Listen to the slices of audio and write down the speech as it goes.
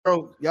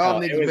Bro,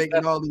 y'all niggas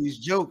making all these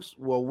jokes.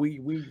 Well,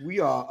 we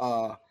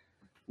are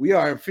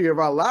in fear of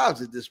our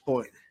lives at this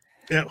point.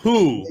 Yeah,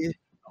 who?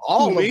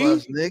 All of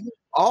us, nigga.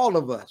 All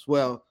of us.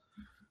 Well,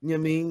 you know what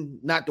I mean?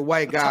 Not the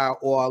white guy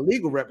or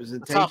legal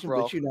representation,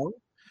 but you know.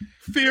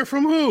 Fear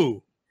from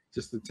who?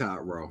 Just the top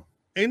row.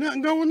 Ain't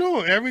nothing going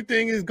on.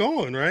 Everything is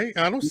going, right?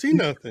 I don't see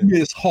nothing.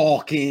 Miss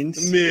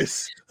Hawkins.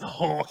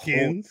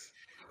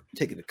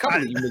 Taking a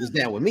couple of you niggas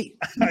down with me.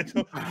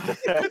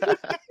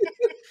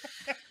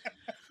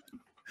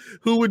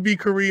 Who would be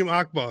Kareem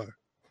Akbar?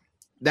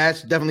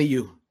 That's definitely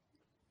you.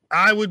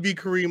 I would be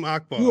Kareem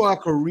Akbar. You are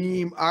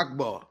Kareem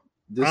Akbar.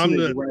 This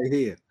nigga right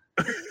here.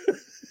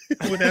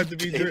 It would have to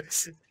be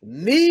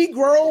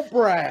Negro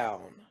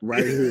Brown.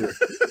 Right here.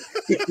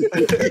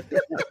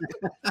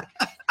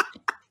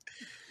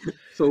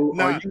 So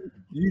are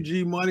you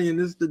G Money and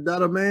this the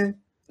Dutta Man?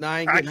 No,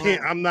 I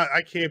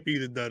can't be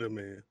the Dutta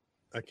Man.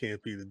 I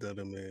can't be the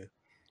Dutta Man.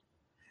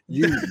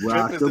 You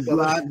rock the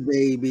block,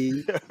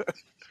 baby.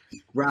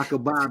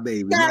 Rock-a-bye,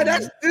 baby. Nah,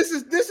 this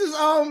is the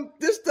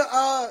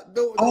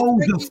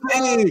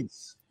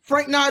feds.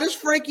 This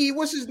Frankie,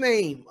 what's his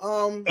name?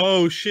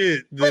 Oh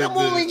shit. Put him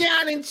on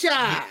y'all in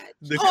charge.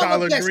 The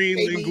collard green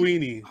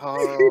linguine.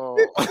 Oh.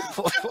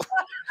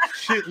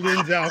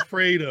 Chitlins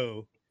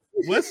Alfredo.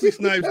 Wesley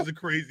Snipes is a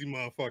crazy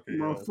motherfucker.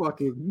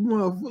 Look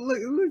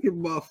at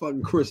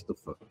motherfucking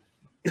Christopher.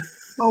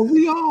 Oh,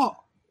 we live.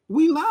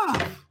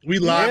 We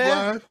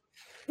live.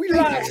 We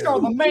live,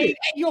 Charlamagne. Hey,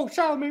 yo,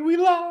 Charlamagne, we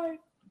live.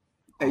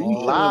 Hey, you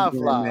live.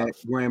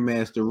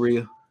 Grandmaster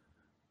Rhea.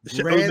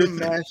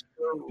 Grandmaster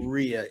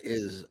Rhea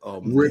is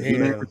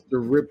Master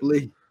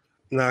Ripley.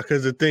 Nah,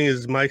 because the thing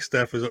is, Mike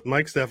Steph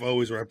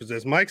always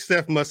represents. Mike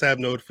Steph must have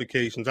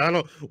notifications.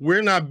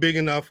 We're not big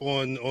enough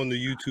on the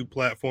YouTube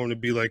platform to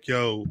be like,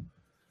 yo,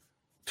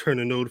 turn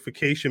the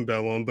notification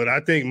bell on. But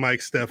I think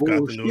Mike Steph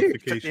got the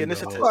notification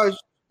bell on.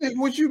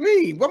 What you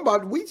mean?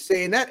 We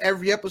saying that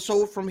every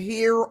episode from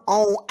here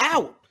on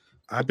out.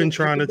 I've been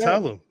trying to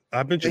tell him.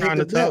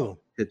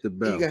 Hit the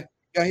bell. You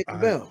gotta hit the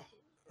bell.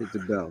 Hit the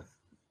bell.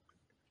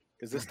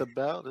 Is this the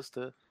bell?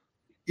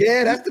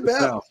 Yeah, that's the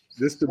bell.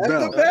 This the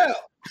bell. The bell.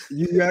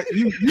 You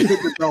hit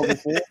the bell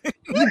before.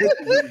 You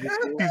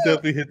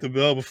definitely hit the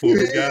bell before.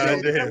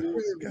 God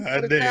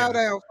damn.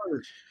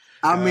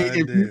 I mean,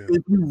 if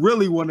you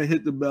really want to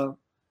hit the bell.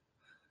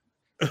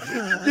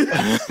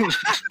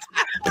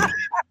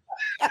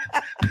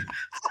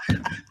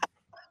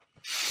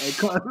 Hey,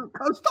 come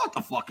start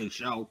the fucking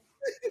show.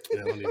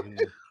 Yeah, I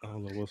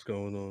don't know what's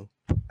going on.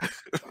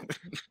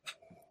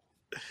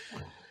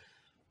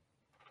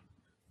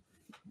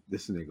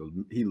 This nigga,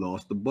 he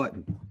lost the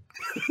button.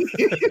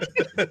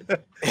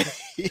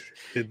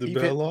 Hit the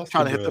bell, lost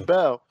trying to hit the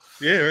bell.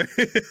 Yeah, right.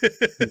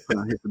 He's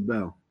trying to hit the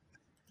bell.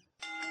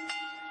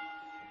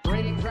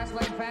 Greetings,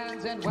 wrestling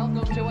fans, and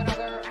welcome to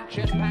another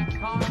action-packed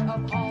card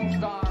of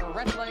All-Star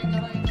Wrestling.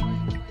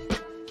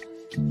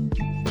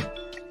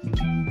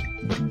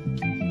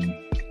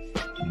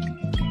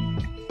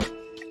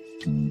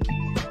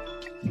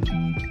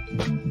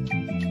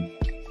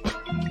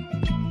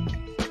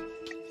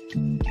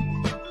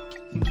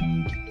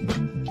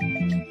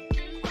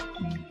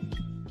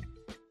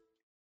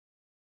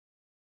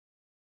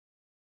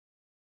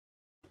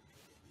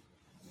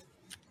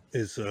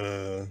 It's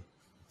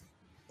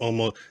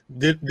almost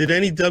did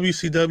any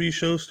WCW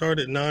show start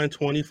at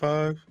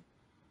 9:25?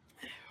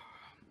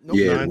 Nope.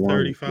 Yeah,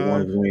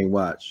 9:35. We ain't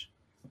watch.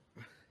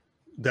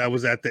 That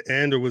was at the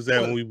end, or was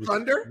that when we was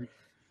Thunder?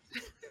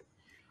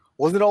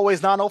 Wasn't it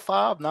always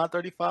 9:05,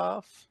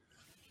 9:35?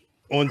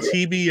 on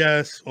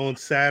TBS on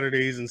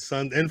Saturdays and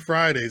Sundays and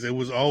Fridays? It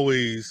was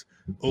always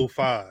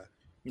 05.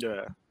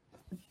 Yeah.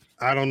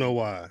 I don't know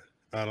why.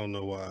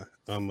 Anyway.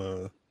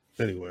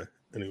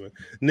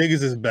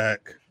 Niggas is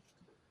back.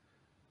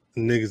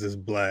 Niggas is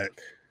black.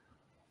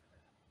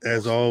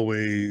 As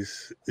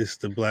always, it's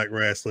the Black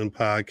Wrestling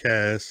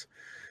Podcast,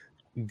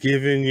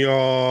 giving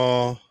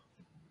y'all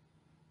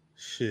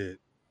shit.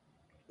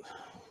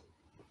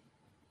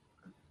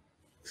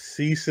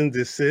 Cease and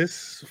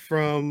desist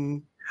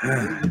from a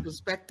nigga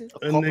perspective.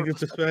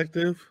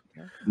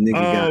 Nigga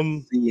got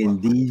C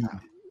and D.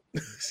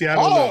 See, I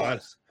don't know.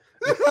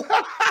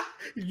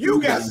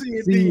 You got C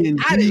and D.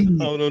 I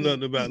don't know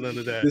nothing about none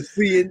of that. The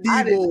C and D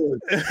board.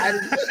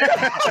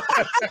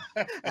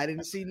 I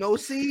didn't see no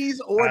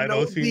C's or I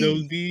don't see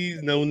no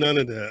D's, no none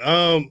of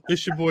that.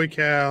 It's your boy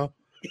Cal,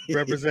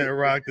 representing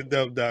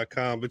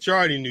rockthedub.com, but you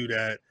already knew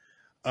that.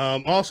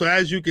 Also,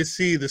 as you can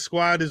see, the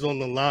squad is on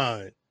the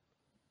line.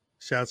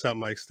 Shouts out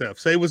Mike Steph.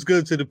 Say what's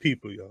good to the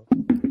people, y'all.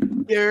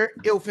 There,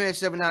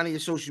 IlFan79, your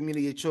social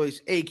media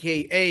choice,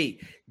 aka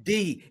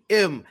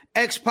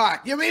DMX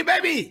Pot. You know what I mean,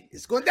 baby?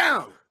 It's going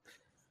down.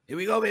 Here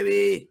we go,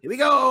 baby. Here we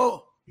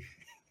go.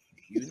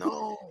 You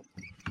know.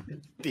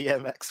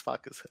 DMX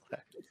fuck is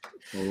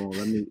hilarious. Hold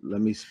on,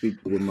 let me speak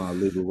with my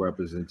legal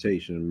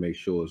representation and make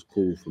sure it's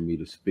cool for me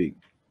to speak.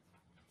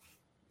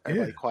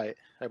 Everybody quiet.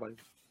 Everybody.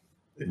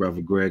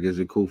 Brother Greg, is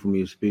it cool for me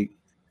to speak?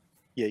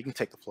 Yeah, you can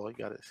take the floor. You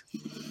got it.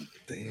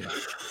 Damn.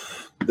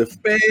 The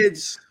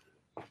feds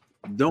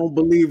Don't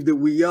believe that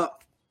we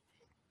up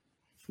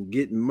from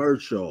getting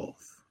merch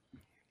off.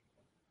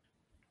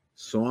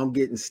 So I'm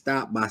getting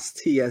stopped by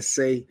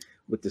TSA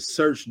with the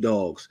search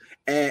dogs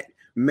at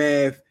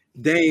Mav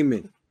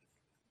Damon.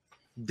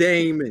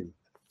 Them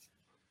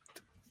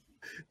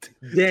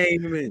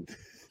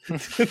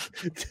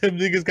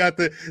niggas got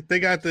the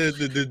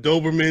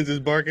Dobermans is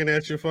barking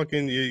at your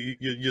fucking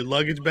your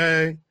luggage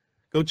bag.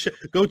 Go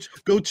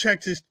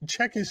check his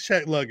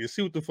check luggage.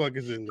 See what the fuck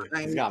is in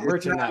there. He's got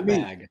merch in that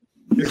bag.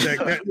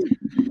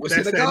 What's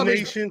in the garbage?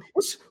 Nation.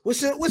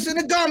 What's in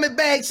the garment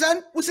bag,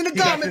 son? What's in the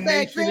garment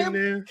bag,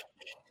 fam?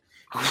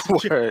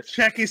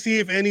 Check and see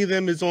if any of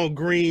them is on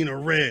green or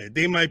red.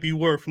 They might be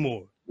worth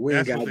more.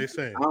 That's what they're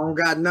saying. I don't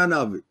got none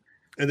of it.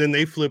 And then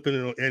they flipping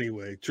it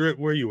anyway. Drip,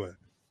 where you at?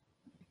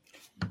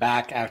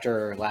 Back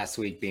after last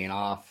week being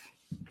off.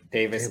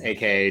 Davis,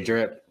 aka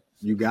Drip.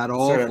 You got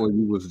off, or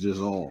you was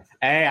just off?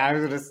 Hey, I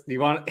was just you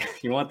want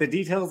the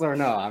details or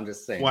no? I'm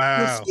just saying.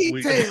 Wow.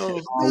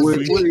 Details. What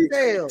did he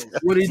do?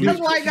 That's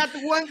why he got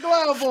the one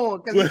glove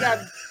on,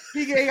 because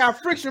he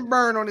got friction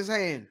burn on his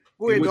hand.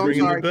 Go ahead, I'm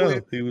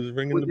sorry. He was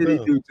ringing the What did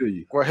bell. he do to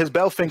you? Where his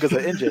bell fingers are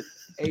injured.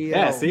 Hey,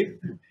 Yeah, see?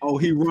 Oh,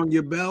 he rung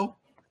your bell?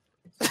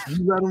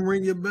 You let him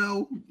ring your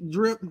bell,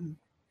 Drip?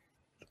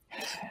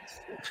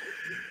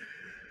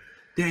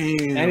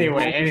 Damn.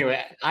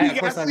 Anyway, You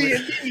got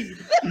C&D.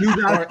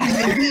 You got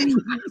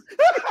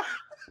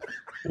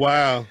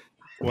Wow.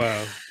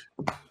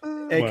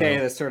 aka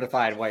the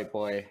certified white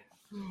boy.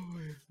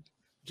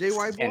 J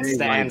White boy.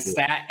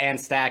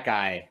 And stat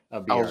guy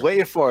of I was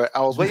waiting for it.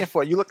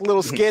 You look a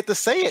little scared to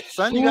say it,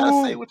 son. You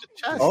gotta say it with your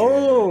chest.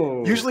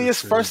 Oh, Usually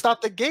it's first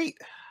out the gate.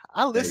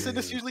 I listen.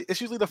 It's usually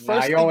the first.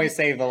 Now you always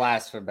save the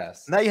last for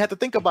best. Now you have to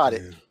think about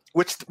it,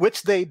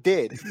 which they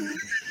did.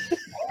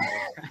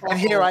 And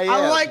here I am.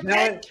 I like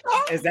that.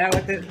 Is that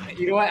what the?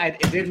 You know what?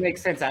 It did make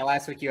sense that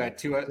last week you had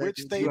two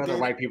other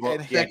white people.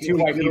 You had two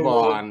white people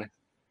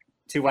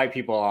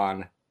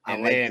on,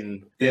 and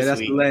then that's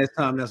the last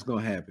time that's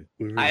gonna happen.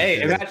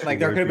 Imagine like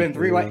there could have been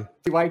three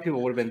white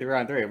people would have been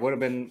 3-on-3. It would have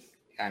been.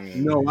 I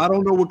mean, no, I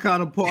don't know what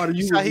kind of party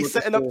you. He's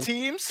setting up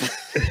teams.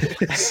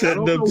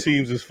 Setting up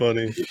teams is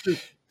funny.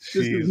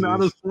 This is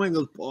not a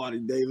swingers party,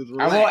 David.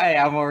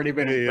 I've already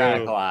been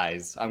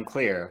radicalized. I'm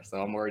clear,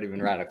 so I'm already been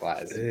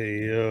radicalized.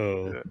 Hey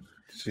yo,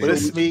 but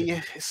it's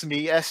me,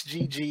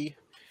 SGG,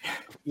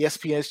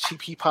 ESPN's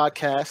GP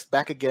podcast,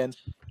 back again.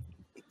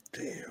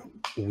 Damn,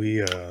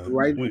 you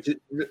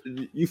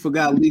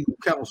forgot legal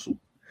counsel.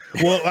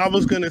 Well, I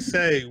was gonna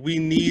say we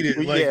needed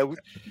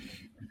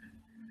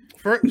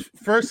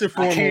first and foremost.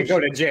 I can't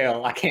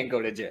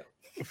go to jail.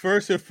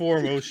 First and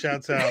foremost,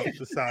 shouts out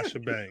to Sasha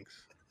Banks.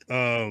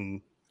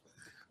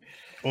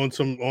 On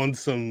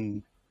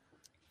some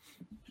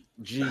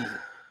G,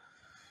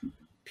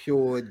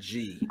 pure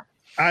G.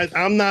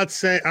 I'm not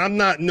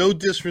no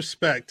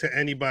disrespect to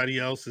anybody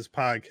else's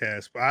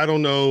podcast, but I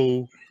don't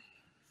know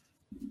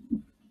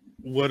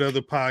what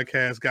other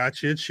podcast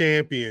got your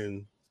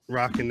champion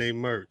rocking their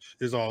merch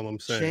is all I'm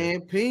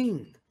saying.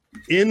 Champion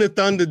in the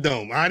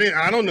Thunderdome. I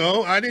don't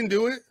know. I didn't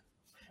do it.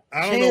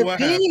 I don't know what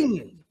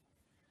happened.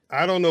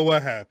 I don't know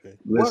what happened.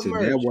 Listen,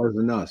 that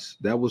wasn't us.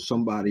 That was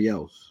somebody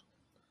else.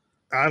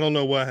 I don't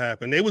know what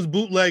happened. They was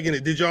bootlegging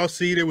it. Did y'all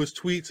see there was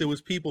tweets? It was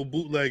people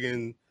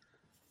bootlegging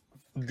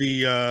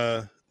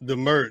the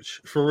merch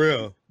for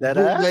real. That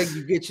bootleg, ass?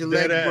 You get your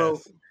leg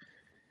broke.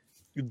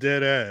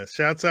 Dead ass.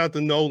 Shouts out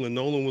to Nolan.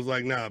 Nolan was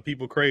like, "Nah,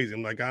 people crazy."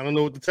 I'm like, I don't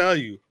know what to tell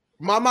you.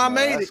 My mom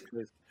made it.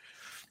 Crazy.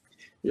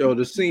 Yo,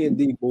 the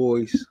C&D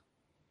boys.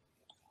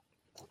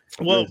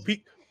 Well,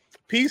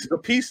 peace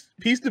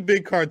to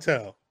Big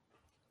Cartel.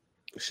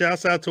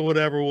 Shouts out to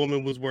whatever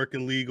woman was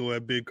working legal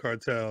at Big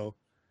Cartel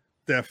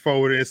that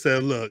forwarded and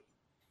said, "Look,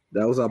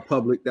 that was our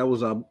public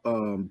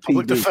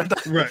Public defender."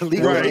 Right,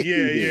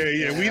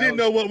 yeah. We didn't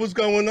know what was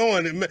going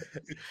on.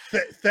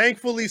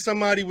 Thankfully,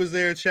 somebody was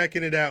there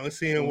checking it out and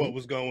seeing what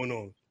was going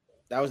on.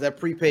 That was that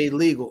prepaid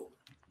legal.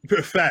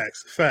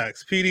 Facts.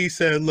 PD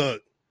said,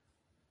 "Look,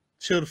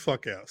 chill the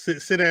fuck out.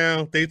 Sit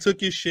down. They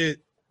took your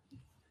shit.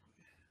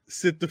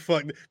 Sit the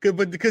fuck."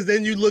 Because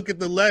then you look at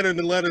the letter, and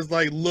the letter's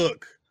like,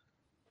 "Look."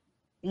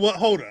 What?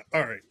 Hold up.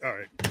 All right.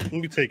 Let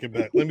me take it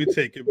back.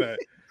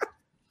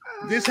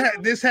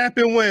 This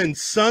happened when?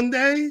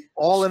 Sunday?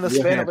 All in the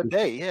span of a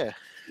day, yeah.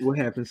 What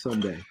happened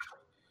Sunday?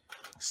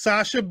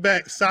 Sasha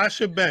Banks.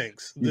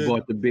 You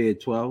bought the bed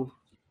 12?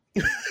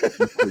 You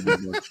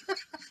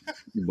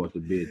bought the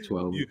bed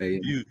 12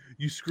 a.m.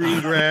 You screen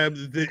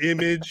grabbed the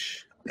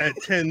image at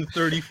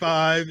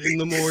 10:35 in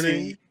the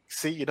morning.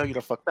 See, you know you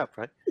done fucked up,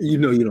 right? You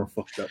know you done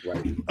fucked up,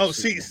 right? Oh,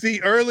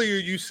 see, earlier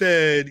you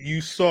said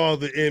you saw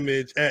the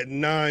image at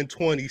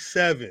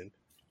 9:27.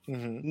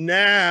 Mm-hmm.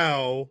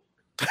 Now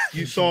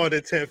you saw it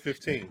at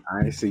 10:15.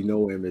 I ain't see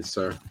no image,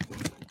 sir.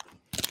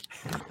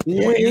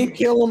 You ain't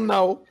kill him,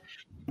 no.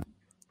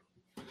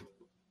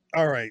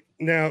 All right.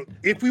 Now,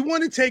 if we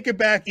want to take it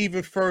back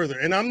even further,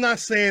 and I'm not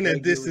saying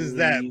that this is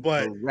that,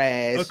 but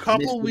a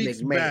couple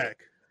weeks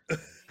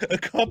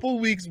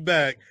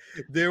back,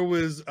 there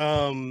was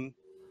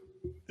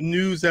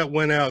news that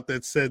went out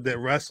that said that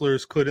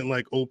wrestlers couldn't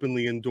like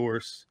openly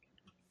endorse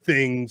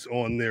things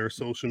on their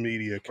social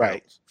media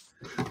accounts.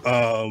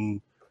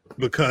 Right.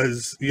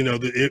 Because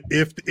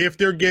if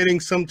they're getting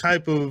some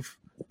type of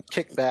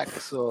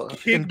kickbacks or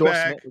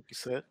endorsement, like you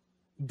said,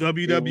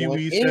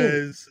 WWE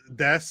says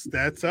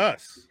that's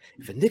us.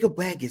 If a nigga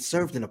bag gets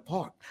served in a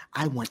park,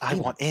 I want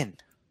in.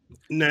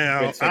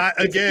 Now,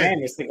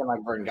 again, is thinking like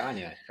Vern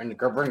Gagne. And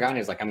Vern Gagne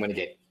is like, I'm going to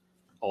get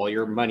all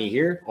your money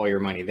here, all your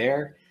money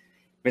there.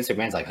 Vince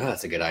McMahon's like, oh,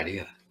 that's a good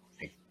idea.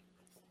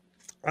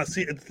 I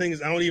see. The thing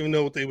is, I don't even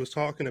know what they was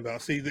talking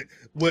about. See,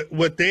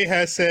 what they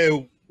had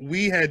said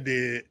we had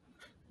did,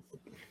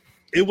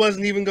 it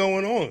wasn't even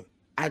going on.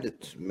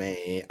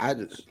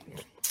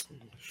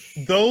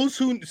 Those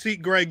who see,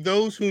 Greg,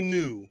 those who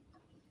knew,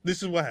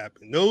 this is what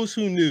happened. Those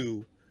who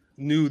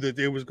knew that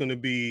there was going to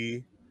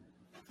be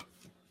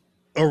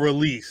a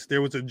release.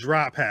 There was a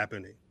drop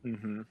happening.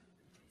 Mm-hmm.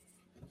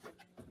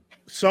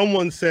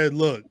 Someone said,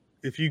 look,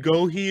 if you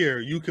go here,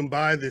 you can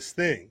buy this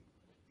thing.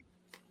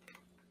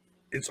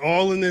 It's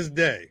all in this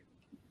day.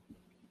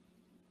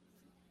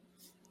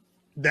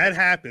 That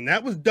happened.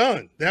 That was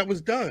done.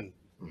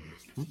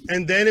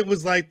 And then it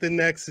was like the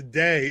next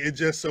day, it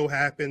just so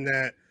happened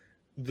that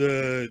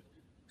the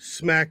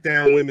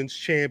SmackDown Women's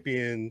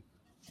Champion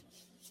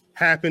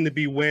happened to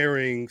be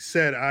wearing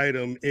said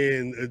item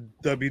in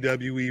a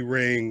WWE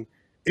ring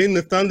in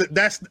the Thunder.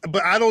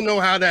 But I don't know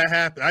how that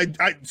happened.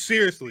 I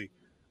seriously,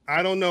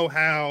 I don't know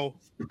how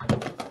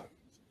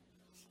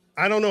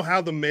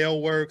the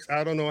mail works.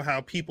 I don't know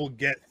how people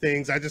get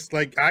things. I just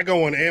I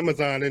go on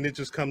Amazon and it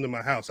just come to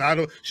my house.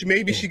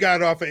 Maybe she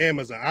got it off of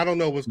Amazon. I don't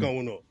know what's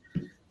going on.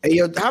 Hey,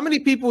 yo, how many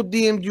people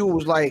DM'd you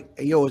was like,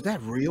 hey, yo, is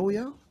that real,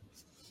 yo?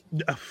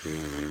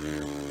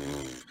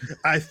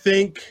 I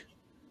think.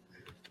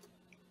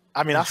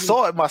 I mean, I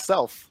saw it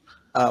myself.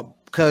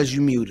 Because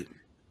you muted.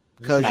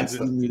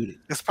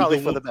 It's probably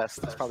for the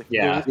best. It's probably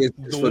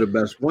it's for the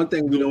best. One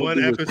thing we don't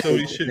do episode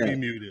he should be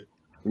muted.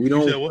 We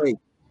don't fake.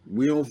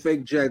 We don't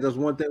fake Jack. That's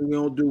one thing we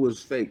don't do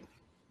is fake.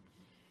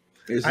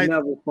 It's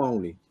never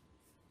phony.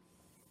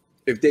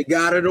 If they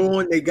got it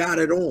on, they got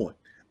it on.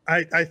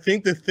 I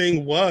think the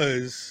thing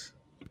was,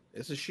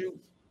 it's a shoot.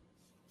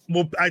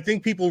 Well, I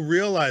think people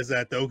realize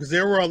that though, because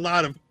there were a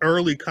lot of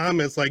early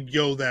comments like,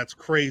 yo, that's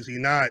crazy.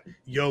 Not,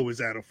 yo, is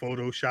that a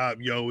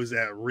Photoshop? Yo, is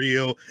that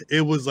real?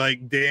 It was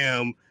like,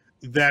 damn,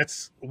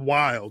 that's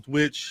wild,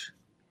 which,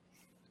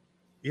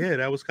 yeah,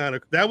 that was kind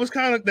of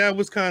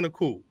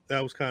cool.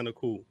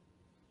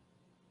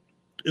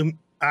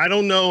 I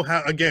don't know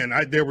how, again,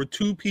 there were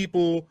two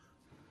people,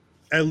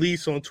 at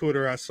least on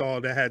Twitter, I saw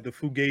that had the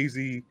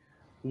Fugazi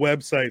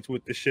websites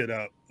with the shit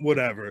up,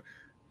 whatever.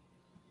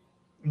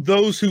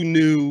 Those who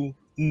knew,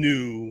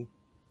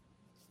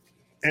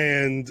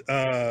 and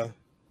I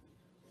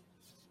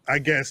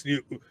guess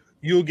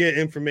you'll get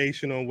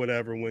information on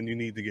whatever when you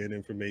need to get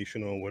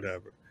information on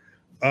whatever.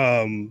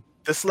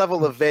 This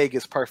level of vague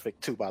is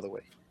perfect too, by the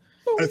way.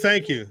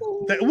 Thank you.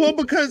 Well,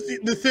 because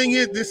the thing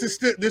is, this is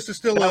still.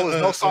 That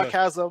was no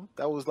sarcasm.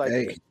 That was like,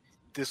 hey,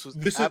 this was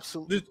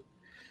absolutely.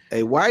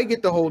 Hey, why you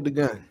get to hold the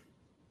gun?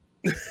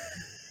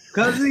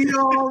 Because he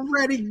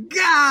already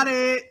got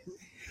it.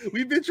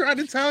 We've been trying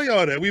to tell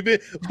y'all that.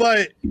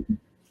 But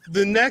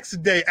the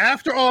next day,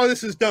 after all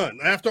this is done,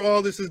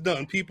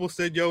 people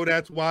said, yo,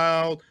 that's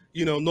wild.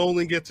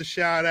 Nolan gets a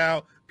shout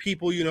out.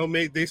 People,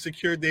 they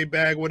secured their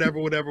bag, whatever.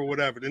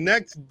 The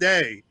next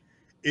day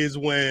is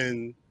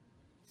when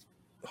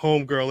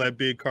homegirl at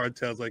Big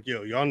Cartel's like,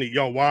 yo,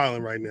 y'all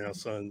wilding right now,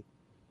 son.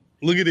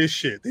 Look at this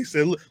shit. They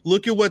said,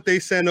 look at what they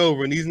sent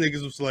over. And these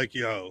niggas was like,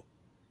 yo,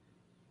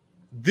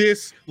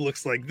 this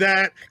looks like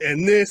that,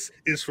 and this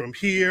is from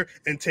here,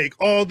 and take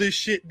all this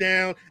shit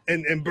down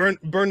and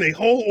burn their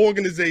whole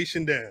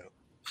organization down.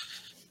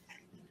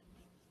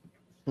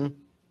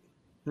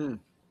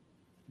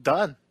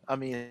 Done. I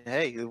mean,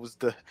 hey, it was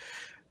the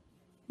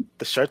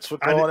shirts were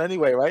gone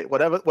anyway, right?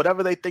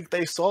 Whatever they think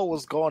they saw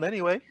was gone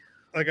anyway.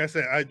 Like I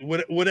said,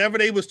 whatever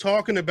they was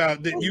talking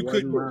about, that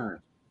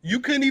you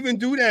couldn't even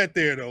do that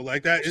there though.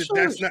 Like that,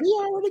 that's not.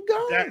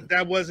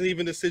 That wasn't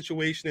even the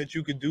situation that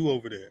you could do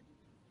over there.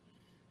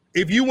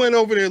 If you went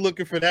over there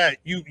looking for that,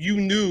 you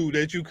knew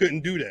that you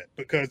couldn't do that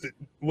because it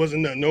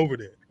wasn't nothing over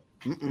there.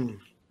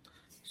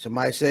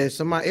 Somebody said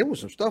it was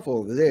some stuff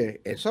over there,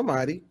 and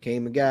somebody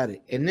came and got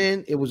it, and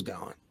then it was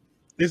gone.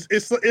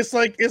 It's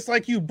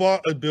like you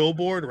bought a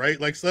billboard, right?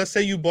 Like, so let's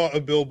say you bought a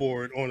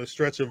billboard on a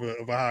stretch of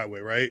a highway,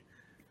 right?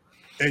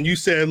 And you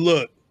said,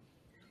 look,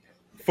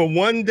 for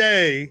one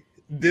day,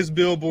 this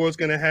billboard's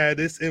gonna have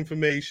this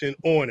information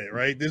on it,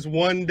 right? This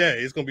one day,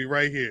 it's gonna be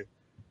right here.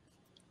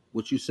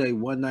 What you say,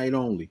 one night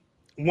only?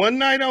 1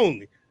 night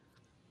only.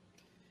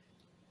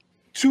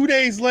 2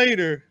 days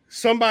later,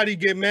 somebody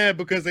get mad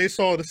because they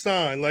saw the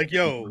sign. Like,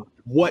 yo,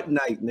 what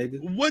night, nigga?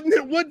 What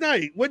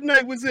night? What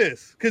night was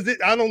this? Because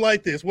I don't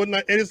like this. What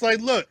night? And it's like,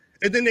 look,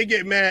 and then they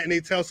get mad and they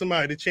tell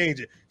somebody to change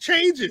it.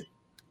 Change it.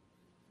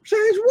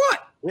 Change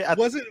what? Yeah,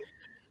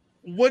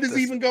 what is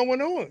even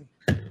going on?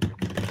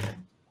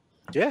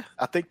 Yeah,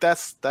 I think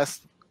that's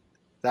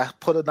that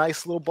put a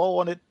nice little bow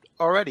on it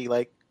already.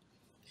 Like,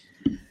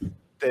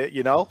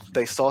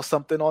 they saw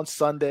something on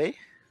Sunday.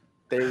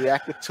 They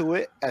reacted to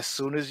it as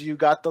soon as you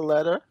got the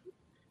letter.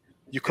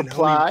 You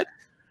complied.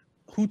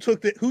 Who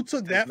took that? Who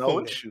took that No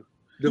photo? issue.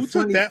 Who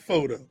took that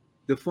photo?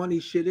 The funny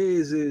shit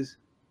is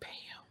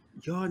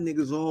y'all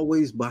niggas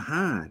always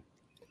behind.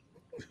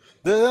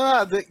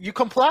 You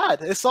complied.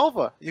 It's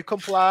over. You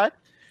complied.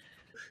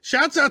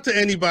 Shouts out to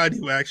anybody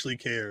who actually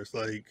cares.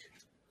 Like,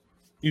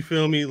 you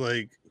feel me?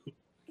 Like,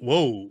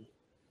 whoa.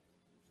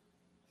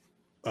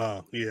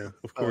 Yeah,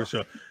 of course.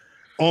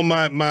 On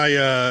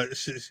my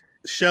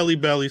Shelly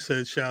Belly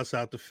said, shouts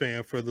out to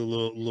Fam for the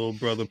little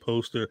brother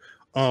poster.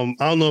 I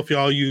don't know if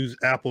y'all use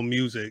Apple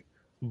Music,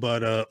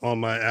 but on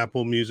my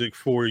Apple Music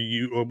For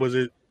You, or was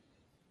it,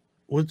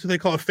 what do they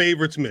call it?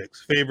 Favorites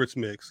mix.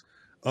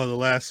 The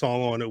last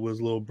song on it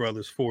was Little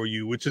Brother's For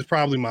You, which is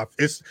probably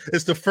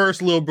it's the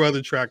first Little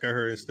Brother track I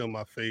heard. It's still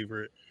my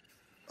favorite.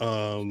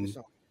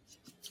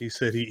 He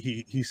said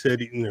he said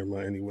never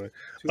mind anyway.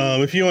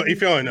 If y'all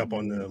ain't up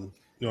on them,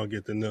 y'all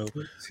get to know.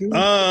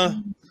 For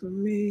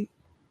me.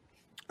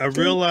 I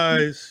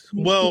realized,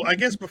 well, I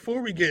guess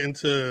before we get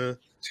into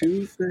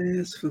Too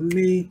fast for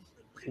me.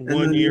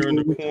 1 year in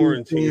the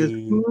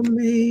quarantine. For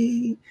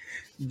me.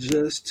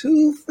 Just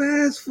too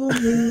fast for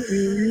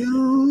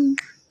me.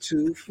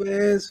 Too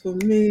fast for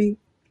me.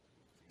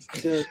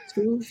 Just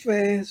too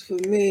fast for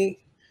me.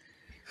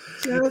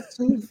 Just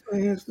too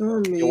fast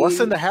for me. Yo, what's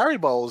in the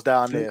Haribo's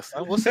down there,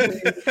 son? What's in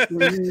Hit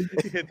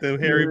them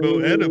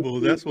Haribo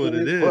edibles. That's what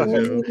it is,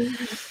 yo.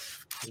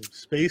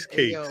 Space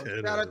cakes.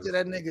 Shout out to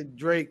that nigga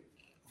Drake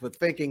for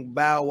thinking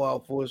Bow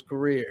Wow for his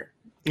career.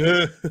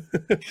 We're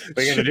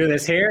gonna do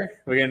this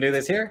here.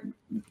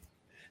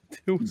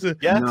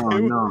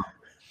 No.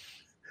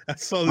 I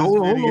saw this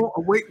Hold video.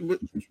 on, wait.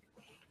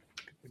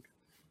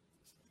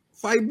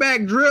 Fight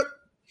back, Drip.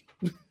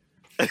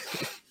 Yeah.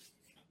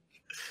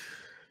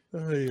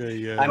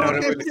 I know.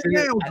 Talk that shit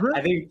down, Drip.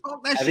 I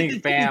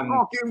think Bam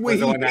was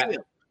the one that.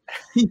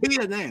 He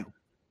here now.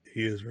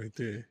 He is right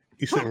there.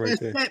 He's sitting right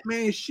there. Stat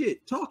man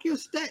shit. Talk your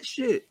stat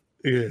shit.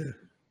 Yeah.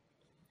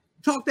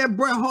 Talk that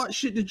Bret Hart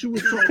shit that you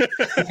was talking.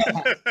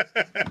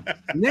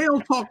 Now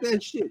talk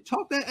that shit.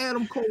 Talk that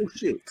Adam Cole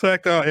shit.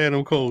 Talk out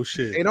Adam Cole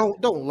shit. Hey,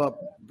 don't love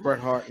Bret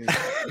Hart. Yeah,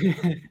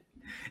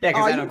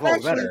 because Adam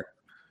Cole's better.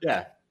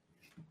 Yeah.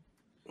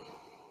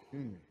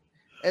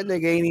 That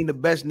nigga ain't even the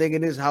best nigga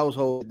in his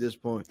household at this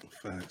point.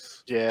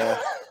 Facts. Yeah.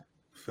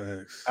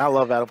 Facts. I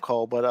love Adam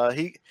Cole, but I don't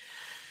know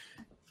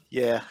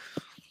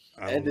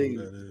what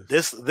that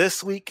is.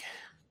 This week.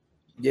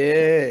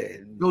 Yeah.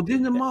 No,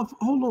 didn't the month?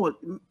 Hold on.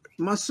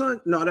 My son,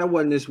 no, that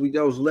wasn't this week.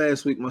 That was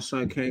last week. My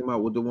son came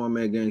out with the one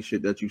man gang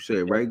shit that you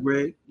said, right,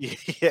 Greg?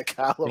 Yeah,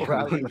 Kyle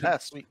O'Reilly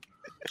last week.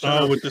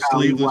 Oh, with the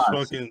sleeveless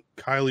Watson. fucking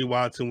Kylie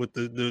Watson with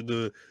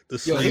the Yo,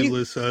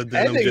 sleeveless that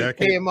denim nigga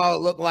jacket. came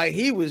out looked like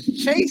he was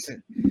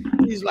chasing.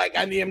 He's like,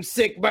 I need him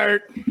sick,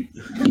 Bert.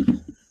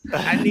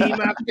 I need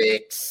my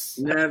fix.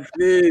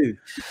 Nephew.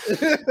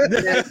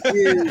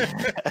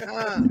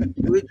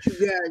 What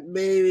you got,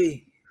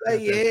 baby? Got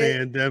that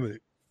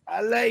pandemic.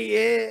 I like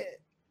it.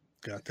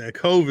 Got that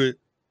COVID.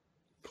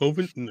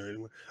 No,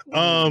 anyway.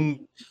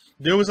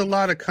 There was a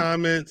lot of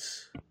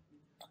comments.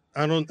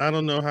 I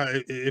don't know how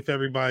if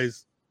everybody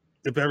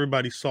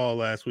saw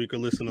last week or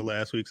listened to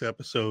last week's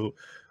episode,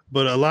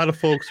 but a lot of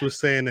folks were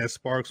saying that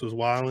Sparks was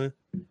wilding.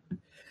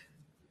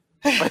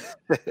 Let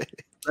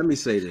me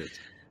say this.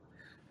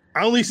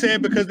 I only say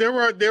it because there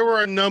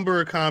were a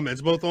number of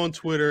comments, both on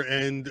Twitter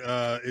and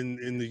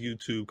in the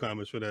YouTube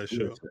comments for that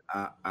show. Listen,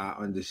 I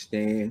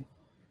understand.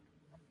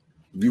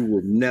 You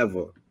will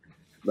never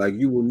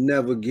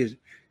get.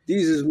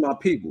 These is my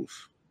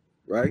peoples,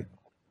 right?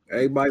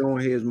 Everybody on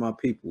here is my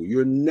people.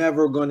 You're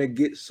never gonna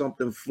get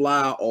something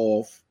fly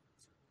off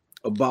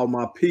about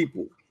my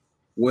people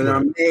when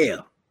I'm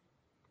there.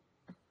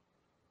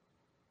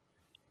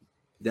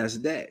 That's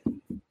that.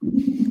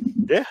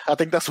 Yeah, I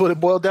think that's what it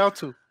boiled down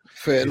to.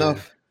 Fair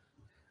enough.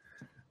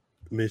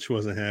 Mitch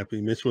wasn't happy.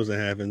 Mitch wasn't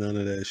having none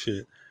of that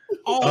shit.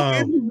 Oh,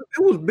 it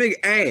was big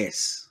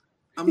ass.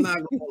 I'm not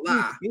gonna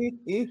lie.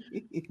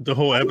 The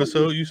whole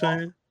episode, you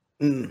saying?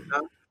 Mm.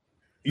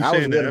 You I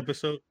saying was the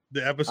episode?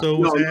 The episode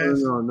was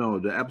ass? No.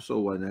 The episode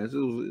wasn't ass. It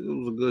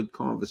was a good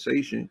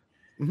conversation.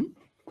 Mm-hmm.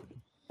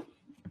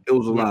 It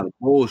was a lot of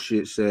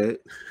bullshit said.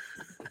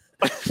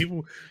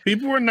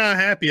 People were not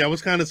happy. I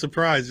was kind of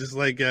surprised. Just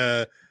like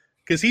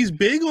because he's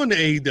big on the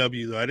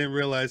AEW though. I didn't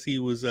realize he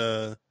was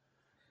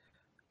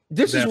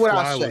This is what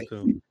I'll say.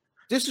 him.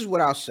 This is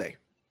what I'll say.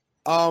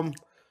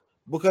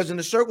 Because in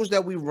the circles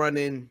that we run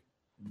in,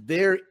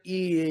 there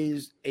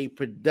is a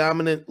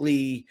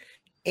predominantly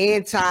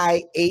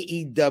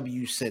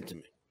anti-AEW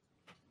sentiment.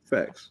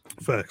 Facts.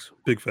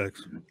 Big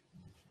facts.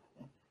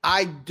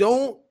 I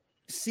don't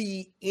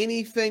see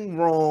anything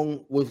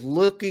wrong with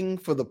looking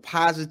for the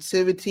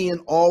positivity in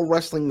all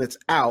wrestling that's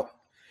out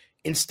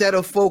instead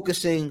of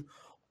focusing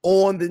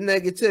on the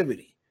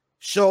negativity.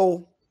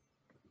 So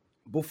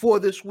before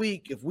this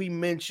week, if we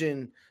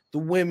mention the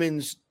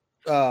women's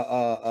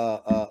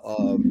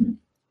or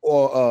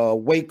or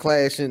weight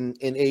class in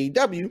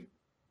AEW,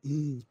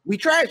 we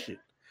trash it,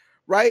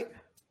 right?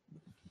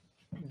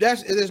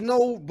 There's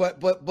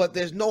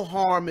no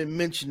harm in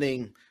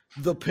mentioning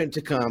the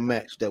Pentagon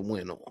match that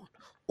went on,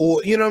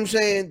 or you know what I'm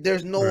saying.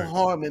 There's no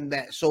harm in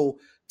that. So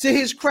to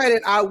his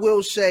credit, I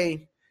will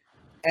say,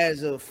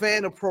 as a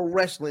fan of pro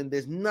wrestling,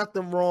 there's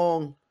nothing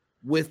wrong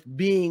with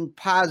being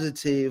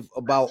positive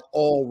about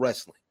all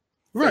wrestling.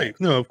 Right?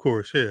 No, of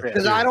course, yeah.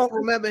 Because I don't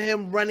remember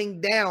him running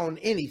down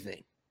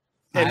anything.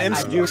 And in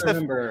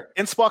remember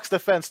in Spark's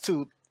defense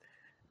too,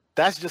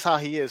 that's just how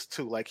he is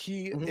too. Like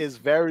he is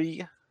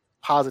very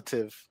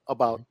positive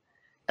about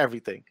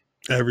everything.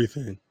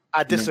 Everything.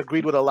 I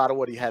disagreed with a lot of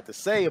what he had to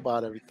say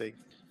about everything,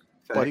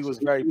 but he was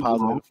very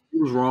positive. He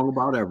was wrong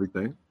about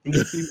everything.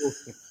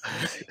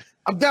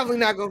 I'm definitely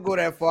not gonna go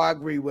that far. I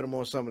agree with him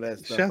on some of that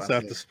stuff. Shouts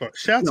out to Sparks.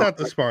 Shouts out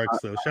to Sparks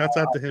though. Shouts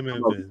out to him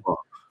and Vin.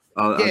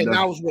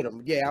 I was with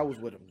him. Yeah, I was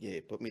with him. Yeah,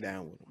 put me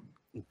down with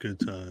him. Good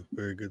time.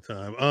 Very good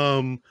time.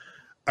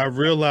 I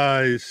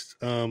realized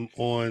on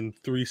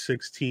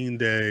 3/16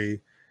 day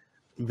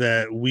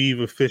that we've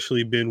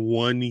officially been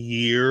 1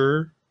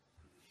 year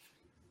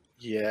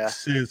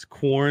since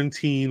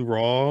Quarantine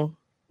Raw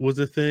was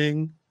a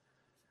thing.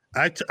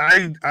 I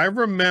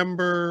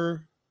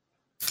remember,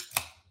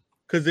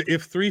 because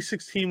if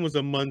 3/16 was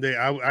a Monday,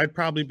 I'd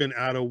probably been not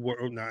out of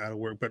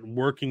work, but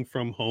working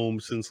from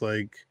home since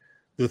like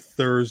the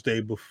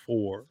Thursday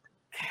before.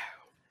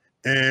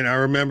 And I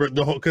remember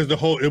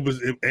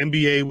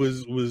NBA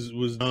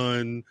was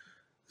done,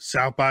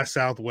 South by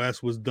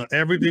Southwest was done,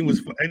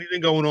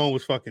 anything going on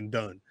was fucking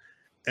done.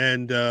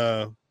 And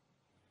the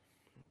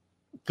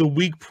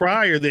week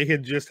prior they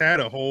had just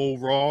had a whole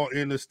Raw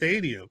in the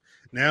stadium.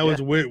 Now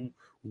it's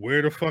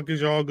where the fuck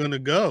is y'all gonna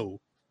go?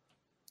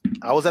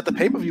 I was at the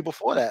pay-per-view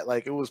before that.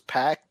 Like it was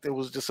packed. It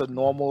was just a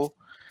normal,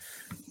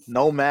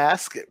 no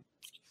mask.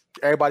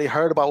 Everybody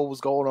heard about what was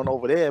going on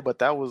over there, but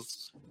that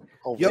was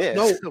over there.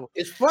 No,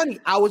 it's funny.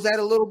 I was at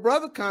a Little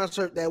Brother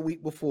concert that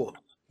week before.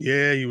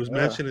 Yeah, you was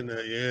mentioning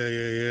that.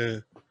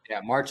 Yeah.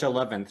 March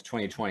 11th,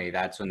 2020.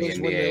 That's when the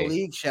NBA when the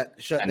league shut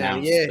down.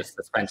 announced the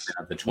suspension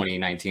of the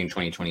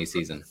 2019-2020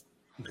 season.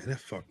 Man, that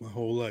fucked my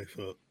whole life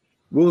up.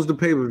 What was the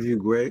pay-per-view,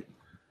 Greg?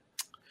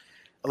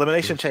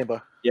 Elimination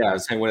Chamber. Yeah, I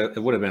was saying it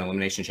would have been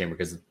Elimination Chamber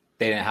because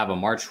they didn't have a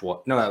March.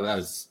 No, that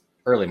was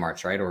early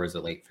March, right? Or was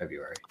it late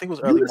February? I think it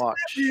was early March.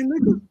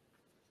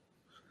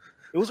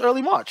 It was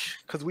early March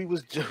because we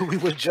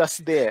were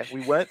just there.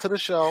 We went to the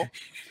show,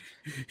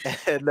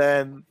 and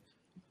then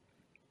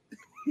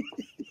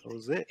that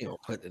was it. You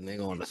don't put the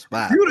nigga on the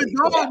spot. You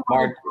the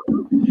dog.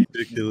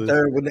 Ridiculous.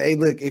 Hey,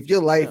 look, if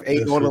your life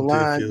ain't That's on the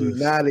line, do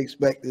ridiculous. not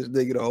expect this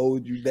nigga to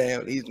hold you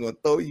down. He's gonna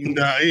throw you.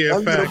 Nah, yeah,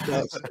 under the fact.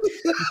 bus.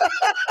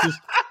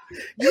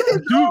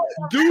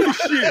 Do the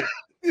shit.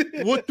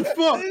 What the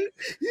fuck?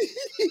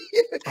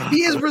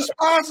 He is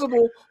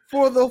responsible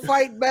for the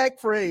fight back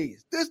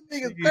phrase. This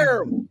nigga's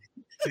terrible.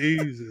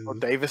 Jesus. Well,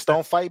 Davis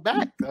don't fight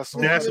back. What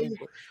do you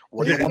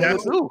want him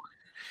to do?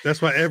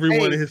 That's why every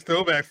one of his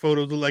throwback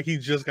photos look like he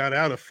just got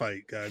out of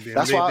fight. Goddamn.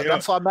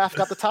 That's why Math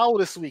got the towel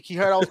this week. He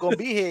heard I was gonna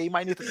be here. He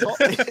might need to talk.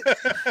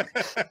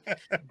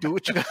 Do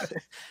what you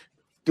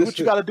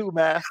got to do,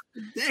 Math.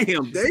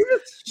 Damn,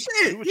 Davis.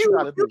 Shit. Do what you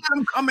gotta do. Let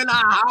him come in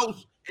our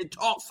house and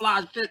talk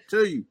fly shit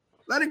to you.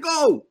 Let it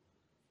go.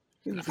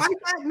 Fight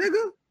back,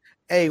 nigga.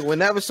 Hey,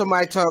 whenever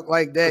somebody talk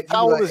like that, The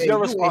towel you like, is hey, your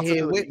you in here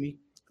responsibility. with me.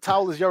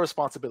 Towel is your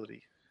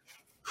responsibility.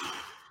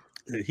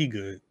 Yeah, he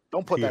good.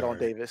 Don't put He that on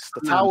alright. Davis.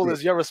 The towel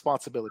is your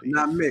responsibility.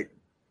 Not Mick.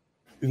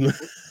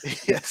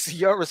 Yes,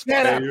 your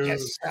Shut up. responsibility.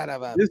 Just shut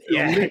up. This is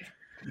Yeah. Mick.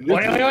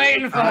 What are we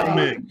waiting for? I'm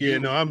Mick. Yeah,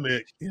 no, I'm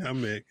Mick. Yeah,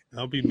 I'm Mick.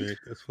 I'll be Mick.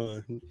 That's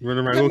fine. Run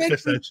around, go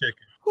catch that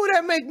chicken. Who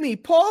that make me?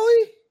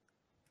 Paulie?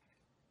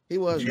 He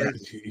was.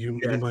 You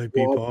Yes. might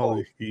be Paul.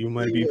 Paulie. You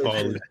might He be was.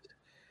 Paulie.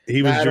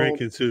 He was I don't-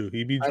 drinking too.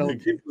 He be I don't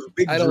drinking.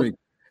 Big I don't- drink.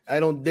 I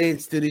don't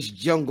dance to this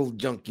jungle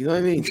junk. You know what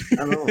I mean? I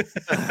don't know.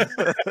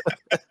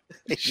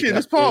 Shit,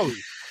 it's Paulie.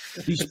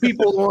 These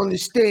people don't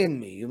understand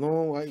me. You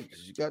know,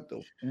 you got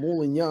the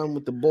Mullen Yan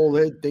with the bald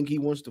head. Think he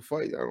wants to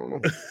fight? I don't know.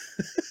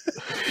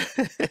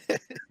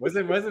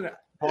 Wasn't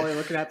Paulie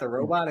looking at the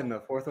robot in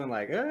the fourth one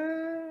like,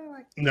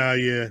 Nah,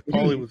 yeah.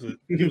 Paulie was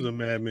a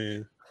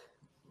madman.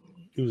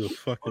 He was a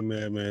fucking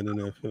madman in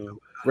that film.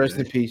 Rest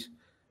in peace.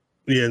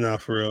 Yeah, nah,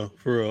 for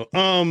real.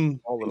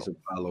 He's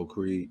Apollo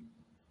Creed.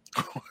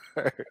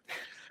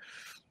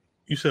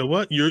 You said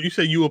what? You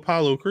said you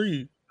Apollo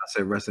Creed. I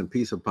said rest in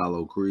peace,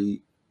 Apollo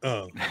Creed.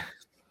 Oh.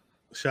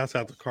 Shouts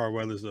out to Carl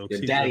Weathers though.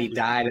 your daddy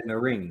died in the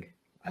ring.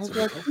 I was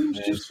That's like, what he was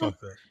Just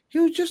fucked up. he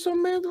was just a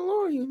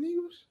Mandalorian. He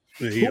was.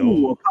 Yeah, he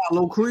Ooh, old.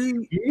 Apollo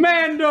Creed.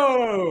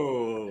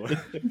 Mando.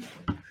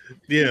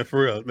 Yeah,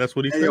 for real. That's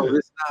what he Hey, said.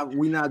 yo,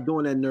 we not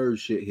doing that nerd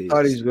shit here.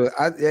 Thought he's good.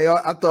 I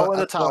Throw thought in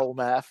the towel,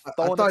 Math. I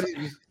Throw in thought the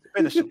he was.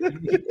 finish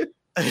him.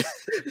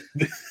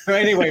 So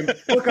anyway,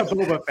 look up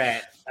Boba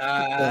Fett.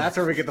 That's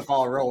where we get the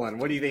ball rolling.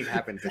 What do you think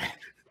happened?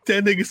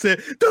 That nigga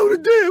said, "Throw the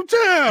damn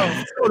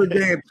towel." Go to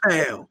damn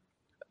town.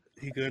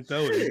 He couldn't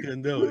throw it. He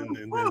couldn't do it. And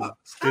then Fuck,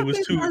 it was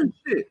stop that too. nerd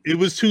shit. It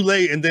was too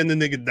late, and then the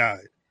nigga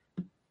died.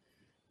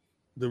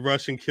 The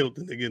Russian killed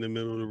the nigga in the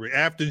middle of the ring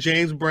after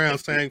James Brown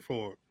sang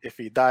for him. If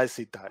he dies,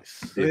 he dies.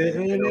 He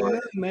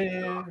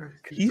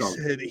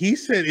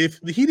said if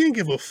he didn't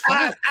give a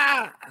fuck.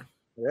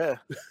 Yeah.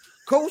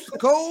 Coast to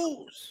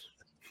coast.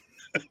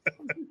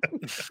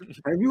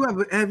 Have you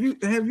ever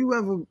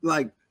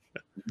like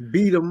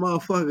beat a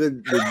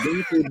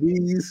motherfucker with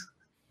bees?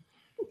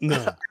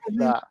 No.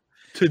 Nah.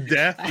 To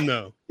death?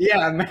 No.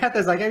 Yeah, Matt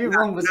is like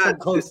everyone was so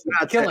close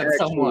to killing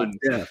someone.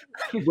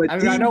 But I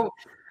mean, I know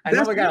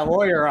we got a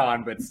lawyer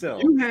on, but still,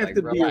 you have like,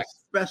 to relax. be a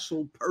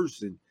special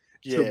person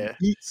Yeah. to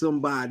beat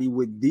somebody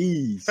with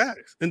these.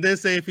 Facts. And then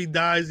say if he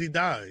dies, he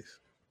dies.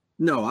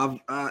 No,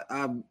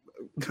 I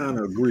kind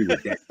of agree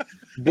with that.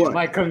 But In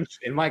my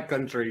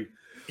country,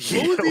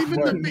 What was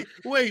even the beef?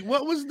 Wait,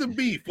 what was the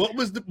beef? What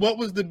was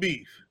the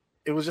beef?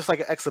 It was just like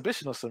an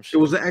exhibition or some shit.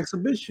 it was an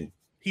exhibition.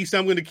 He said,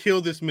 I'm going to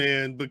kill this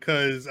man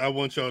because I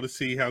want y'all to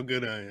see how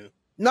good I am.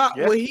 Not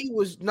Yeah. what he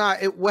was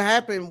not. What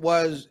happened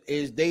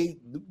is the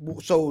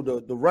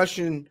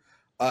Russian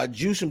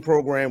juicing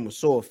program was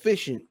so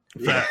efficient.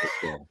 Facts.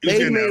 He was They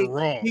getting made- that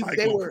raw. they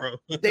Michael were-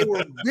 Pro. They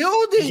were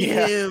building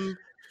Yeah. him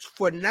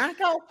for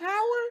knockout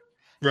power.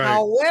 Right.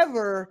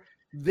 However,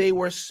 they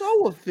were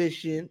so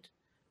efficient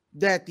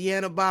that the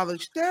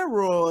anabolic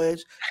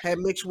steroids had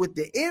mixed with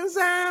the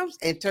enzymes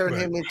and turned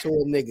Right. him into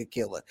a nigga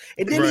killer.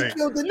 And then Right. he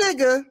killed the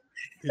nigga,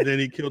 And then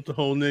he killed the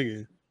whole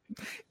nigga.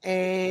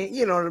 and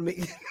you know what I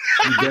mean.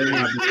 You better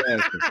not be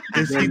laughing.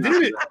 Yes, he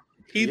did it.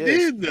 He Yes.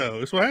 did, though.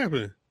 That's what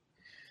happened.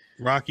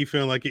 Rocky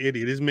feeling like an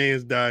idiot. This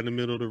man's died in the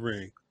middle of the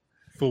ring.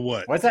 For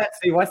what? what's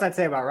that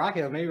say about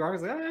Rocky? Maybe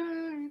Rocky's like,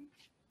 "Ah."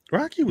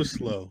 Rocky was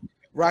slow.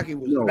 Rocky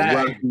was No, Bang.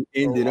 Rocky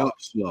ended up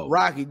slow.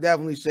 Rocky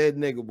definitely said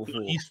nigga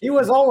before. He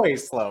was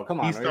always slow.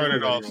 Come on, He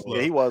started off slow.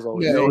 Yeah, he was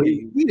always. Yeah. No,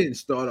 he didn't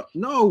start up.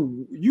 No,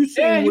 you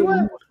Yeah, seen he when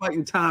he was. was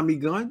fighting Tommy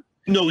Gunn?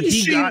 No, You he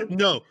see- got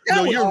no. That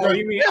No, was you're all right.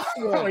 You mean?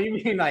 Oh, you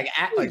mean like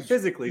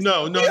physically?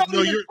 No, We no, don't no.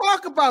 even You're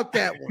talk about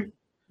that one.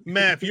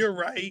 Math. You're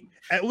right.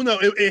 Well, no,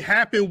 it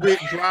happened with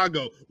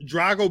Drago.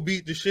 Drago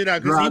beat the shit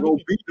out because he Drago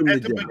was beat him to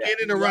at the death.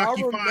 beginning of Y'all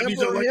Rocky V. He's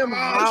remember like, him oh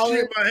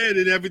hollering- shit, my head,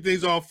 and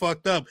everything's all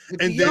fucked up.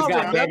 But And do y'all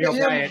then got Daniel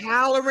remember him Bryan.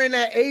 hollering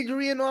at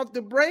Adrian off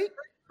the break?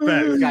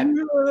 Facts. He has Facts.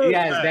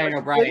 Daniel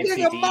The Bryan.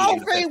 nigga CTE mouth in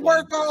the ain't fifth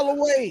work one. all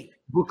the way.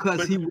 Because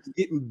But- he was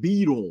getting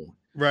beat on.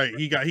 Right,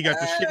 he got the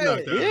shit knocked out.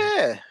 of him.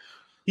 Yeah.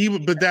 He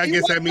would, but that, I He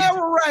guess was that means.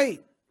 never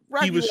right.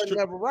 Rocky was was str-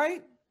 never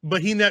right.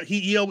 But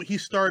he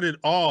started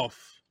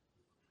off.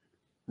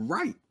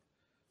 Right.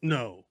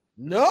 No,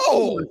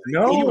 No,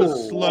 he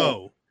was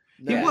slow.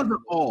 He wasn't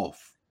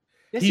off.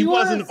 Yes, He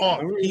wasn't was.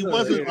 off. He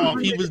wasn't off.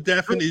 He was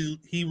definitely.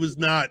 He was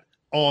not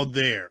all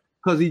there.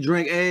 Because he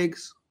drank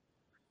eggs.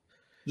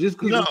 Just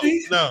because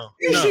No,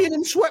 You no. see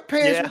them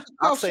sweatpants Yeah, with the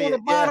I'll cuffs say on the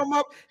it, yeah. bottom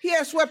up? He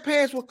had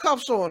sweatpants with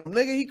cuffs on them,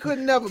 nigga. He could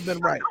never been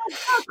right.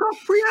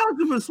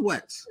 pre-algebra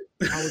sweats.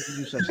 How would you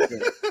do such a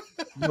thing?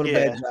 You doing a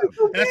Yeah. bad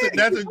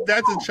job.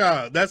 That's a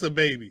child. That's a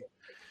baby.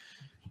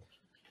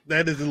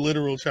 That is a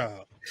literal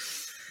child.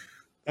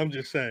 I'm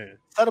just saying.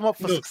 Set him up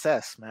for Look.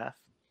 success, man.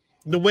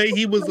 The way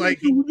he was like,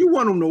 You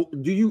want to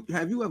know?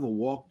 Have you ever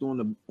walked on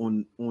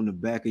the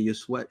back of your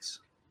sweats?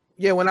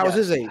 Yeah, when I was Yes,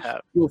 his age. I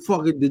have. You're a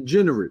fucking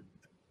degenerate.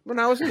 When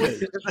I was his age.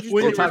 That's what you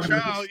when you supposed were to a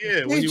do. child, yeah.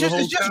 When It's you just, were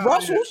a it's just whole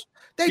child, Russells.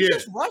 They Yeah.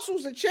 just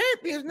Russells and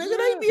champions, nigga.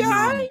 They be all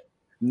right.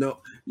 No,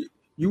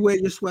 you wear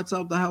your sweats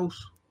out the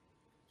house.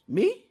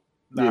 Me?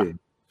 Nah. Yeah.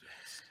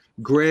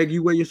 Greg,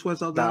 you wear your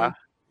sweats out the Nah. house.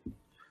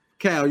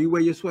 Cal, you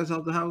wear your sweats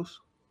out the house.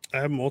 I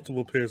have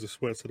multiple pairs of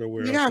sweats that I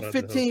wear. You got outside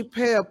the house. 15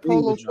 pair of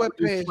polo Jesus.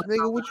 sweatpants,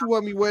 nigga. What you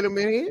want me wear them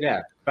in here?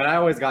 Yeah, but I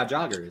always got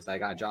joggers. I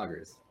got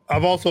joggers.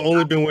 I've also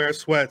only been wearing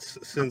sweats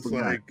since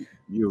forgot. like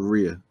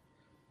Urea.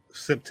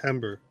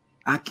 September.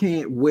 I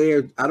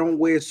don't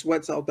wear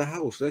sweats out the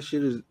house. That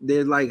shit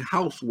they're like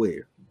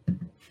housewear.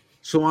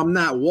 So I'm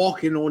not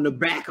walking on the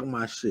back of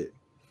my shit.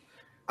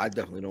 I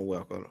definitely don't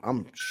walk on.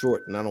 I'm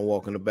short and I don't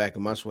walk in the back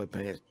of my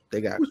sweatpants.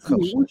 They got What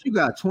cuffs. you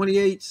got?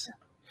 28s?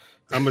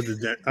 I'm a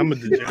degenerate.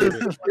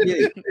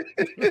 28.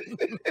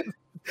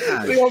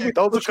 God, Those are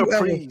Don't you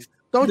ever- capris.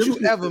 Don't you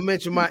ever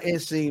mention my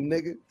inseam,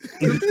 nigga.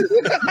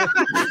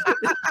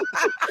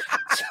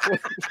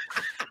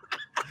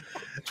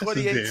 That's a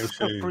 28 damn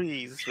shame.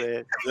 capris,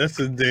 man. That's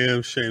a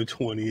damn shame.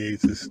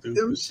 28 is stupid.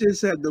 Them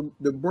shits had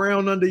the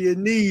brown under your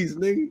knees,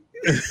 nigga.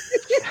 I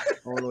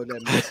don't know what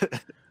that means.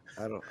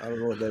 I don't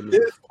know what that means.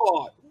 This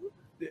part.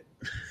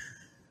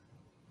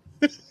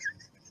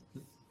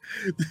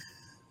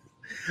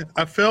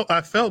 I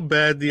felt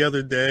bad the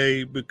other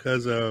day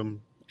because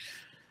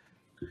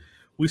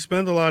we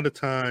spend a lot of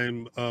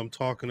time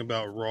talking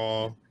about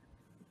Raw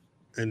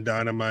and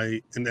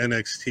Dynamite and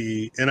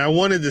NXT, and I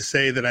wanted to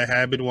say that I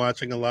have been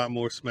watching a lot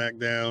more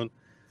SmackDown,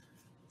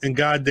 and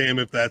goddamn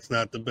if that's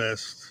not the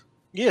best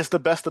Yeah, it's the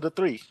best of the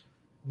three.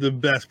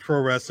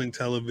 pro wrestling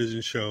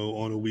television show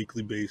on a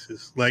weekly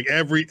basis. Like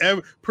every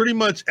pretty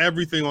much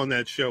everything on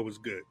that show is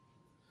good.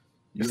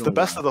 It's the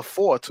best of the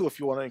four, too, if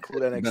you want to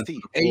include NXT.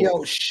 Hey,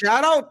 yo,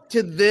 shout out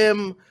to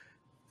them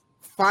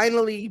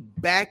finally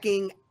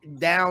backing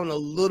down a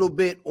little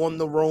bit on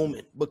the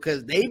Roman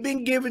because they've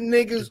been giving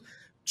niggas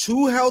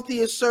too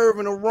healthy a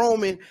serving of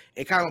Roman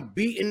and kind of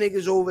beating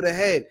niggas over the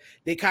head.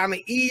 They kind of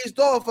eased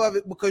off of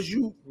it because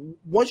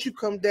once you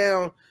come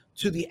down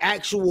to the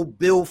actual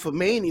build for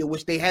Mania,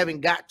 which they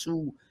haven't got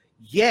to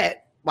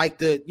yet, like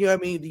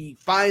the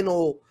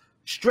final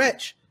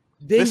stretch,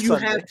 then This you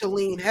Sunday. have to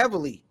lean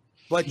heavily.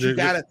 But we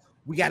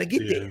gotta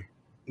get there.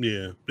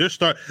 Yeah,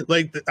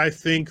 I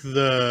think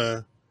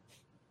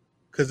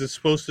because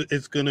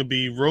it's gonna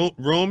be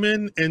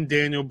Roman and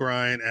Daniel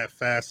Bryan at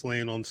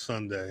Fastlane on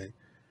Sunday,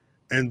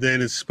 and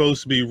then it's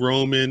supposed to be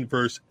Roman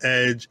versus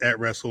Edge at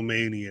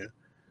WrestleMania.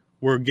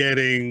 We're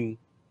getting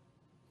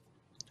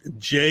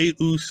Jey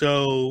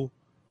Uso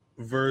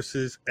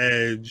versus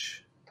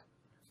Edge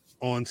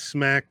on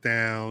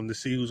SmackDown to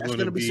see who's going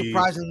to be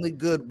surprisingly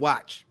good.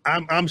 Watch.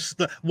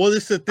 Well,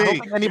 this is the thing. I don't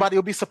think anybody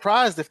will be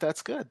surprised if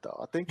that's good, though.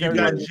 I think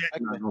everybody's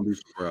not gonna be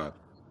surprised.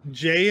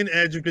 Jay and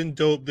Edge have been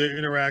dope. Their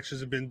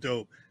interactions have been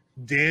dope.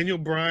 Daniel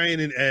Bryan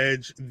and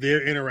Edge,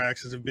 their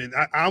interactions have been.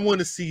 I want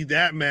to see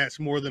that match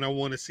more than I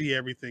want to see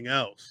everything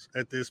else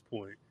at this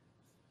point.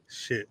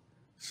 Shit.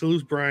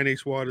 Salute Brian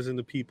H. Waters and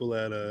the people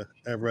at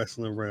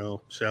Wrestling Realm.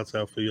 Shouts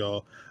out for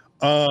y'all.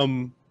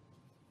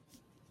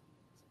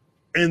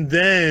 And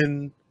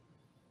then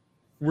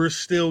we're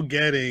still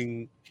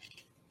getting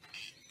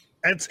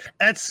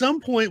at some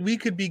point we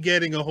could be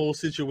getting a whole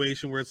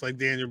situation where it's like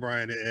Daniel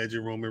Bryan and Edge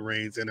and Roman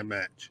Reigns in a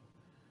match.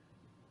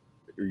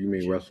 You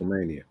mean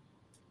WrestleMania?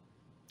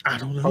 I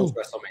don't know. Post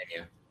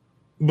WrestleMania.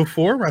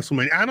 Before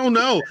WrestleMania. I don't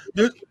know.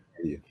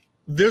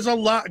 There's a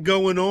lot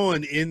going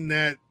on in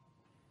that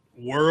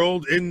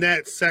world, in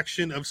that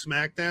section of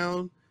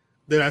SmackDown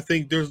that I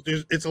think there's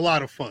it's a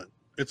lot of fun.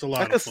 It's a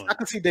lot of fun. I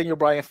can see Daniel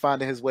Bryan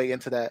finding his way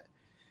into that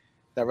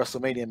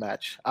WrestleMania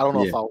match. I don't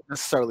know if I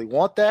necessarily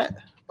want that,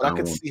 but I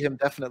can see him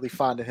definitely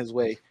finding his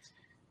way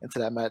into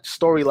that match.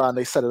 Storyline,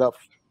 they set it up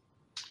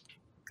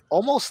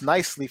almost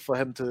nicely for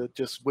him to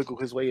just wiggle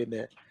his way in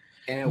there.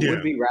 And it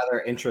would be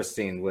rather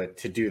interesting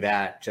to do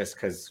that, just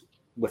because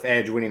with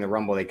Edge winning the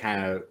Rumble, they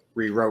kind of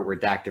rewrote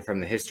Redacted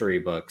from the history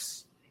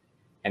books.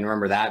 And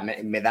remember that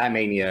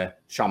Mania,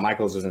 Shawn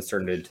Michaels was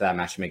inserted into that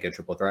match to make it a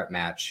triple threat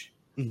match.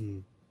 Mm-hmm.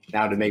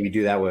 Now to maybe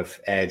do that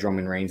with Edge,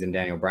 Roman Reigns, and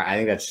Daniel Bryan, I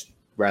think that's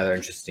rather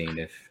interesting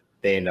if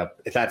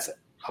that's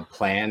a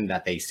plan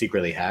that they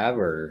secretly have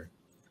or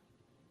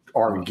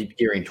keep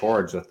gearing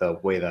towards with the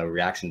way the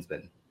reaction's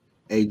been.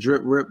 Hey,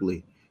 Drip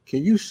Ripley,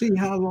 can you see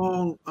how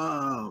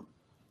long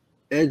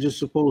Edge is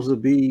supposed to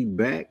be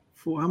back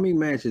for? How many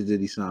matches did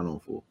he sign on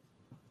for?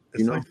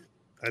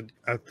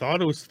 I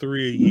thought it was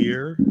 3 a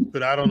year,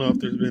 but I don't know if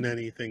there's been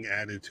anything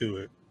added to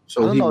it.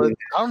 So I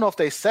don't know if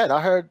they said.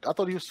 I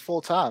thought he was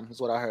full time. Is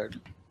what I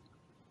heard.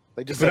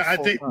 They just said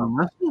full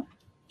time.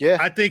 Yeah,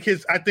 I think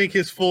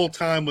his full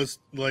time was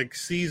like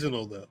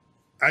seasonal though.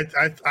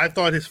 I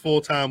thought his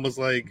full time was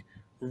like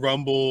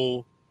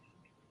Rumble,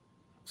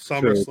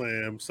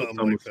 SummerSlam, something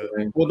like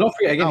that. Well, don't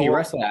forget again,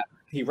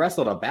 he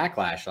wrestled a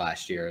Backlash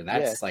last year, and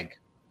that's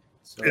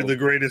in the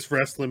greatest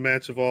wrestling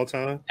match of all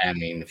time. I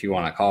mean, if you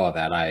want to call it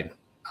that,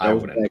 I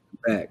wouldn't.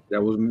 Back.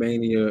 That was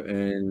Mania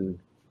and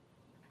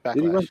Backlash.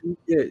 Did he wrestle?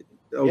 Yeah,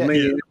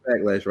 Mania and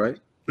Backlash, right?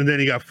 And then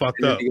he got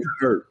fucked up. He got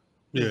hurt.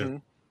 Yeah. Mm-hmm.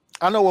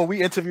 I know when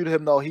we interviewed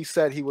him, though, he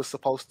said he was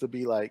supposed to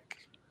be like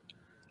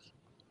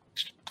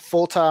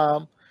full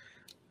time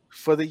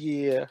for the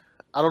year.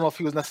 I don't know if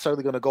he was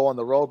necessarily going to go on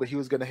the road, but he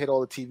was going to hit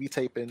all the TV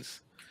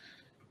tapings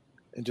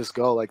and just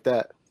go like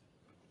that.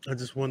 I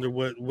just wonder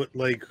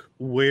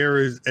where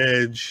is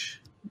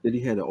Edge? Did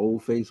he have an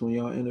old face when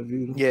y'all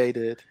interviewed him? Yeah, he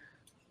did.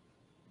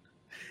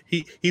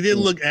 He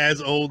didn't look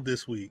as old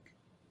this week.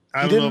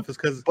 I don't know if it's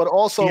because, but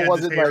also he had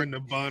wasn't his hair like in the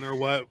bun or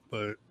what.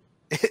 But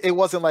it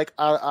wasn't like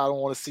I don't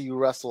want to see you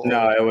wrestle.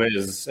 No, it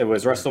was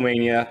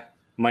WrestleMania,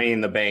 Money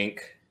in the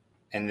Bank,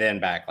 and then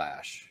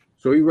Backlash.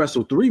 So he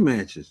wrestled 3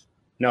 matches.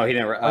 No, he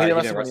didn't. He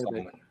didn't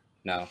wrestle.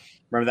 No,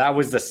 remember that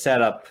was the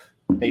setup.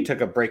 They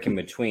took a break in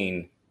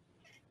between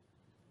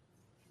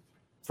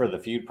for the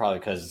feud, probably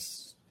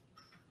because.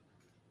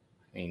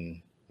 I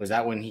mean, was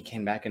that when he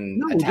came back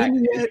and attacked?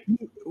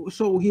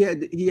 So he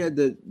had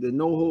the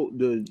no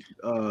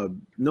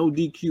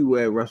DQ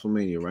at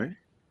WrestleMania, right?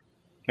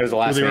 It was the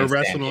last man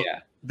wrestling. Stand, yeah.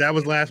 That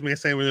was last man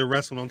saying when they were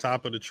wrestling on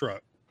top of the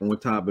truck. On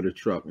top of the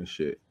truck and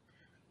shit.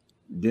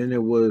 Then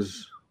it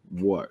was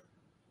what?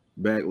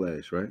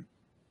 Backlash, right?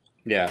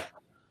 Yeah.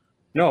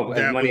 No,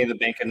 Money in the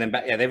Bank, and then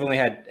Edge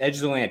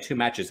has only had 2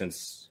 matches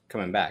since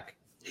coming back.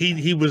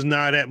 He was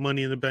not at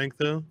Money in the Bank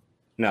though.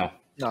 No.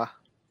 Nah.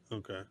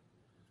 Okay.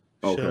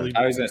 Okay.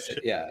 I was gonna say,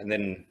 and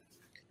then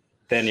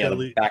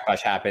the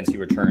Backlash happens. He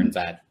returns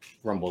at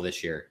Rumble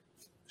this year.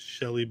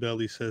 Shelly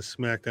Belly says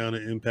SmackDown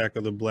and Impact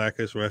are the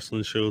blackest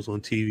wrestling shows on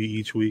TV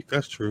each week.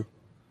 That's true.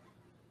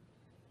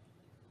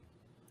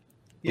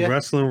 Yeah.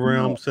 Wrestling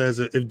Realm says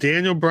if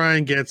Daniel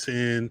Bryan gets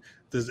in,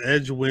 does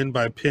Edge win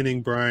by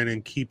pinning Bryan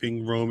and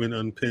keeping Roman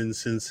unpinned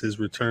since his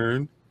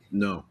return?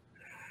 No.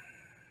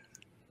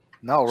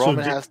 No,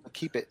 Roman has to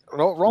keep it.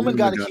 Roman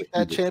got to keep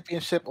that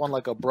championship on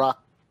like a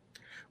Brock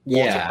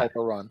Walter type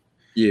of run.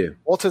 Yeah.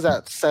 Walter's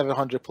at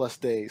 700 plus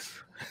days.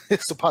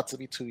 It's about to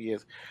be 2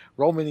 years.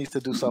 Roman needs to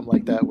do something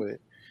like that with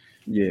it.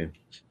 Yeah.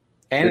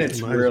 And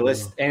it's Might as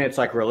realistic. well. And it's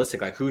like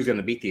realistic. Like who's going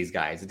to beat these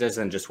guys? It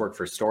doesn't just work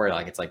for story.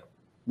 Like it's like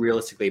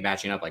realistically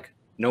matching up. Like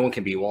no one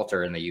can beat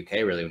Walter in the UK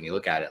really when you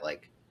look at it.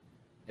 Like,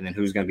 and then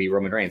who's going to beat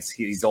Roman Reigns?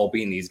 He's all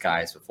beaten these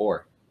guys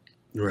before.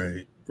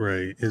 Right.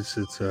 It's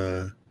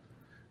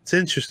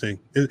interesting,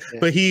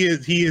 but he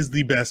is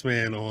the best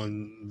man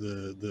on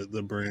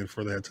the brand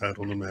for that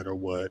title, no matter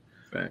what.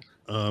 Right.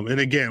 And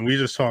again, we're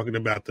just talking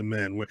about the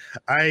men.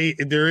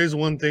 There is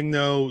one thing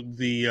though.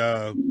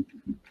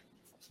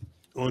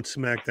 On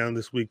SmackDown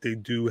this week, they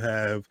do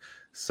have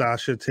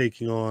Sasha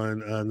taking on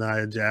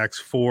Nia Jax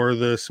for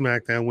the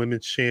SmackDown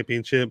Women's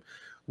Championship,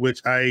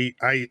 which I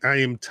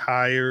am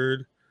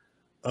tired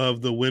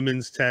of the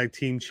women's tag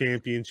team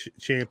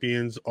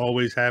champions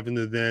always having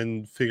to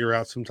then figure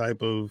out some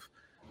type of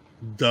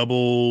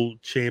double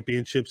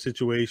championship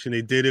situation.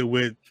 They did it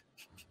with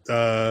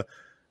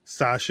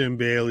Sasha and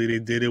Bailey. They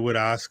did it with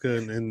Asuka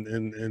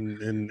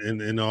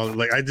and all.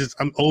 Like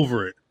I'm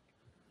over it.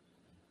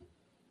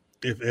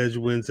 If Edge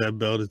wins, that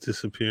belt is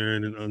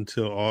disappearing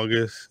until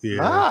August.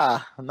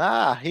 Yeah.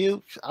 Nah. I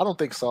don't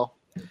think so.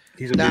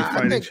 He's a big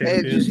fighting I think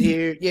champion. Edge is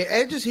here. Yeah,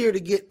 Edge is here to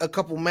get a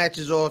couple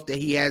matches off that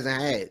he hasn't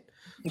had.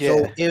 Yeah.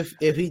 So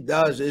if he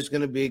does, it's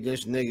gonna be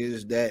against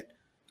niggas that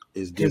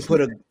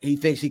he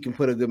thinks he can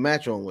put a good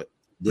match on with.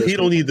 But he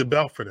don't need the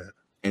belt for that.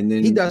 And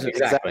then He doesn't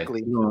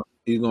Exactly.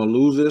 He's gonna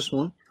lose this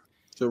one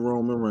to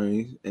Roman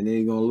Reigns, and then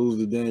he's gonna lose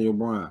to Daniel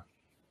Bryan.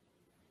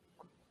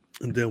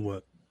 And then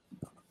what?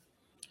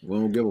 We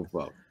don't give a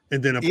fuck.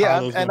 And then Yeah,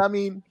 Apollo's and I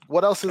mean,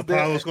 what else is there?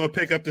 Apollo's gonna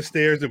pick up the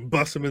stairs and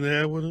bust him in the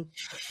head with him.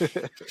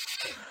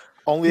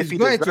 Only if He's he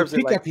going to deserves it.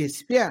 pick Like, up his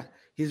spear.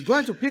 He's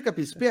going to pick up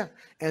his spear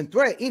and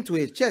throw it into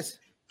his chest.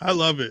 I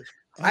love it.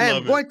 I am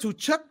love it. going to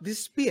chuck this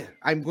spear.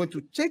 I'm going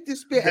to take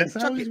this spear and That's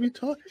how chuck he's it. be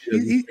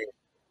talking.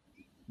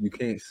 You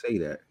can't say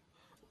that.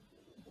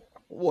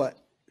 What?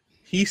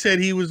 He said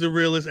he was the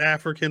realest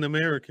African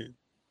American.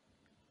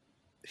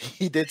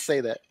 he did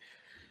say that.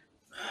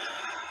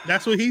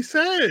 That's what he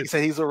said. He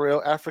said he's a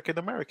real African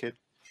American.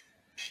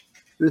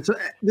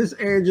 This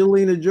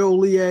Angelina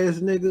Jolie ass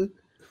nigga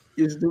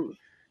is the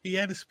He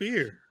had a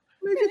spear.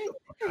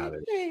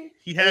 nigga.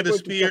 He had a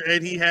spear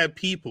and he had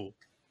people.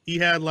 He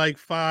had like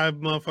 5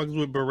 motherfuckers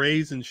with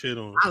berets and shit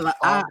on.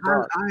 I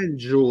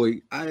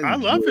enjoy. I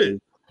love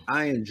it.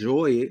 I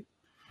enjoy it,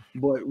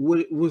 but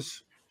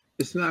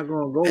it's not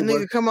gonna go. That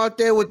nigga come out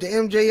there with the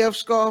MJF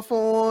scarf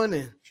on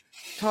and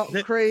talk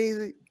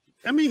crazy.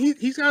 I mean,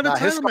 he's got a His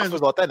title scarf match.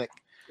 was authentic.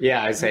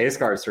 Yeah, I'd say his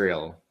scar's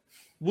real.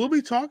 We'll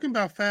be talking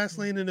about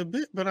Fastlane in a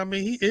bit, but I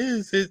mean,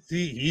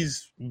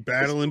 he's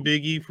battling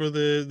Big E for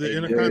the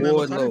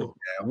Intercontinental title.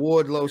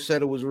 Wardlow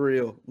said it was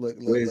real. Look.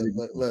 That's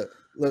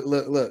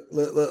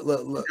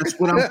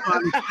what I'm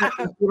trying to.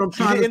 That's what I'm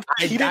trying to.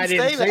 He didn't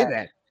say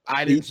that.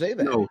 I didn't say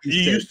that. No, They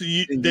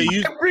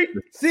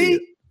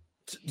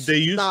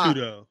used to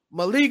though.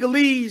 My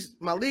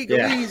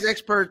legalese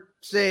expert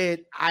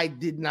said I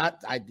did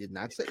not say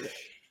that.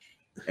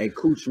 Hey,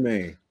 Cooch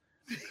man.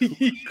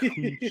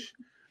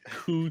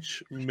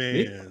 Cooch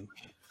man.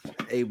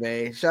 Hey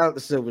man, shout out to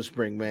Silver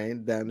Spring,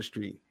 man, down the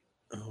street.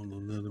 I don't know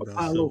nothing about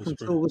Apollo from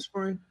Silver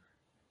Spring.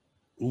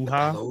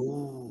 Ooh-ha.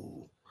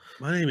 Oh,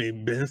 My name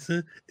ain't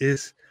Benson.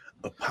 It's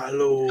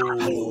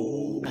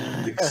Apollo.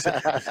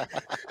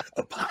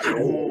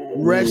 Apollo.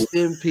 rest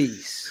in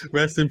peace.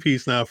 Rest in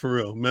peace now, for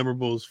real.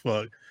 Memorable as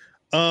fuck.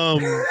 I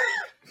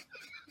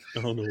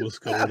don't know what's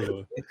going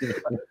on.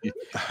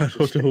 I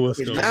don't know what's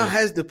It going now on.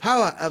 has the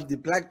power of the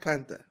Black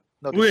Panther.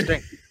 No, Wait.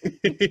 strength.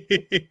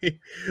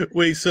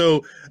 Wait,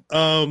 so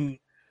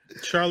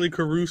Charlie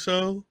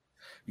Caruso.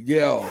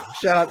 Yo,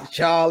 shout out to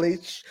Charlie.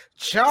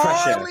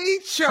 Charlie.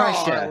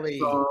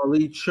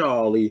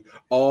 Charlie,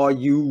 are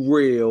you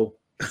real?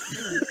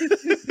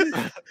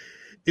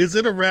 Is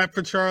it a rap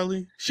for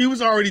Charlie? She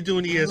was already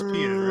doing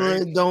ESPN,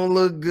 right? It don't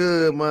look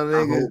good, my I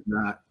nigga. hope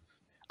not.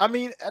 I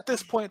mean, at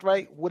this point,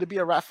 right? Would it be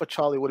a rap for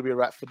Charlie? Would it be a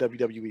rap for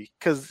WWE?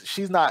 Because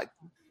she's not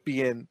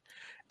being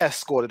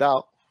escorted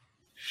out.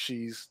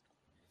 She's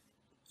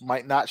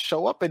might not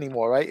show up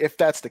anymore, right? If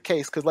that's the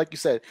case, because like you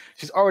said,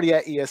 she's already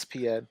at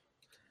ESPN.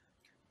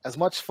 As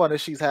much fun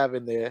as she's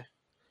having there,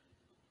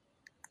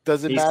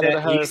 does it matter to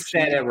her? He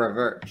said it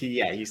revert.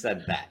 He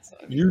said that. So.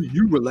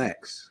 You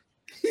relax.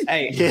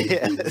 Hey,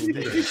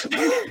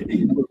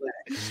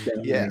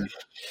 Yeah.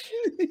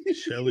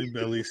 Shelly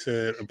Belly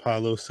said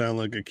Apollo sound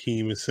like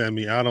Akeem and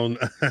Semi. I don't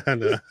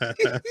know.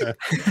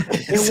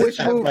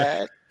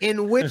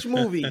 In which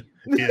movie?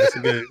 Yeah,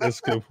 that's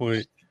a good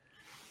point.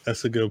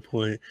 That's a good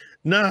point.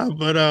 Nah,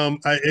 but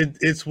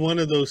it's one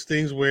of those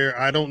things where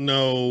I don't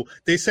know.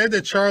 They said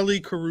that Charlie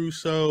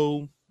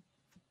Caruso,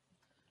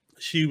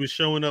 she was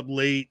showing up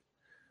late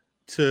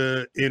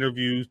to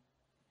interview,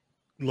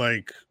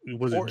 like,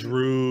 was Orton. it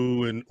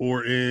Drew and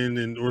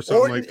Orton or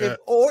something like that? If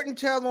Orton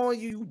tell on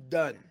you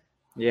done.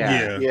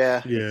 yeah.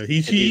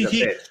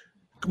 He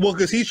well,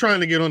 because he's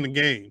trying to get on the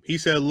game. He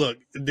said, "Look,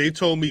 they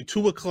told me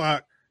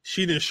 2:00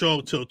 She didn't show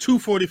up till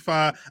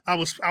 2:45. I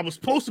was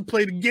supposed to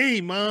play the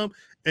game, Mom.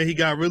 And he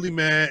got really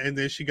mad, and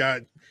then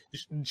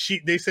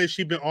they said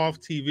she'd been off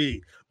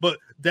TV. But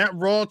that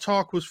Raw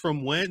talk was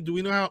from when? Do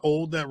we know how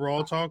old that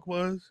Raw talk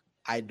was?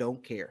 I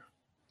don't care.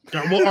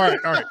 Well,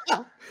 all right.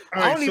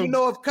 I don't even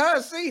know if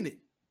Cuz seen it.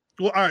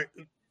 Well, all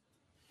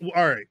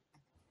right.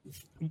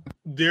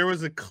 There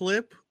was a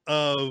clip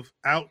of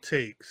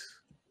outtakes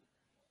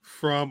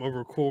from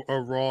a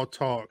Raw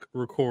talk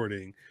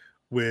recording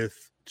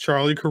with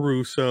Charlie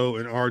Caruso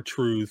and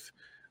R-Truth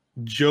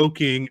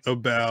joking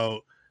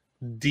about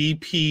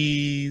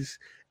DPs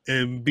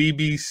and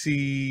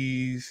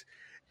BBCs,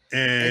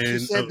 and she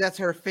said that's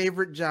her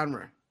favorite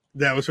genre.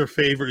 That was her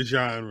favorite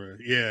genre,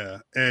 yeah.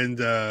 And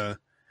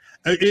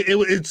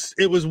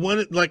it was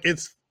one like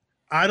it's.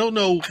 I don't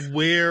know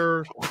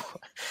where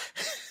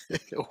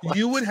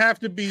you would have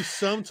to be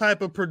some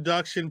type of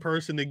production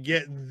person to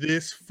get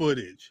this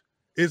footage.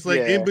 It's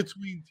like in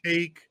between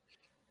take,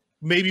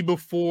 maybe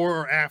before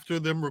or after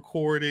them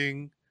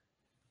recording.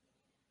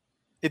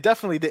 It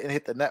definitely didn't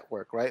hit the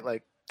network, right?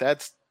 Like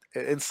that's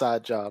an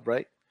inside job,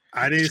 right?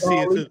 I didn't see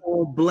it.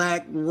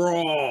 Black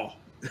Raw.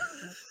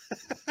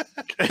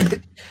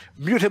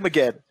 Mute him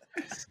again.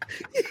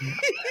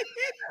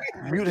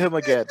 Mute him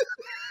again.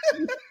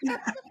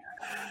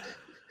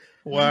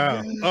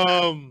 Wow.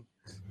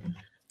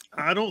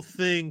 I don't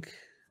think.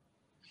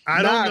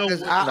 I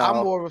don't know.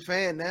 I'm more of a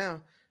fan now.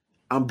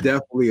 I'm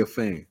definitely a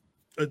fan.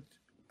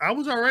 I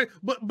was all right,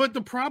 but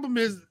the problem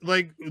is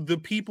like the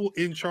people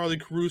in Charlie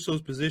Caruso's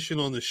position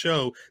on the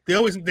show,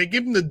 they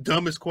give him the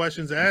dumbest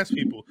questions to ask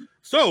people.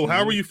 So,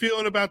 how are you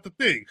feeling about the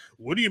thing?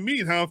 What do you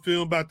mean? How I'm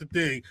feeling about the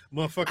thing,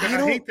 motherfucker?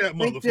 I hate that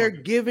motherfucker. They're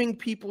giving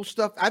people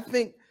stuff. I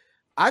think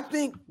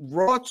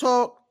Raw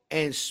Talk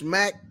and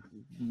Smack,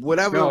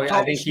 whatever. No,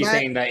 I think he's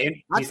saying that.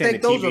 He's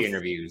saying the TV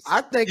interviews.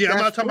 I think. Yeah, I'm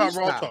not talking about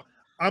Raw Talk.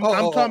 I'm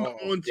talking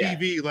about on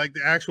TV, like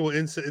the actual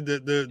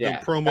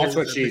the promo.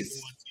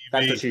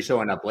 That's what she's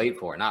showing up late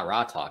for, not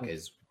Raw Talk.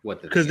 Is what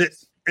the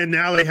and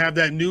now they have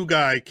that new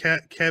guy,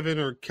 Kevin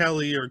or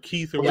Kelly or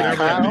Keith or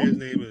whatever his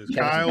name is,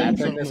 Kyle or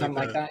something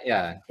like that.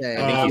 Yeah.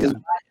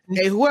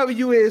 Hey, whoever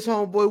you is,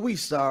 homeboy, we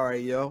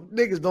sorry, yo.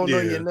 Niggas don't know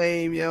your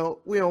name,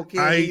 yo. We don't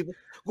care either.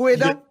 Go ahead,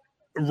 though.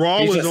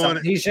 Raw was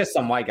on. He's just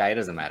some white guy. It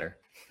doesn't matter.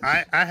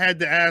 I had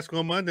to ask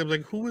on Monday. I was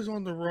like, who is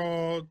on the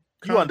Raw?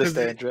 You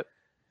understand, Drip?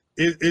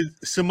 Is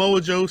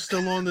Samoa Joe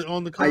still on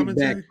the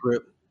commentary?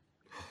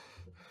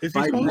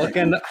 I'm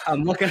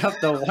looking up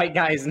the white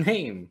guy's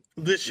name.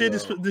 The shit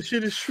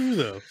is true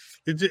though.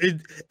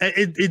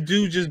 It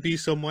do just be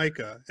some white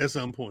guy at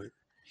some point.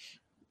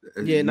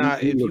 Yeah,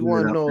 if you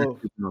want to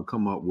know,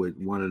 come up with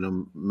one of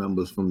them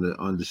members from the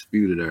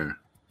Undisputed Era.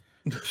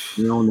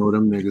 You don't know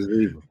them niggas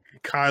either.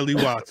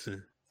 Kylie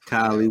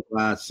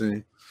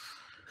Watson,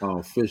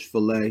 Fish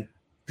Fillet.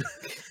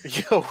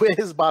 Yo,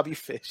 where's Bobby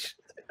Fish?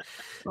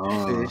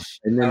 Fish.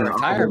 And then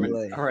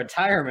a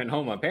retirement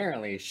home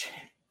apparently.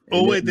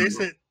 Oh wait, they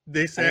said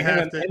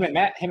him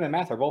and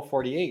Matt are both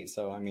 48.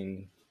 So I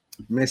mean,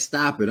 man,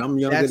 stop it! I'm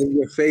younger than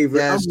your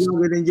favorite. I'm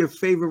younger than your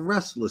favorite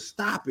wrestler.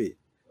 Stop it,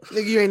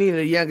 nigga. You ain't even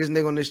the youngest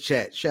nigga on this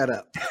chat. Shut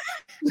up.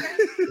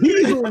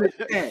 He's on the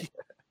chat.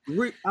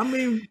 He's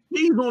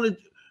on the.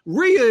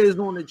 Rhea is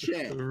on the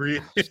chat.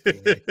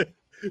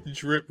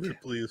 Drip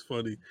Ripley is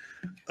funny.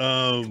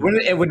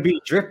 It would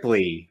be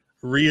Dripley.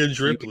 Rhea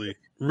Dripley.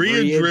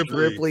 Rhea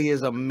Dripley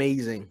is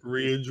amazing.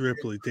 Rhea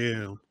Dripley,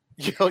 damn.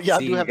 Yo, y'all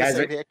do have the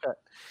same haircut.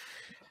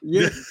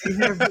 Yeah,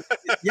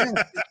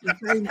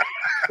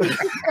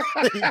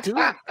 You do.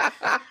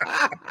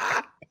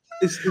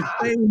 It's the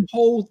same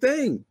whole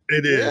thing.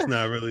 It is.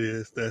 No, it really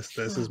is. That's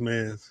his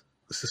man's.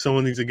 So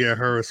someone needs to get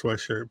her a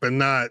sweatshirt, but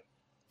not.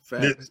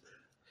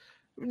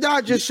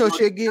 Not just so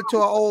she'll get to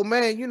an old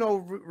man. You know,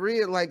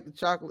 Rhea like the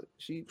chocolate.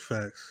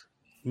 Facts.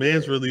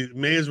 Man's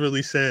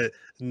really said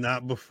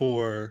not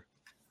before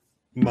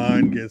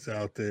mine gets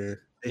out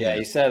there. Yeah,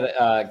 he said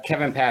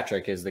Kevin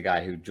Patrick is the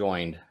guy who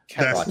joined.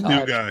 That's the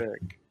new guy.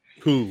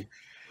 Who?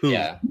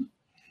 Yeah.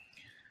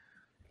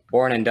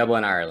 Born in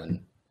Dublin,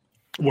 Ireland.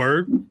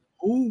 Word?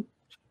 Who?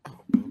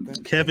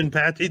 Kevin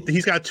Patrick.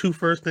 He's got two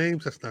first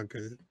names. That's not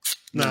good.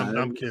 No,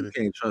 I'm kidding. You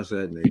can't trust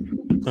that name.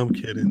 I'm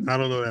kidding. I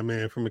don't know that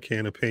man from a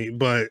can of paint.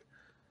 But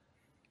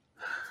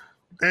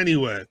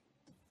anyway.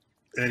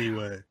 Have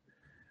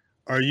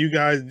you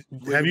guys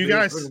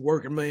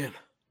working man?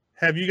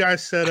 Have you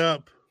guys set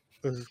up?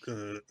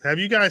 Have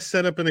you guys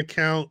set up an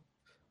account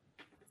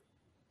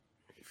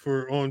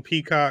on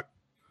Peacock?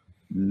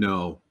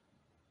 No.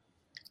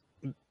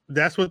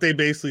 That's what they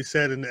basically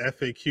said in the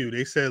FAQ.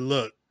 They said,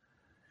 look,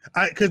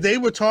 because they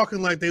were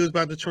talking like they was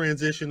about to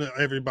transition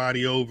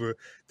everybody over.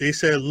 They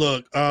said,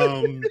 look,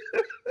 damn.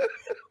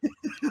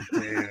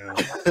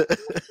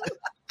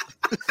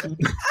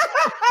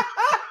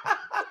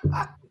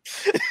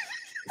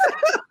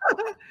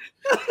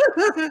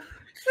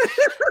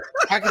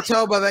 I can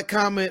tell by that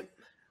comment.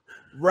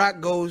 Rock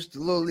goes to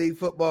Little League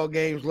football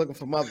games looking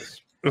for mothers.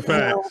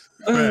 Facts.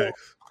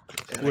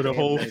 With a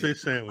whole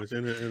fish sandwich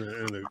and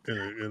a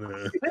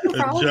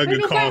jug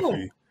of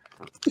coffee.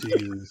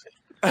 Jesus.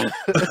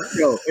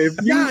 Yo,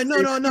 if you,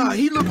 no.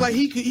 He looked like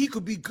he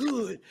could be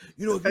good.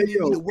 You know, if you need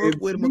me to work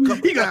with him a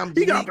couple times,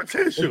 he got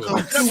potential.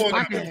 I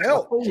can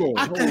help.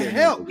 I can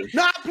help.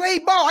 No, I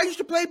played ball. I used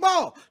to play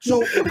ball.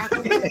 So if I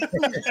can, you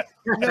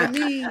know what I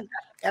mean?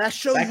 And I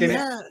show you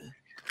how.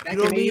 You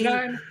know what I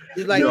mean?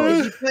 It's like,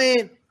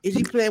 is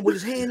he playing with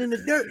his hand in the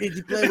dirt? Is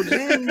he playing with his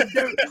hand in the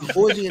dirt?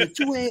 Or is he in a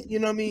two-hand? You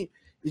know what I mean?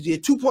 Is he a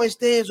 2-point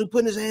stance or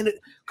putting his hand in?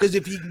 Because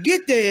if he can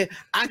get there,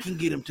 I can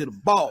get him to the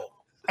ball.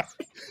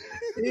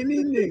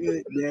 Any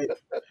nigga that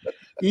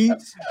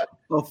eats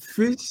a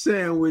fish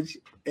sandwich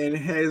and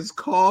has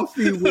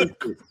coffee with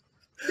it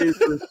is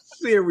a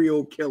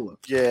serial killer.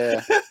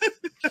 Yeah.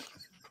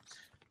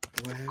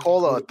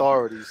 Call the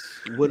authorities.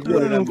 What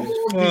did I miss?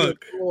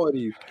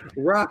 Authorities.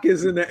 Rock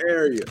is in the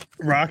area.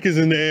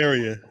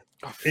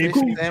 A fish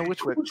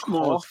sandwich with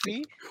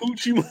coffee?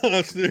 Coochie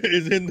Monster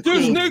is in the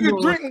This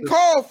nigga drinking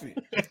coffee.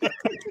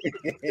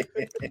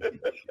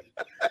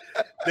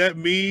 That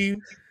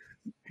meme,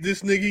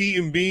 this nigga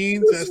eating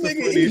beans. That's the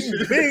funny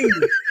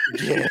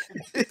shit. Yeah.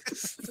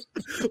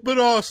 But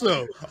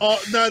also,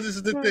 this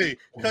is the thing,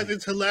 because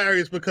it's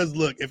hilarious. Because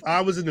look, if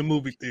I was in the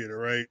movie theater,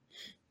 right,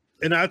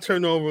 and I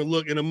turn over and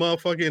look, and a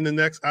motherfucker in the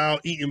next aisle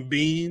eating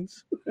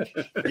beans.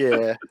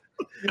 Yeah.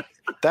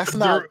 That's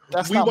not.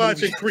 We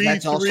watching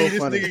Creed 3.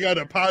 This nigga got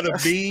a pot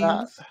of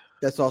beans.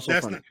 That's also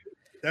funny.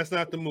 That's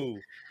not the move.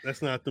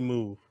 That's not the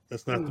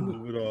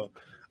move at all.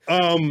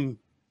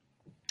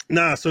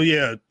 So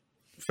yeah,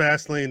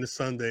 Fastlane is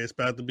Sunday. It's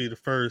about to be the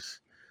first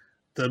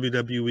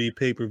WWE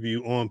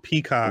pay-per-view on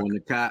Peacock. On the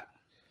cot.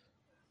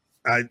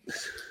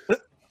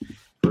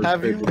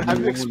 Have you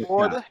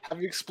explored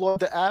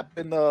the app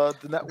and the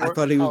network? I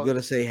thought he was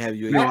gonna say, "Have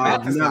you?" No,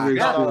 I've never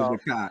explored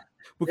the cock.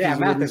 Because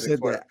when he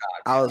said that,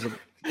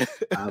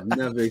 I've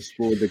never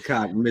explored the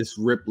cock, Miss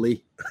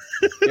Ripley.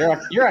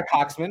 You're a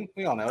cocksman.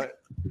 We all know it.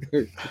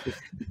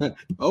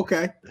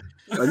 Okay.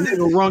 A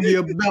nigga rung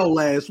your bell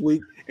last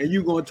week, and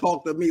you gonna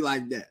talk to me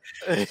like that?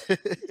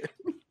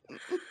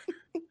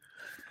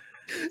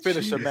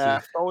 Finish the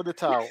math. Throw in the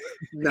towel.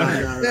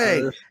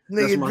 Hey,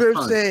 nigga Drip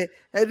said.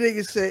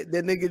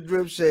 That nigga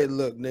Drip said,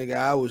 "Look, nigga,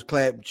 I was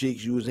clapping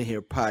cheeks. You was in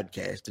here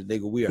podcasting,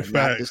 nigga. We are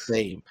not the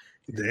same."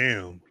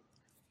 Damn.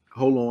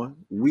 Hold on.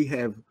 We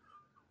have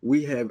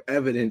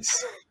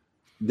evidence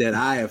that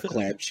I have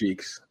clapped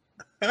cheeks.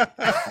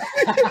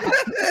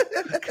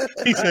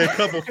 He said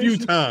a few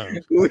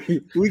times.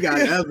 We got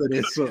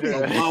evidence of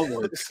my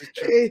work.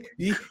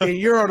 And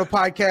you're on a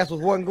podcast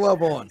with one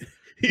glove on.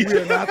 We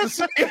are not the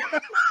same.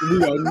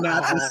 We are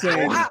not the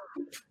same.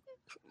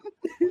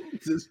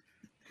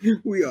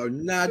 We are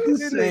not the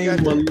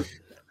same.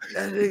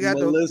 That nigga got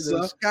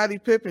the Scottie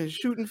Pippen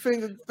shooting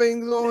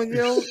things on,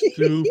 yo.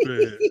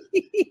 Stupid.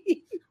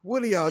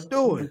 What are y'all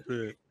doing?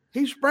 Stupid.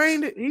 He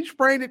sprained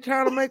it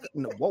trying to make.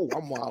 No, whoa,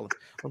 I'm wilding.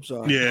 I'm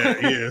sorry.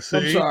 Yeah. See,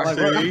 I'm sorry.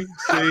 See.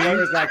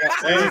 Where is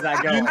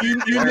that going?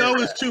 You know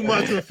it's too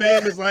much. A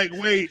fan is like,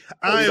 wait,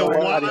 I am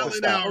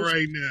wilding out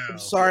right now. I'm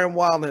sorry, I'm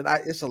wilding.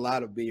 It's a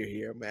lot of beer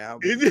here, man.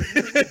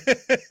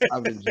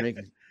 I've been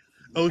drinking.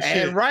 Oh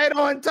shit! And right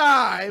on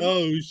time.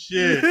 Oh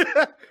shit!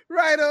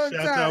 Right on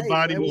time. Shouts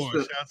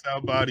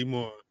out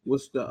Bodymore.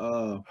 What's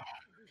the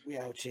We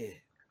out here.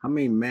 How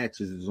many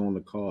matches is on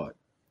the card?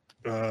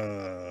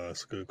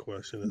 That's a good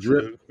question.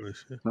 Drip.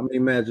 How many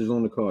matches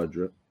on the card,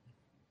 Drip?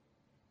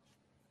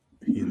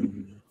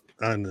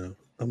 I know.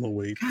 I'm gonna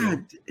wait.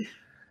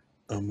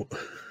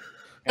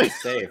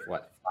 It's safe.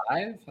 What,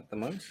 5 at the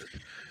most?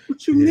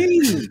 What you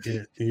mean?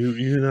 Yeah,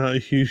 you know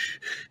you.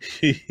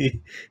 You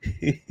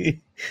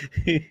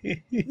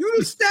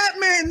the stat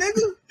man,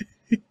 nigga.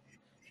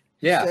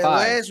 Yeah, 5.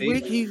 Last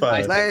week he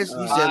was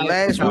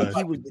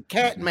the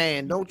cat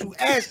man. Don't you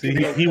ask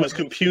him? He was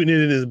computing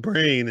it in his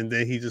brain, and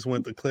then he just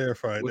went to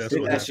clarify it. That's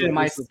what I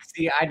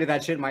did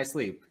that shit in my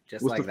sleep.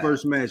 Just what's like the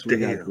first match we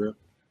got, Drip?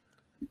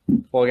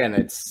 Well, again,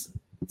 it's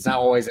not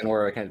always in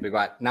order. We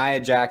got Nia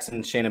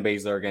Jackson, Shayna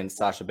Baszler against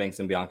Sasha Banks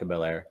and Bianca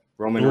Belair.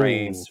 Roman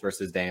Reigns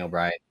versus Daniel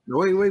Bryan.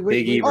 Wait.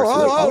 Big E versus.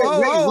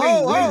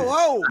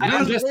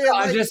 I'm just.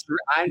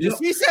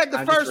 He said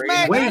the first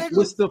match. Wait,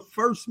 what's the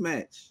first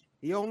match?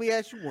 He only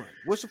asked you one.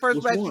 What's the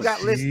first match you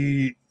got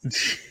listed?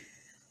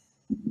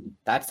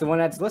 That's the one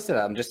that's listed.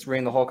 I'm just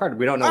reading the whole card.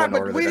 We don't know what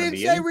order we they're going to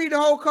didn't be say in. read the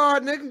whole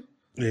card, nigga.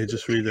 Yeah,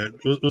 just read that.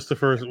 What's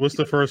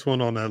the first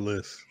one on that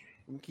list?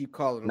 We keep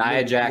calling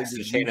Nia Jackson,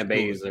 Shayna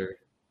Baszler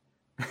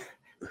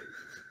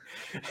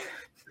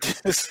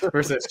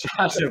versus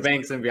Sasha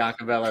Banks and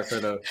Bianca Belair for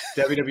the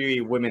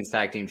WWE Women's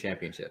Tag Team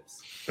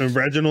Championships. And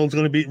Reginald's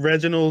going to be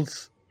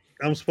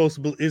I'm supposed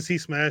to believe. Is he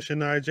smashing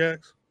Nia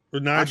Jax? Or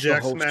Nia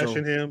Jax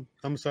smashing him?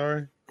 I'm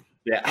sorry.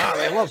 Yeah,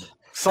 they love them.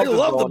 They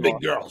love the big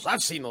girls.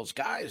 I've seen those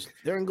guys.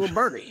 They're in Good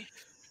Birdie.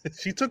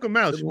 She took him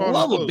out. They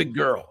love a big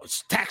girl.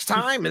 It's tax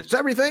time. It's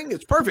everything.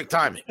 It's perfect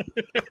timing.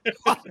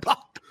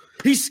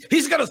 He's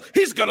gonna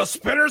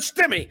spin her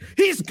stimmy.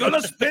 He's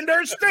gonna spin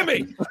her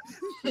stimmy.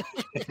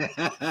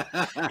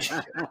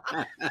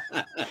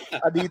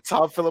 I need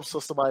Tom Phillips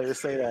or somebody to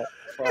say that.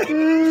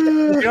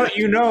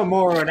 You know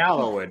more than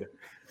Aloe would.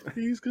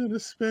 He's gonna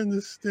spend the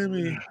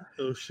stimmy.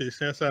 Oh shit!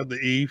 Shouts out to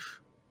Eve.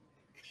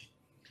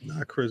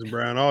 Not Chris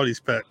Brown. All these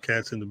fat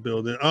cats in the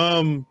building.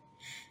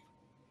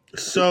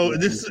 So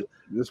this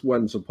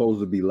wasn't supposed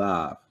to be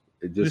live.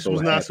 This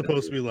was not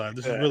supposed to be live.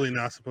 This is really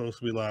not supposed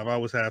to be live. I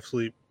was half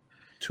asleep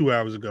 2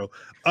 hours ago.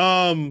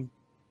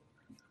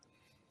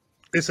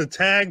 It's a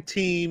tag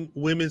team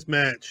women's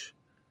match.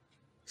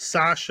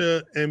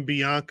 Sasha and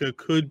Bianca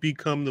could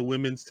become the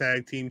women's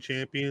tag team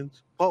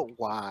champions. But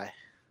why?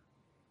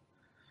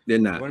 They're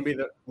not. Wouldn't be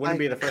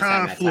the first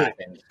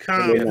conflict.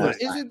 time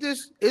that's happened.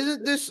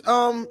 Isn't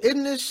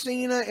this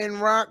Cena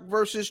and Rock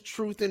versus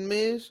Truth and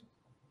Miz?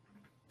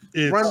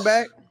 Run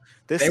back.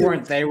 They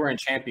weren't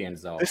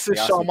champions though. This is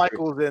Shawn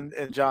Michaels and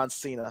John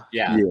Cena.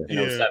 Yeah. In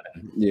 07.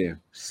 Yeah.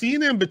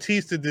 Cena and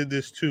Batista did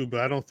this too,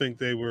 but I don't think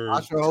they were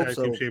tag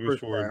team champions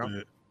for a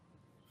bit.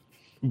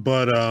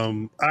 But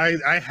I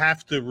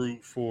have to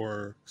root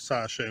for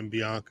Sasha and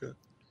Bianca.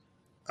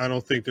 I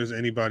don't think there's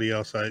anybody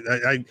else.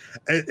 I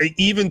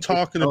even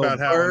talking about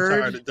how I'm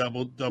tired of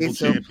double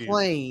champions. A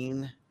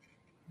plane.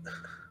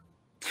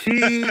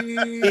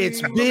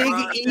 It's Big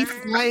E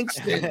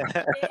Langston.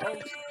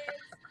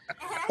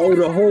 Oh,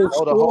 the whole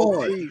squad.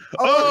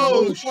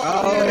 Oh,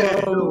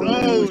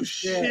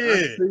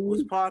 shit.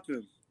 What's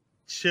popping?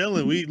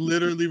 Chilling. We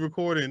literally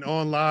recording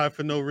on live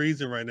for no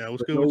reason right now.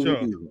 What's good with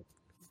y'all?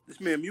 This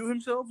man mute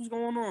himself? What's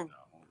going on?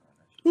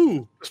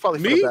 Who? It's probably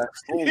me.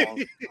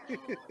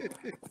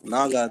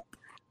 Nah, I got.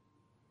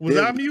 Was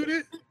I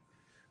muted?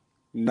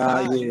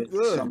 Nah, yeah.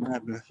 Something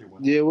happened.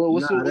 Yeah, well,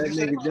 that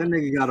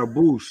nigga got a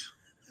boost.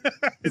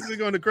 Is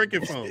it on the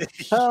cricket phone?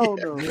 Hell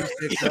no. He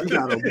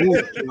got a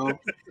boost, yo.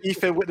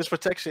 Ethan witness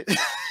protection.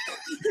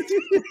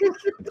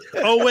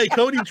 Oh wait,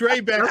 Cody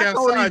Dre back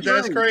outside.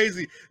 That's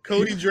crazy.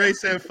 Cody Dre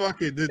said,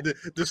 "Fuck it.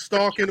 The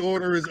stalking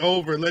order is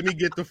over. Let me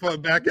get the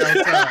fuck back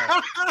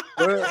outside."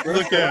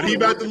 Look at him. He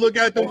about to look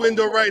out the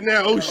window right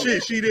now. Oh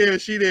shit, she there.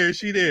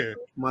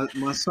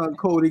 My son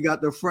Cody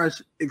got the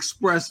fresh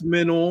express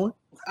men on.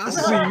 I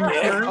see you, son.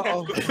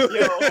 Don't put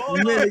it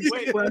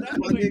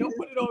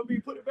on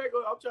me. Put it back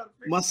on. I'm trying to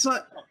fix my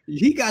son,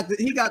 he got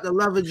the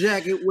leather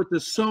jacket with the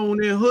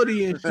sewn in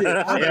hoodie and shit.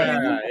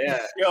 Yeah.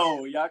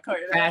 Yo, y'all cut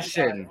it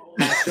Fashion.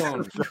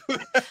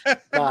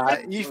 Nah,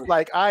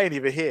 I ain't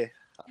even here.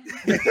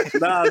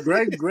 Nah,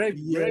 Greg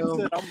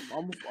said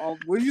I'm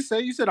what did you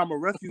say? You said I'm a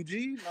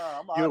refugee? Nah,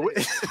 I'm out of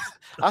here.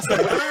 I said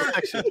witness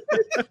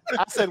protection.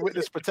 I said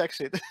witness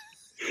protection.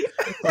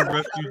 A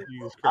refugee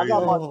is I crazy.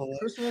 got my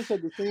Christmas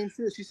said the same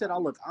shit. She said I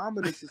look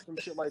ominous or some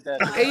shit like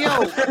that. Hey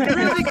yo,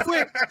 really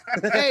quick.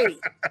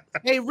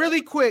 Hey,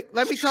 really quick.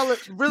 Let me tell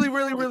it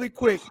really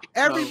quick.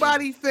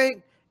 Everybody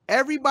think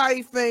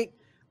Miss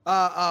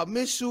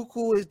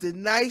Suku is the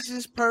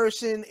nicest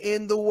person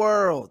in the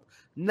world.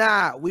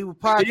 Nah, we were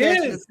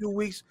podcasting a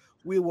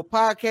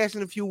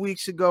few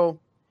weeks ago,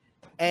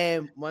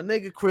 and my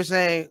nigga Chris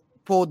ain't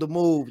pulled the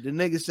move. The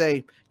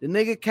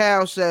nigga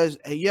Cal says,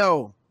 "Hey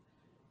yo,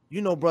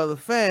 you know, brother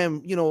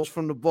Fam, you know, it's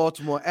from the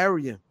Baltimore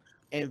area."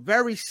 And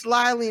very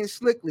slyly and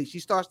slickly, she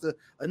starts to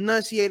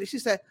enunciate it. She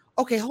said,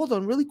 "Okay, hold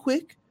on really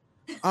quick.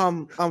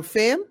 Fam,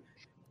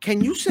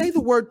 can you say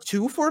the word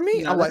two for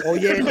me?" I'm like, "Oh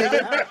yeah,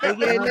 nigga. Oh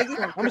yeah,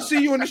 nigga. I'm gonna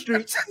see you in the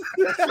streets."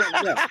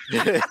 That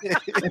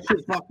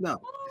shit fucked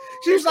up.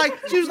 She was like,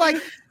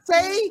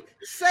 say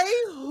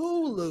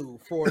Hulu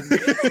for me.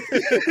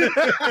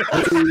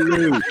 I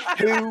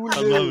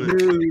love it.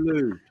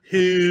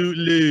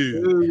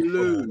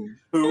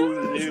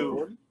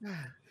 Hulu.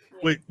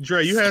 Wait,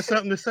 Dre, you had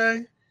something to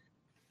say?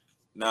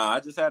 Nah,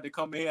 I just had to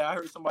come here. I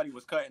heard somebody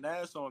was cutting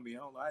ass on me. I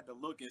had to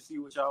look and see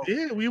what y'all.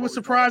 Yeah, we were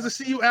surprised to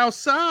see you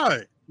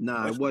outside.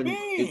 Nah, it wasn't.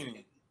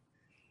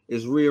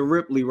 It's Rhea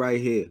Ripley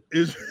right here.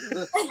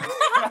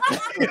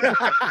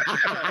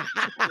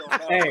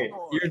 Hey,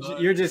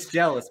 you're just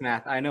jealous,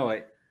 Matt. I know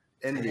it.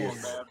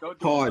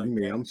 Pardon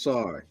me. I'm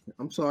sorry.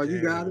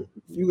 You got it.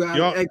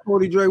 It. Hey,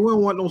 Cody Dre, we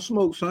don't want no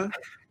smoke, son.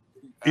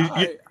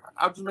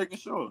 I'm just making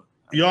sure.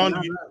 Y'all. And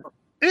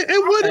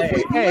what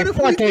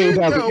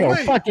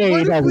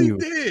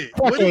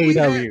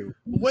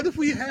if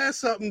we had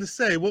something to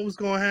say? What was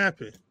going to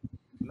happen?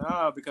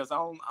 Nah, because I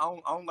don't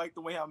like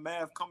the way how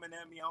Mav coming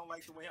at me. I don't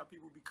like the way how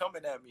people be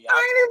coming at me.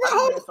 I ain't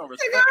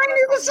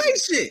even say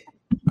shit.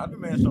 I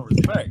demand some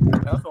respect.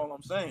 That's all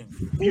I'm saying.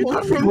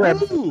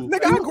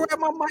 Nigga, I grab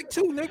my mic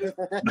too, nigga.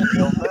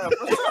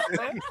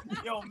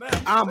 Yo,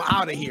 Mav. I'm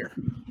out of here.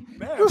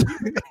 Mav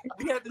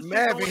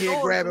in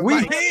here grabbing We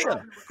mic.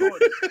 here.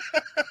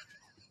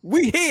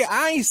 We here.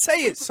 I ain't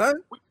say it,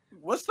 son.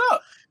 What's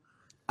up?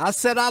 I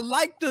said I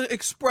like the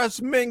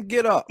express men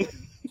get up.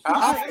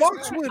 I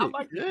fucks with it.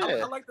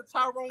 I like the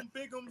Tyrone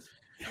Biggums.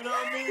 You know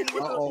what I mean?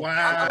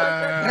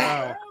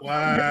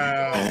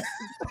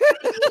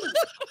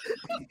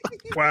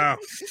 Wow.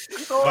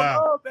 It's all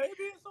love, baby.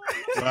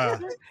 It's all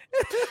love.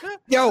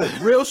 Yo,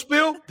 real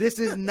spill. This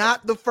is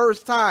not the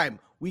first time.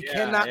 We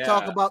cannot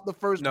talk about the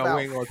first. No, bout.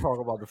 we ain't gonna talk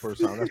about the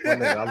first time. That's my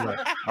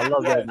nigga. I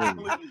love that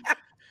nigga.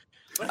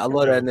 I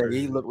love that nigga.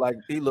 He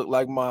looked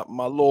like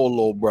my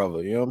little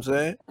brother. You know what I'm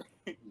saying?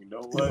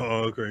 know what?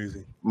 Oh,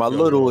 crazy. My Y'all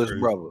littlest crazy.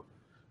 brother.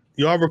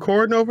 Y'all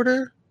recording over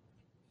there?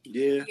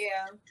 Yeah.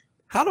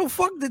 How the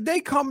fuck did they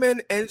come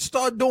in and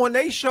start doing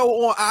their show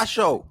on our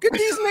show? Get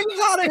these niggas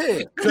out of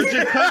here. Because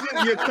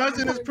your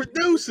cousin is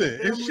producing.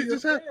 It should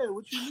just happen.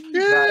 What you mean?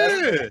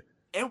 Yeah.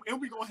 And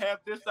we gonna have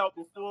this out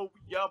before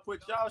y'all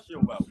put y'all show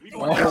out. We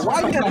gonna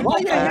Why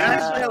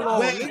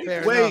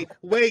you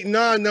Wait.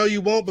 No, you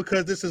won't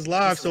because this is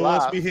live. This is so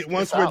live.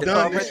 once we're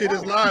done, this shit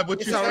is live.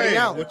 What you already saying?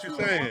 out. What you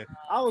saying?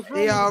 I was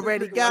He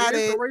already got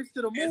it's it. a race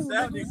to the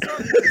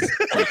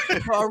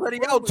moon. already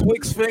out,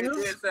 Twix fingers?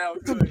 It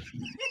sound good.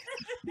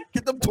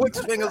 Get them Twix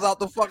fingers out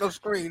the fucking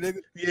screen, nigga.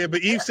 Yeah,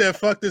 but Eve said,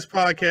 "Fuck this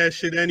podcast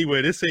shit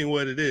anyway. This ain't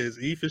what it is."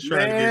 Eve is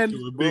trying to get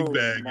to a big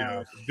bag,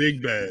 yo.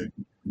 Big bag.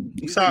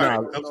 I'm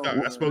sorry. I'm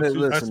sorry. I spoke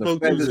too. I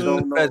spoke too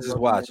soon. The feds is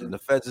watching. The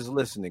feds is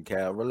listening,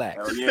 Cal. Relax.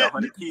 Hell yeah,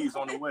 100 keys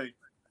on the way.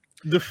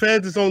 The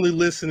feds is only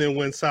listening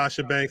when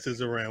Sasha Banks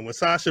is around. When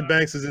Sasha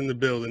Banks is in the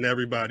building,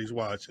 everybody's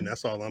watching.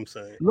 That's all I'm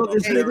saying. Look,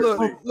 it's Hey,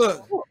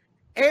 look.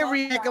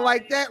 Every nigga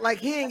like that, like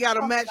he ain't got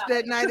a match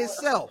that night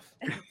itself.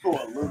 For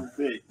a little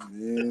bit,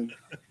 man.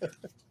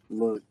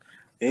 Look,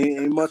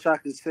 ain't much I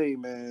can say,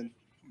 man.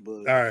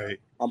 But All right.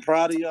 I'm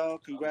proud of y'all.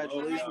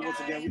 Congratulations once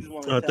again. We just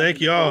want to Thank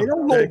y'all.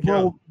 Hey,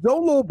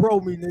 don't low bro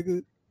me,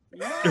 nigga.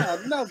 Nah,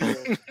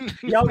 never.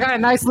 Y'all got a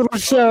nice little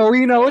show.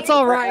 You know, it's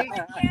all right.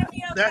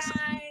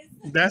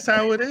 That's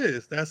how it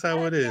is. That's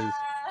how it is.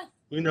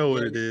 We know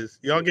what it is.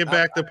 Y'all get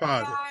back to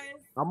potting.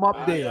 I'm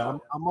up there.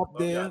 I'm up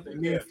there.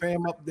 Me and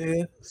fam up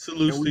there.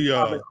 Salutes And to we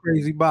y'all. popping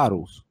crazy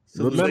bottles.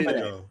 Salutes Remember to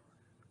that. y'all.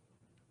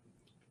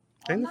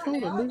 Hang the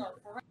phone up, man.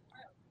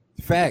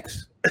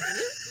 Facts.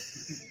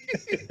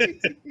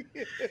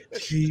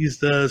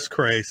 Jesus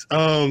Christ.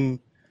 Oh,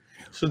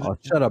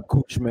 shut up,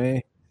 Cooch,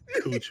 man.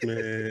 Cooch,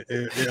 man.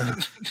 Yeah.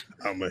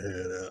 I'm going to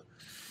head out.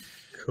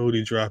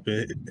 Cody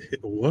dropping.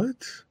 What?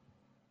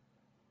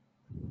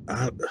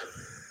 I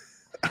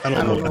don't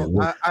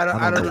know. I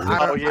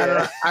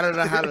don't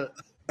know how to.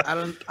 I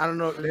don't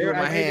know what to do with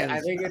my hands. I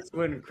think it's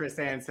when Chris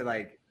Ann said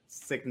like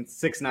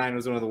 6'9"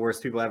 was one of the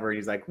worst people ever.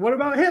 He's like, "What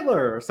about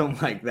Hitler?" or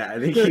something like that. I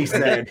think he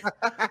said.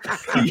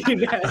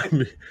 I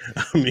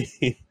mean,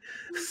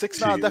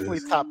 6'9"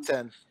 definitely top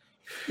 10.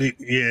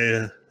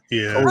 Yeah.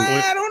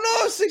 I don't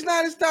know if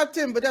 6'9" is top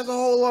 10, but that's a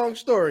whole long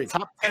story.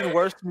 Top 10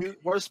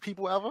 worst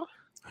people ever.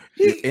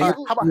 How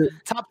about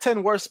top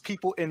 10 worst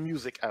people in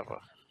music ever?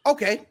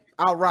 Okay,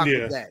 I'll rock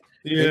with that.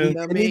 Yeah. You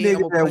know what I mean?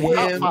 I'm gonna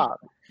put him,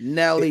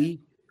 Nelly,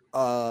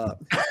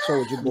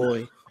 Soulja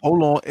Boy.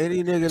 Hold on.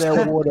 Any nigga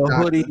that wore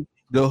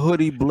the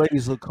hoodie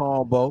blazer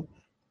combo,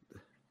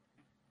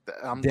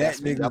 that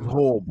nigga's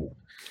horrible.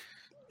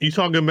 You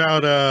talking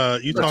about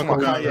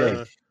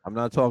I'm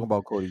not talking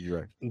about Cody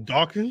Drake.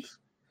 Dawkins?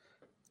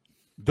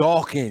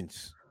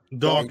 Dawkins.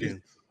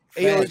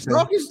 Hey, is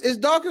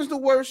Dawkins the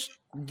worst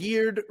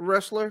geared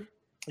wrestler?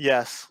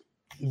 Yes.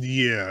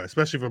 Yeah,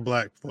 especially for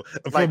black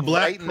Like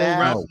black right pro now,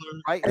 wrestlers.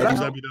 right in now,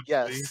 WWE.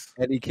 yes.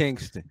 Eddie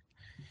Kingston.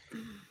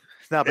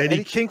 Now, but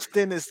Eddie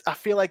Kingston is. I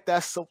feel like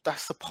that's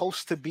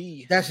supposed to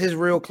be. That's his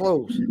real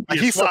clothes. Like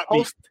Yeah, he's swap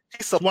supposed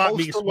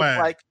meet to look swag.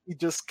 like he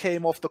just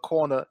came off the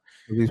corner.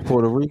 He's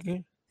Puerto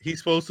Rican. He's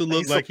supposed to look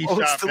He's like he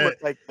supposed shops to look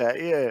like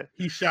that. Yeah.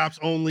 he shops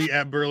only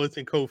at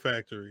Burlington Coat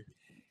Factory.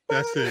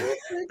 That's it.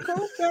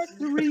 Coat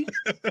Factory.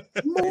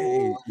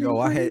 Hey, yo,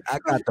 I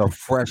got the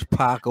fresh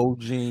Paco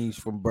jeans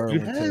from You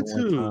Burlington. had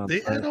one to. time, They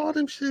son. had all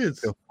them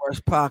shits. The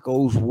fresh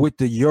Pacos with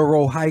the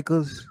Euro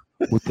hikers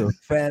with the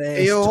fat ass.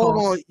 Hey, yo, hold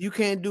top. on. You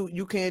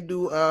can't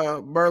do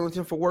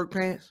Burlington for work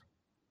pants.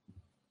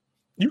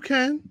 You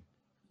can.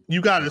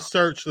 You got to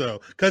search though,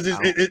 because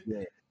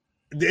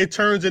it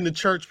turns into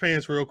church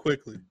pants real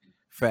quickly.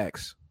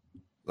 Facts.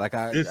 Like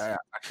I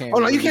can't. Oh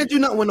no, you really- can't do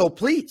nothing with no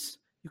pleats.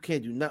 You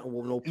can't do nothing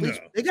with no pleats.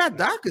 No. They got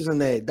Dockers in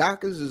there.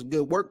 Dockers is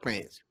good work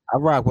pants. I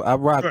rock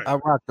Right.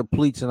 the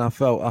pleats, and I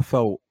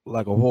felt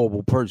like a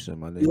horrible person,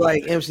 my nigga. You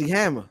like MC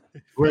Hammer?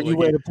 Greg, you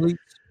wear the pleats?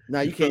 No,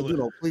 you can't do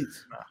no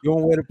pleats. You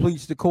don't wear the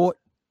pleats to court?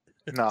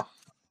 No.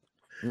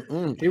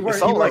 Mm-mm. He works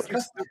So, like,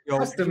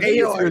 custom.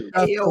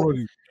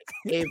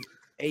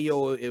 Hey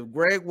yo, if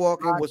Greg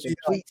walking with some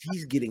pleats,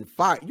 he's getting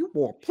fired. You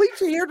wore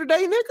pleats in here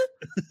today,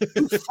 nigga?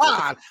 You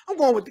fired. I'm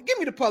going with give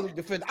me the public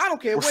defender. I don't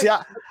care. Well, see,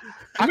 I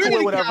can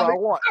wear whatever I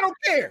want. I don't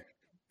care.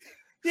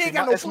 He ain't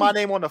got no It's my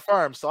name on the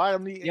firm, so I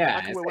don't need. Yeah,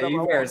 I can wear whatever I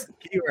want.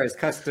 he wears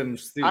custom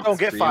suits. I don't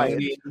get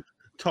fired.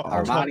 Talk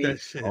Armani. that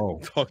shit. Oh.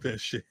 Talk that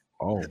shit.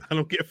 Oh, I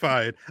don't get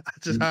fired. I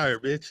just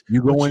hired, bitch.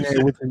 you go What in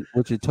you there say?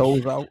 with your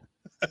toes out?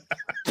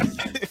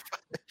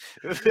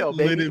 Yo,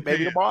 maybe Linen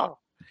pants. tomorrow.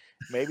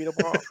 Maybe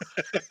tomorrow.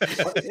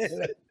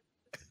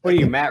 What are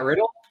you, Matt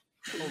Riddle?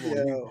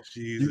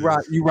 Jesus.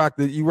 You rock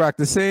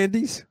the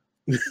Sandys?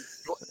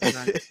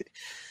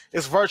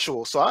 It's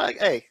virtual, so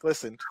hey,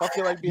 listen. If I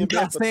feel like being You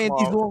got back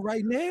Sandys tomorrow, on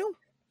right now?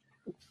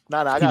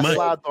 Nah, I He got might.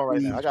 slides on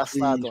right now. I got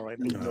slides on right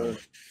now.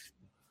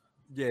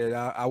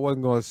 Yeah, I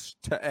wasn't going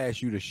to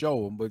ask you to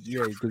show them, but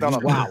yeah, because No.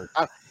 wow.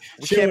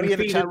 We can't be in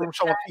the chat room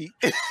showing feet.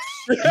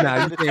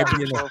 Nah, you can't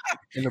be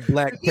in the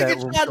black cat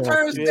Nigga room. try to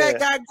turn Yeah. that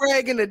guy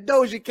Greg into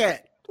Doja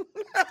Cat.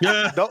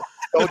 Yeah.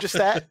 Doja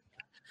Stat.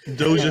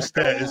 Doja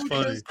Stat is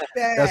funny.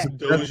 That's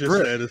Doja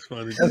Stat is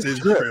funny. That's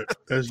drip.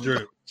 That's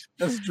drip.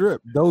 That's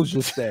drip.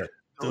 Doja Stat.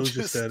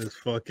 Doja Stat is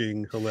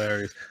fucking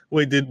hilarious.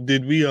 Wait,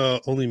 did we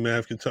only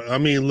Math can talk? I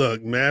mean,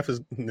 look, Math is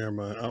never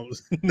mind.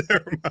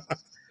 Never mind.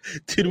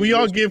 Did we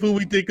all give who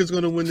we think is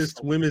going to win this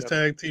women's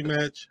tag team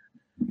match?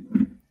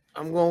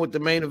 I'm going with the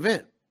main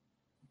event.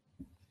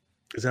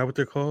 Is that what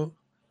they're called?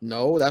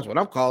 No, that's what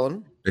I'm calling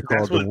them.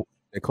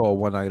 They call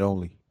One Night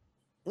Only.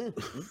 I'm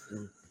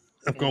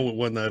going with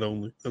One Night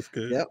Only. That's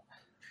good. Yep.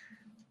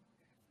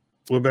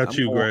 What about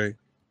you, Greg?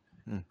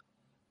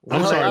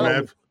 I'm sorry,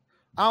 Mav.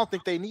 I don't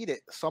think they need it,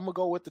 so I'm gonna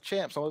go with the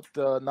champs. I'm with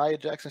Nia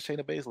Jackson,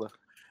 Shayna Baszler.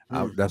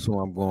 That's who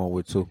I'm going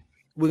with too.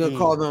 We're gonna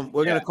call them.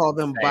 We're gonna call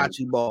them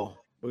bocce ball.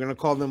 We're gonna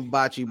call them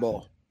bocce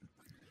ball.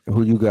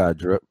 Who you got,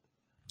 Drip?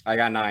 I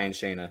got Nia and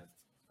Shayna.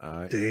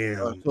 All right.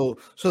 Damn.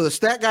 So the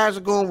stat guys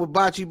are going with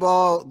bocce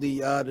ball. The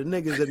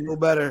niggas that know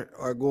better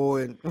are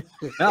going.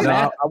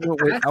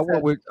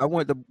 I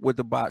went with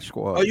the bot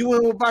squad. Oh, you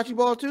went with bocce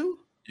ball too?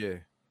 Yeah.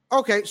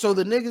 Okay, so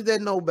the niggas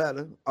that know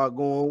better are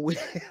going with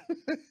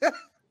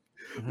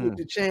with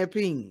the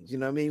champions. You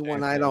know what I mean?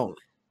 One night only.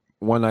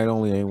 One Night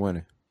Only ain't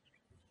winning.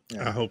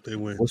 I hope they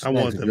win. What's I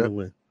want next, them Drip? to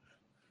win.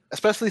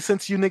 Especially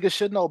since you niggas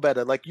should know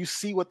better. Like, you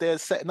see what they're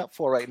setting up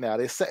for right now.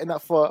 They're setting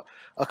up for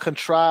a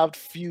contrived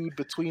feud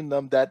between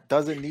them that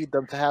doesn't need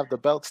them to have the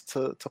belts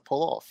to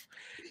pull off.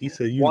 He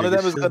said you. One of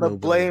them is should gonna know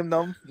blame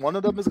them. One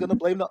of them is gonna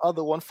blame the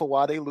other one for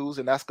why they lose,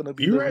 and that's gonna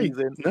be You're the right.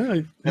 reason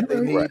No, that they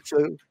need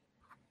to.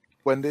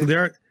 When they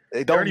they're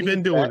don't already need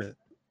been doing that.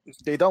 it.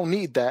 They don't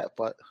need that,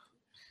 but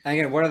And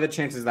again, what are the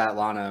chances that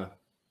Lana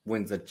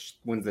wins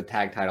the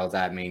tag titles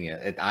at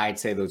Mania? I'd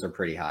say those are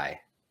pretty high.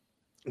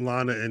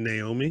 Lana and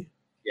Naomi.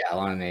 Yeah,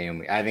 Lana and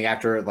Naomi. I think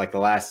after like the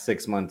last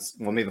 6 months,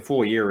 well, maybe the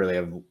full year really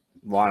of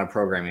Lana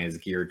programming is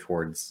geared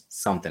towards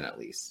something at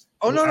least.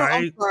 Oh no,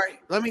 I'm sorry.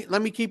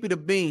 Let me keep it a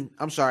bean.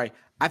 I'm sorry.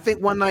 I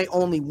think One Night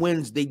Only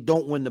wins. They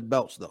don't win the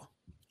belts though.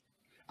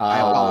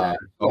 I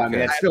mean,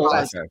 that's still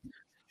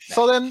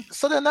so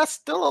then that's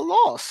still a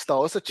loss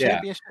though. It's a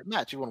championship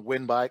match. You want to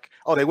win by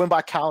they win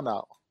by count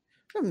out.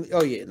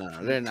 Oh yeah,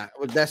 no, they're not.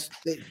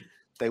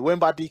 They win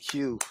by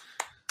DQ.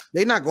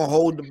 They're not gonna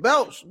hold the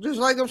belts. Just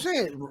like I'm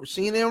saying,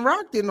 Cena and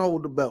Rock didn't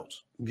hold the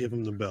belts. Give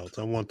them the belts.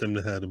 I want them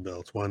to have the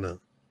belts. Why not?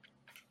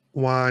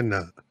 Why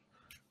not?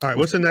 All right.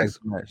 What's the next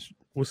match?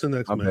 What's the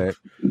next My match?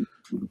 bad.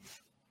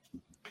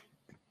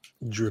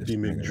 Drippy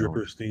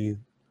McDripperstein.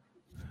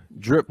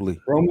 Dripply.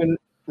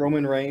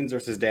 Roman Reigns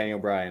versus Daniel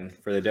Bryan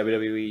for the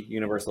WWE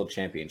Universal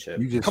Championship.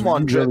 Come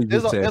on, Drip. Really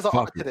There's an fuck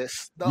art it. to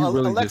this. You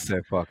really just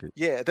said fuck it.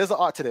 Yeah, there's an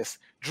art to this.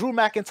 Drew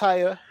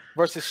McIntyre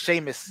versus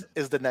Sheamus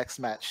is the next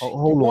match.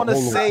 Hold on, the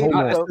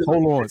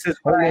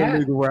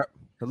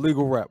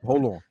legal rap.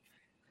 Hold on.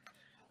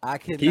 I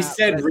can. He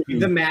said read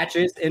the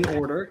matches in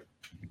order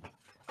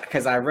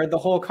because I read the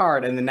whole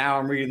card and then now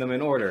I'm reading them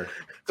in order.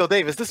 So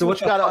Davis, this is what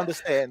you got to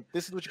understand.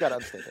 This is what you got to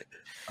understand.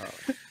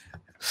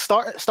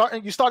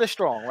 You started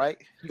strong, right?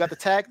 You got the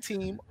tag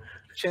team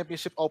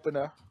championship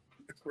opener,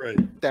 right?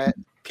 That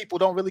people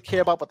don't really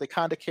care about, but they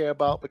kind of care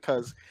about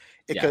because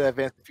it could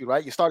advance the feud,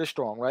 right? You started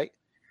strong, right?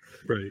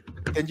 Right.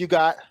 Then you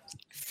got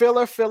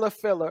filler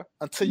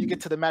until you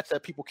get to the match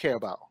that people care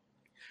about.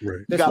 Right.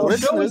 You got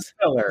listeners.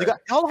 You got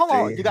hold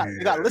on. You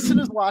got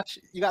listeners watch.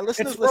 You got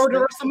listeners listening.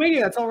 Road to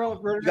WrestleMania. That's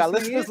all. You got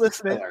listeners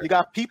listening. You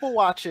got people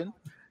watching.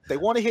 They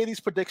want to hear these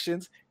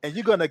predictions, and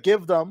you're gonna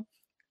give them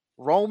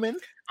Roman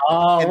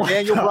and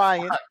Daniel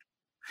Bryan.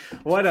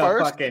 What a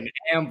fucking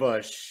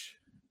ambush!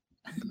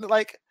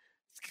 Like,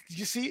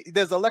 you see,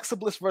 there's Alexa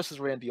Bliss versus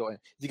Randy Orton.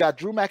 You got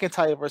Drew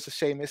McIntyre versus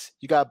Sheamus.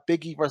 You got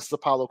Big E versus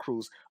Apollo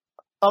Crews.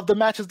 Of the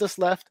matches that's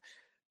left,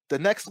 the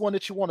next one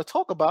that you want to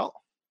talk about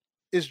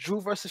is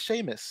Drew versus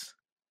Sheamus.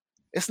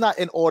 It's not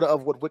in order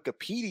of what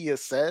Wikipedia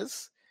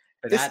says.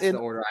 But it's that's in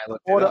the order I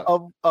looked order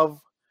up.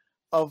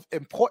 of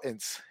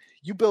importance.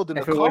 You building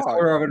if a it was card.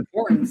 order of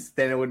importance,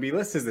 then it would be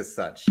listed as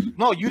such.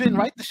 No, you didn't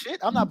write the shit.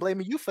 I'm not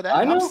blaming you for that.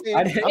 I know.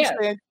 I'm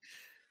saying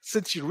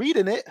since you're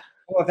reading it.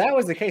 Well, if that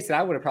was the case, then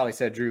I would have probably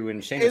said Drew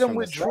and Sheamus. Hit him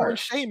with Drew and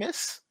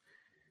Sheamus,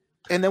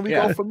 and then we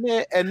go from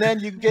there, and then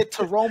you get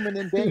to Roman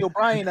and Daniel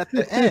Bryan at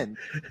the end.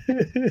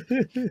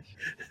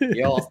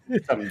 Y'all,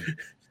 some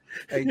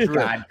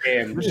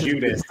goddamn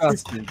Judas.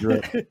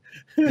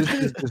 This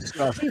is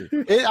disgusting.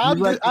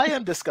 I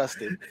am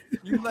disgusted.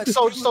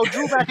 So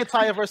Drew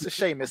McIntyre versus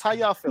Sheamus. How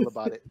y'all feel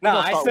about it? No,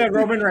 I said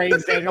Roman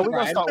Reigns, Daniel Bryan. We're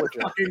gonna start with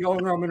Drew. Fucking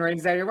going Roman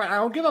Reigns, Daniel Bryan. I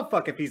don't give a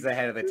fuck if he's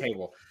ahead of the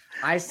table.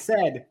 I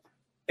said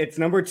it's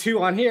number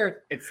 2 on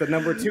here. It's the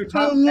number 2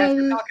 top match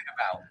we're talking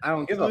about. I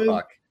don't give a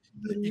fuck.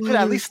 You could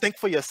at least think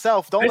for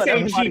yourself. Don't this let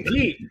ain't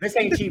everybody... GP. This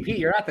ain't GP.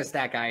 You're not the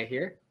stat guy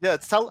here. Yeah,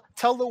 tell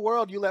the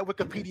world you let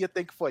Wikipedia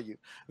think for you.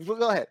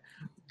 Go ahead.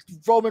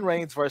 Roman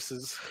Reigns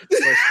versus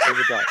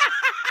David Bryan.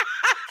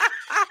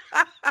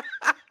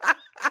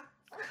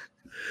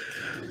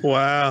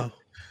 Wow.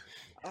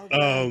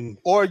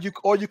 Or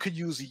you could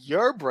use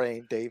your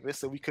brain,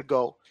 Davis, and we could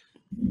go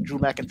Drew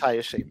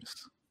McIntyre,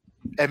 Sheamus,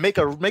 and make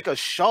a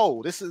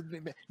show.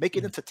 Make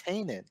it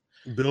entertaining.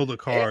 Build a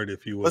card,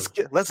 if you will.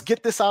 Let's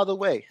get this out of the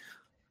way.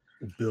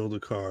 Build a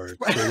card.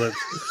 So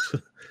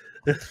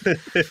let's.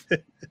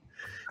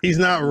 He's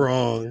not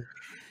wrong.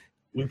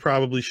 We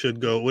probably should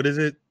go. What is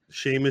it?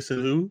 Sheamus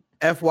and who?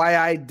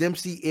 FYI,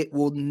 Dempsey, it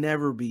will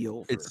never be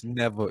over. It's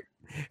never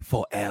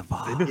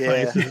forever.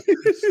 They've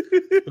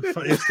been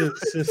fighting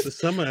since the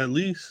summer, at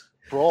least.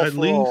 At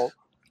least.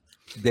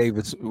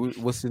 Davis,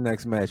 what's the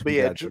next match? But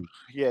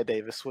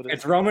Davis.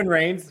 It's Roman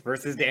Reigns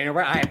versus Daniel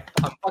Bryan.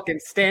 I'm fucking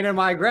standing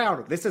my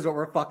ground. This is what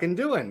we're fucking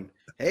doing.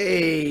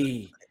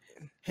 Hey.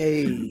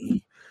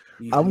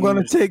 I'm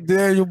gonna take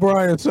Daniel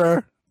Bryan,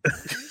 sir.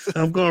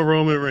 I'm going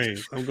Roman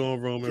Reigns. Reigns.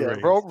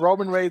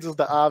 Roman Reigns is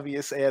the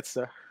obvious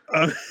answer.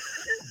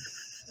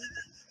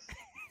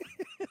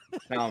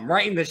 Now I'm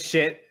writing this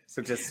shit.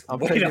 So just that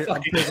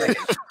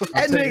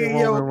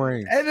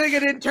nigga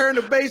didn't turn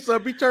the bass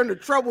up. He turned the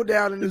treble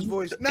down in his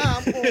voice. Nah,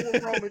 I'm going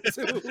with Roman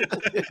too.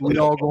 We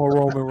all going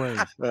Roman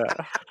Reigns.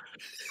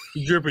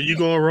 Dripper, you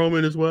going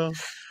Roman as well?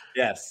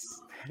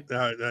 Yes.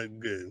 All right,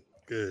 good.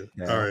 Yeah.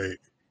 All right.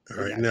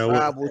 Now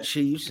tribal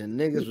chiefs and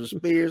niggas with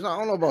spears. I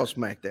don't know about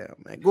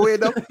SmackDown, man. Go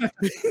ahead though.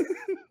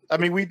 I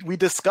mean, we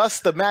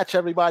discussed the match.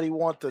 Everybody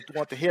want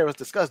to hear us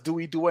discuss. Do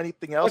we do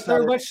anything else? Do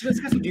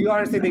you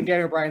honestly think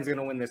Daniel Bryan's going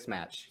to win this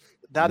match?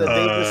 Now that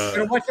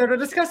Davis, what's there to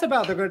discuss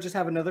about? They're going to just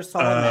have another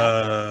solid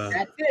match.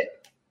 That's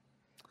it.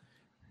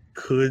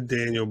 Could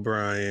Daniel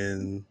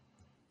Bryan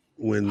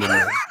win the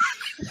match?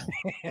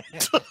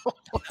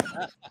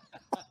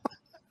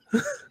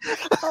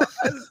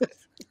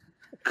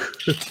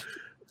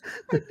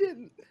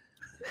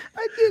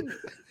 I didn't.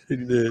 He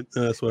did.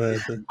 That's what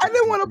happened. I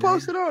didn't want to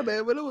post it on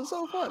there, but it was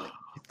so funny.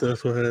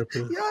 That's what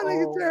happened. Y'all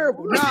niggas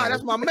terrible. Nah,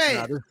 that's my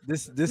man.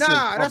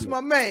 That's my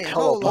man.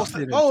 Hold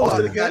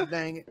on. God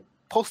dang it.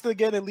 Post it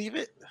again and leave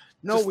it.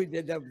 No, we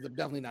did. We're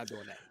definitely not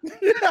doing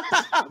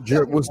that.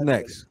 Drip, what's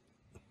next?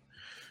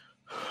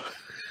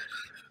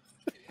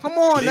 Come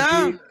on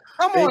now.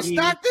 Come on,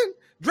 Stockton.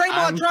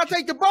 Draymond trying to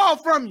take the ball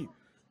from you.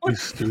 You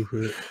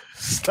stupid.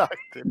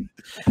 Stockton.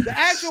 The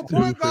actual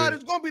point guard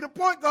is going to be the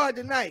point guard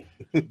tonight.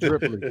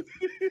 Dripply.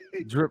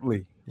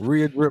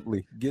 Rhea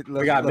Dripply.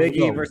 We got Big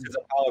E versus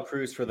Apollo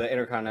Crews for the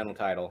Intercontinental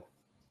title.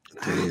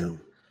 Damn.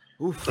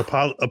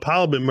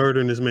 Apollo been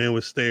murdering this man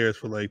with stairs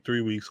for like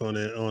 3 weeks on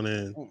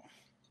end.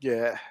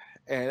 Yeah,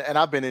 and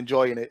I've been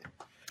enjoying it.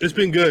 It's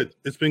been good.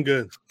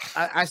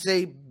 I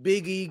say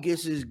Big E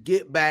gets his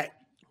get back,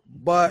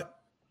 but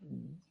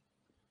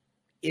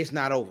it's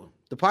not over.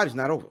 The party's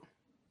not over.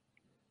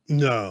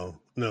 No,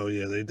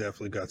 yeah, they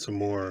definitely got some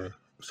more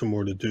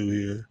to do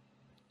here.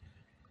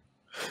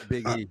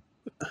 Big E.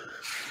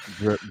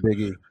 Big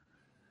E.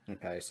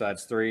 Okay, so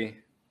that's 3.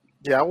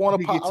 Yeah, I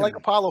like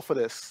Apollo for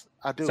this.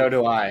 I do. So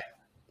do I.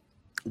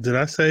 Did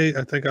I say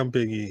I think I'm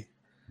Big E?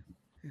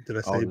 Did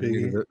I say Big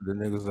E? The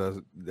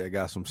niggas that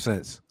got some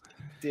sense.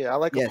 Yeah, I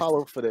like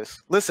Apollo for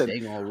this. Listen,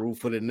 they gonna root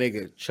for the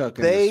nigga Chuck.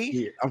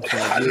 I'm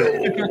sorry.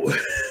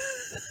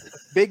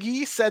 Big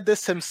E said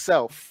this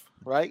himself,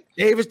 right?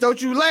 Davis, don't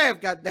you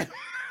laugh, goddamn.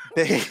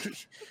 They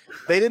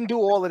didn't do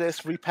all of this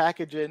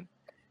repackaging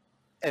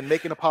and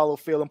making Apollo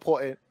feel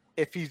important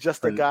if he's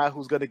just a guy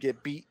who's gonna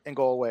get beat and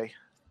go away.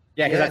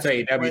 Yeah, because that's what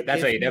AEW.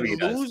 That's what AEW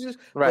does. Loses,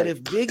 right. But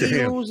if Big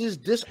E loses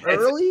this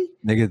early,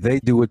 nigga,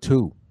 they do it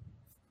too.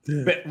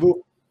 But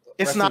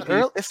it's not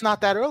early. It's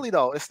not that early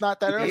though. It's not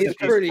that early. It's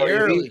pretty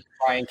early.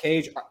 Brian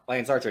Cage,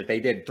 Lance Archer. They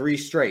did 3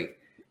 straight.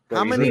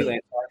 How many?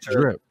 Lance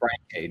Archer, Brian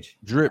Cage.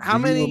 Drip. How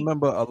many? You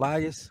remember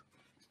Elias?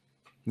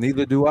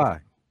 Neither do I.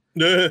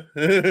 Elias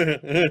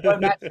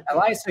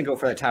didn't go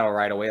for the title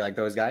right away like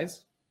those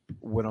guys.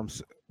 What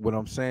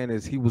I'm saying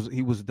is he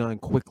was done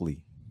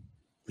quickly.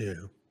 Yeah.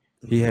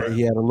 He had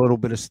a little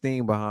bit of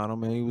steam behind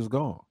him and he was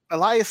gone.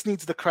 Elias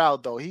needs the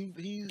crowd though.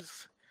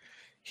 He's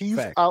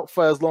Fact. Out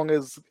for as long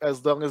as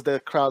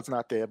the crowd's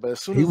not there. But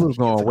as soon he as was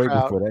going way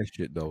before that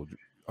shit though.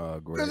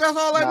 Because that's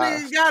all that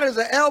nigga got is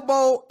an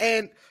elbow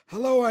and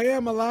hello, I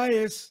am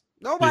Elias.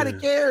 Nobody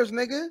cares,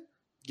 nigga.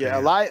 Yeah,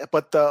 Elias,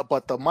 but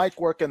the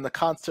mic work and the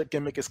concert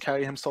gimmick is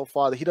carrying him so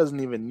far that he doesn't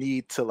even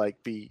need to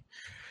be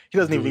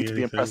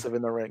impressive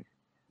in the ring.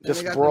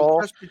 Just brawl.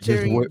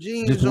 Presbyterian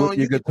jeans on.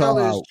 You can tell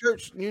his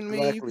church. You know what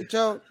I mean? You can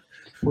tell.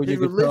 Put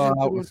your guitar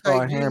out and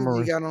start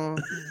hammering.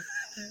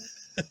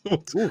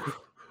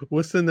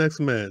 What's the next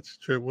match,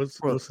 Trip? What's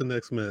the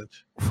next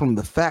match? From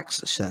the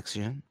facts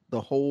section, the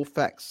whole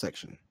facts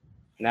section.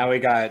 Now we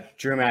got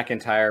Drew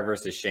McIntyre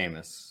versus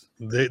Sheamus.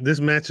 This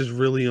match is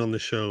really on the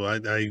show.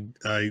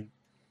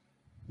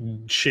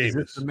 Sheamus. Is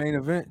this the main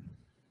event?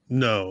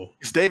 No.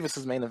 It's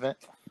Davis's main event.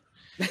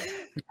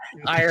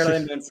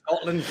 Ireland and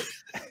Scotland.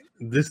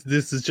 This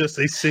is just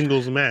a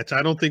singles match.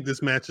 I don't think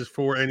this match is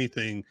for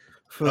anything.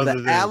 For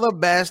the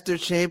Alabaster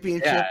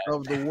Championship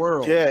of the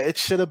world. Yeah, it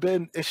should have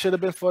been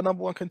for a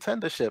number 1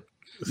 contendership.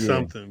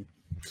 Something.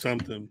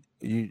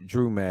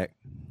 Drew Mac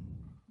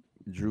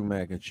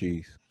and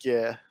cheese.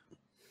 Yeah.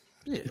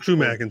 Drew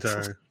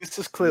McIntyre. This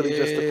is clearly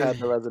just to pad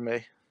the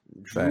resume.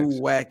 Drew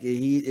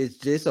Wacky, it's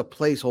just a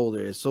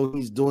placeholder. So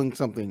he's doing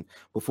something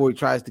before he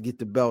tries to get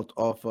the belt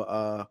off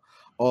of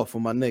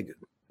my nigga.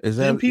 Is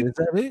that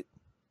it?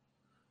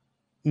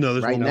 No,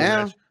 there's Right one more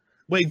now. match.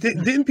 Wait,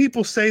 didn't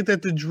people say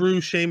that the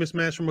Drew Sheamus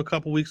match from a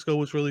couple weeks ago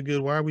was really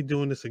good? Why are we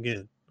doing this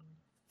again?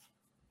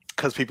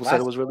 Because people said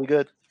it was really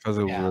good. Because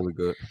it was really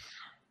good.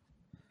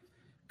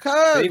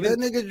 Cause But even-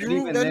 that nigga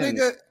Drew, even that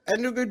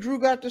then- nigga Drew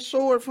got the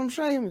sword from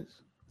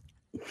Sheamus.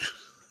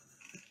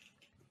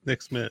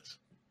 Next match.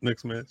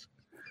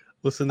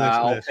 What's the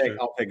next match?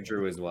 I'll pick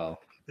Drew as well.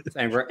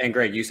 And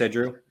Greg, you said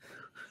Drew?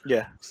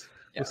 Yeah.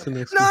 What's the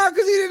next? Nah,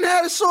 because he didn't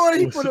have the sword.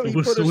 He What's put the- a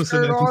what's the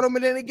shirt next- on him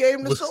and then he gave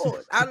him the what's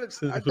sword. the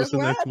That's what next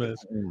happened.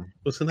 match?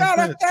 What's the No, next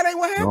match? that ain't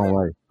what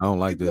happened. I don't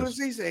like He put this.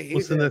 his- he said-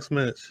 What's the next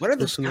match? What are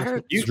the What's the next skirt?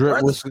 match? What are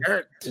the What's the-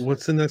 skirt?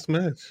 What's the next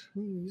match?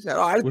 He said,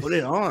 "Oh, I didn't put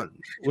it on."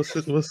 What's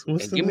the And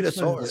give me the next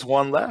sword. match? There's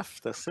one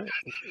left. That's it.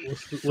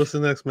 What's the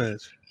next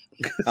match?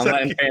 I'm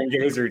letting Fan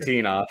get his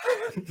routine off.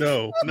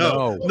 No.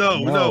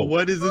 No.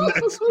 What is the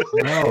next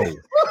match?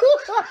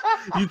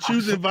 No. You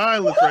choosing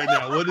violence right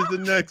now. What is the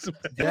next match?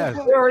 Yes.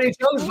 We already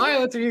chose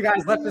violence, or you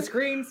guys left the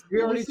screens.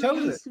 We already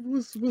chose it.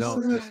 What's No.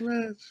 the next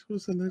match?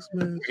 What's the next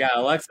match? We got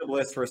Alexa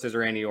Bliss versus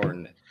Randy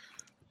Orton.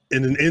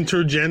 In an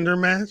intergender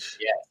match?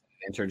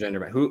 Intergender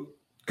match. Who?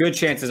 Good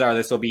chances are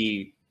this will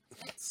be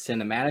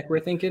cinematic. We're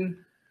thinking.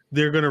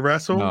 They're gonna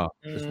wrestle? No,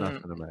 it's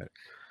not gonna matter.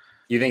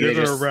 You think They're they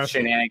just gonna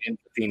wrestle. shenanigans?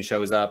 The Fiend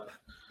shows up.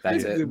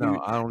 That's it.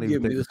 No, I don't Give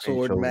even me think the the Fiend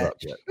sword shows match. up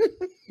yet.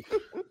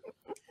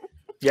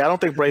 Yeah, I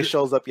don't think Bray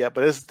shows up yet, but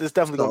there's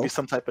definitely going to No. be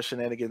some type of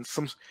shenanigans,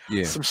 some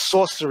Yeah.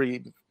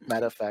 sorcery.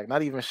 Matter of fact,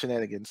 not even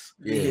shenanigans.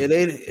 Yeah,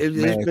 there's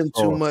Mad been too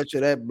sauce. much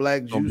of that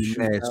black Gonna juice be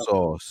mad shooting out.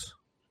 sauce.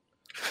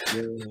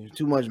 Yeah,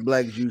 too much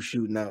black juice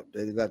shooting out.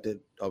 They got that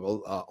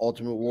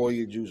Ultimate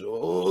Warrior juice.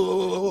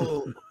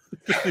 Oh,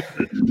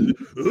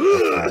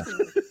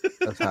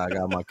 That's how I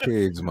got my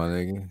kids, my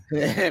nigga.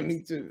 yeah,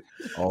 me too.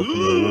 Ultimate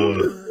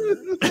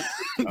Warrior.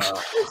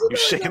 You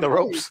shaking the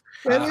ropes.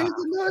 Man, there's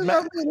the noise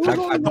of it. It was I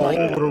only go one.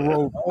 over the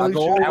rope. I Holy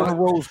go shit. over the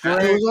ropes, There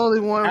Greg. was only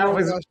one That rope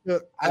was- I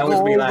shook. I That go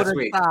was me over last the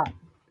week. top.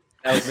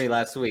 That was me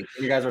last week.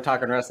 You guys were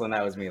talking wrestling.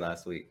 That was me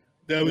last week.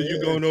 That was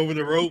you going over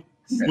the rope?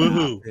 With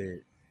who?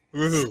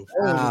 With who?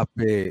 Stop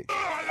it.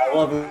 I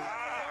love it.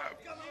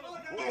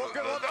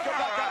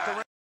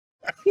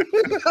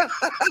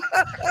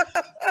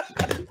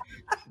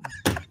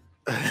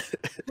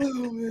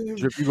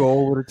 Drip, you go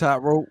over the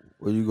top rope,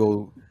 or you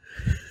go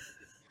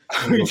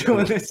Are we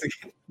doing this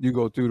again? you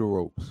go through the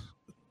ropes.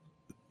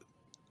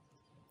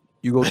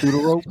 You go through the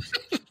ropes.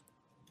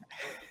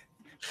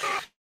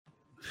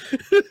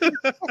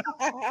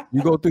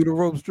 You go through the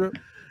ropes, Drip.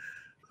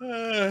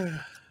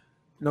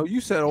 No,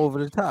 you said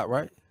over the top,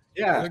 right?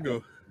 Yeah. I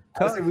go.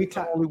 Listen, we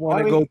only why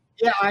want to do we- go.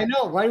 Yeah, I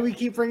know. Why do we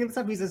keep bringing this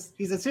up? He's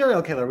a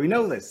serial killer. We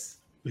know this.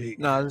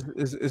 Nah,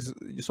 it's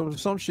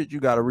some shit you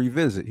got to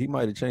revisit. He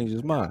might have changed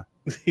his mind.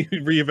 He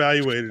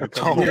reevaluated a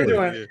couple You're of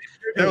doing- years.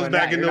 You're That was doing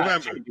back in you're not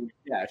November. changing-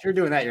 Yeah, if you're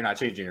doing that, you're not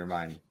changing your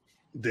mind.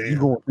 You Damn.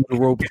 going through the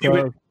ropes, You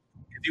would- cuz?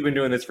 If you've been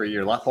doing this for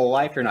your whole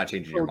life, you're not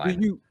changing your So do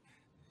mind. you?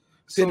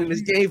 Been in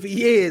this game for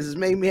years. It's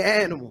made me an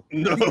animal.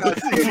 No.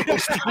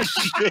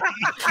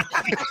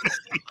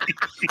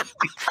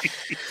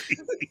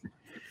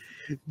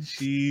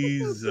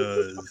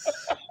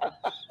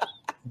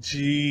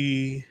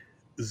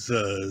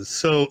 Jesus.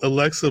 So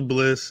Alexa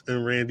Bliss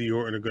and Randy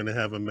Orton are going to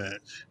have a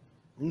match.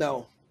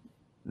 No,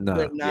 Nah.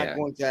 they're not Yeah.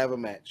 going to have a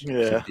match.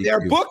 Yeah. They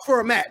are booked for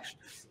a match.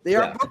 They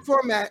are Yeah. booked for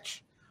a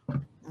match.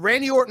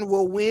 Randy Orton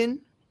will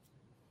win.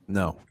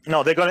 No,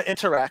 No, they're going to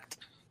interact.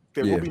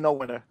 There Yeah. will be no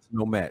winner.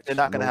 no match. They're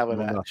not gonna No- have a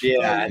no match. nothing.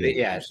 Yeah, You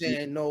yeah.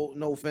 saying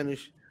no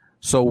finish.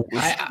 So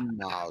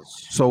Nah.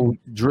 so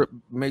Drip,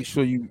 make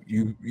sure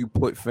you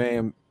put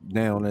fam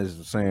down as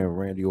saying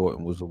Randy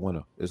Orton was the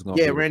winner. It's gonna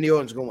Yeah, be, Randy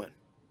Orton's going to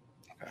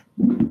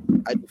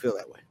win. I do feel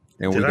that way.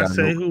 and Did we I got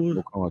say no, who was-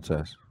 no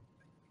contest.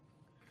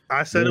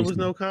 I said it was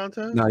no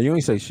contest? No, you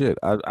ain't say shit.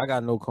 I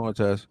got no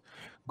contest.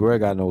 Greg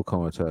got no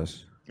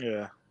contest.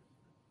 Yeah.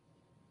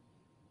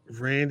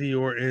 Randy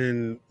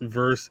Orton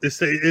versus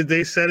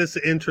they said it's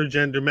an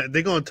intergender match.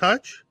 They gonna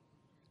touch?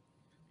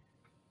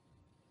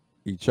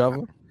 Each other.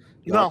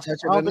 Y'all No, touch it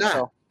I or don't think not?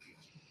 so.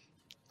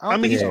 I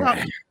mean,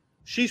 think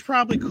she's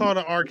probably caught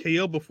an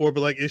RKO before,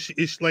 but like, is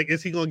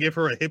he gonna give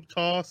her a hip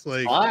toss?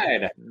 Like,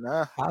 Slide.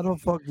 Nah. How the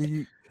fuck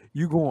do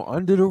you going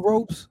under the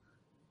ropes?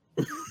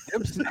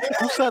 Dempsey,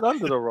 Who said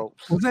under the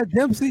ropes? was that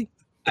Dempsey?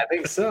 I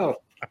think so.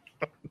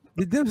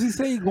 Did Dempsey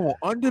say he going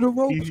under the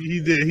ropes? he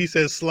did. He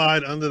said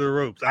slide under the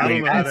ropes. I I don't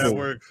mean, know how that's- that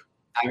works.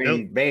 I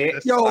mean,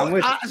 That's- Yo, I'm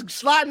with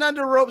sliding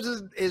under ropes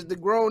is the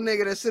grown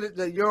nigga that sit at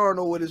the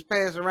urinal with his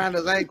pants around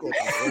his ankle.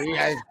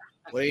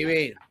 What do you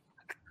mean?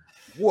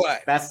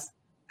 What? that's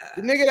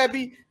The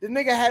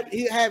nigga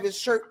he have his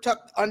shirt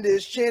tucked under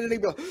his chin and he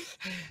go.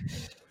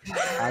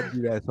 I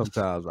do that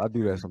sometimes. I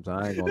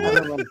ain't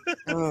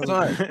gonna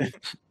lie. Son,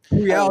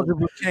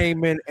 pre-algebra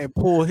came in and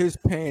pulled his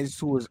pants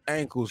to his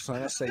ankles,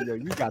 son. I say, yo,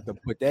 you got to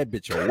put that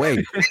bitch away.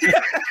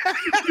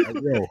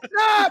 Like, yo,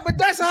 Nah, but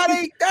that's how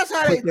they. put that That's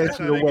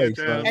shit how they away,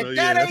 get down, son. though. At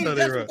Yeah, that that's age, how they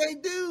that's rock. what they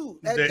do.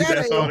 At That- that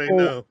That's age, all they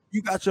know.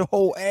 You got your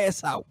whole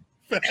ass out.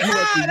 You at the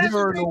that's what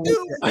urinal they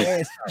with your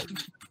ass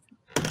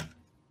out.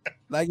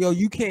 Like, yo,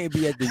 you can't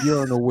be at the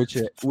urinal with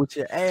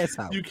your ass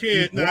out. You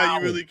can't. Nah,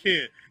 you really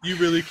can't. You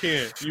really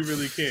can't. You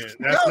really can't.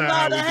 That's yo, not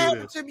how that we do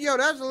happened this. to me. Yo,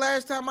 that's the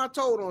last time I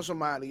told on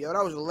somebody. Yo,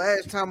 that was the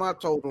last time I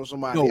told on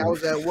somebody. No. I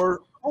was at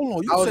work.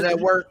 Hold on, I was at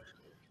work.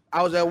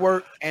 I was at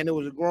work, and there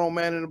was a grown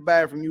man in the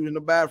bathroom using the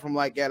bathroom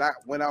like that. I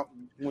went out,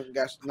 went and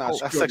got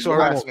that's sexual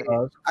harassment.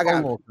 I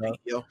got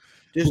yo.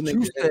 This But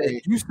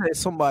nigga you said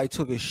somebody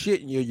took a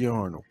shit in your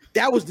urinal.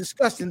 that was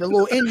disgusting. The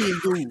little Indian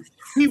dude,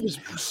 he was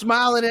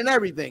smiling and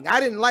everything. I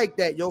didn't like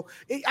that, yo.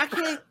 I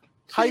can't.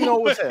 How you know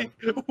it was him?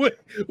 Wait.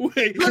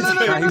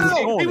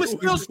 No. He was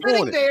still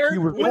sitting there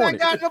when I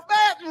got in the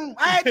bathroom.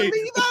 I had to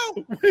leave out.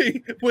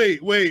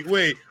 Wait.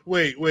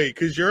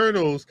 Because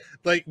urinals,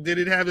 like, did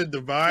it have a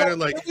divider?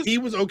 Like, he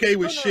was okay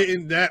with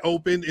shitting that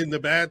open in the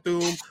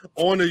bathroom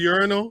on a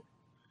urinal?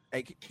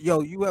 Like,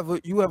 yo, you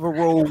ever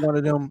roll one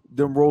of them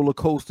roller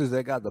coasters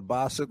that got the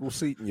bicycle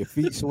seat and your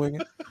feet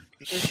swinging?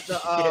 It's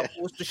the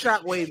what's the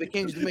shockwave that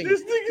came to me?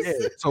 Yeah.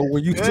 So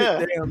when you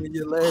sit down in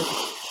your leg,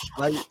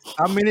 like,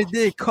 I mean, it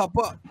did cup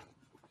up.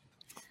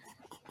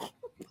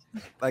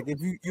 Like, if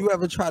you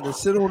ever try to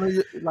sit on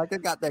it, like,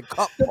 it got that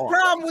cup. The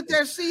problem with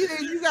that seat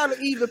is you gotta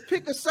either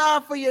pick a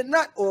side for your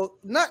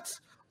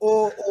nuts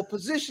or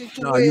position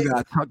to where you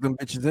gotta tuck them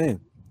bitches in.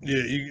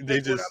 Yeah,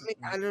 they just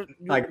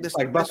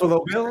like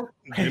Buffalo Bill.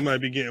 They might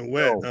be getting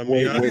wet. I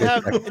mean, it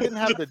didn't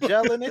have the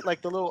gel in it,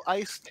 like the little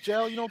ice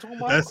gel. You know what I'm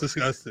talking about? That's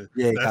disgusting.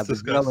 Yeah, it got that's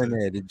the gel in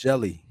there, the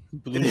jelly.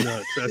 Blue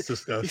nuts. That's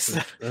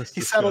disgusting.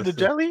 He sat on the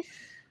jelly.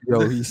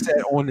 Yo, he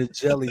sat on the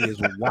jelly is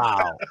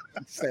wow.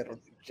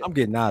 I'm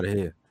getting out of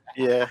here.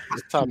 Yeah,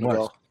 it's time to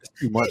go. It's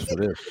too much for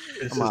this.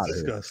 I'm out of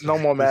here. No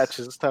more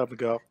matches. It's time to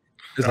go.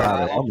 I'm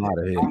out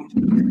of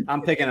here.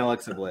 I'm picking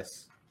Alexa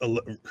Bliss.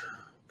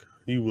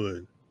 You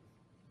would.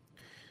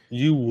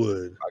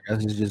 I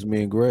guess it's just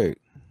me and Greg.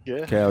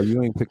 Yeah. Cal,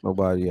 you ain't picked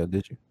nobody yet,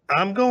 did you?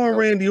 I'm going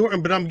Randy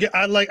Orton, but I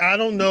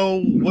don't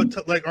know what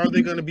are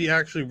they going to be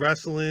actually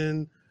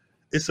wrestling?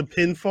 It's a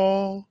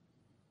pinfall.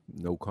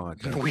 No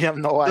contact. We have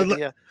no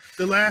idea.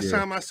 The last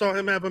time I saw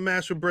him have a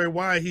match with Bray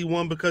Wyatt, he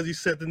won because he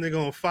set the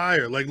nigga on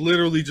fire, like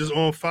literally just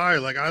on fire.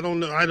 Like I don't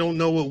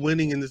know what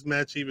winning in this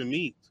match even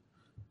means.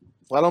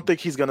 Well, I don't think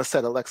he's gonna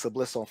set Alexa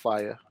Bliss on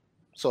fire.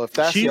 So if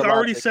that's she's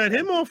already set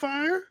him on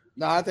fire.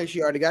 No, I think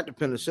she already got the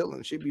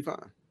penicillin. She'd be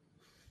fine.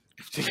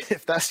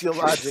 If that's your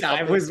logic,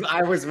 I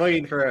was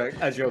waiting for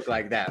a joke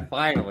like that.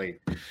 Finally,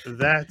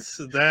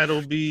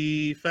 that'll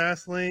be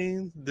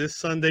Fastlane this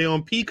Sunday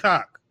on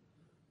Peacock,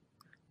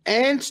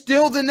 and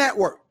still the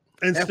network.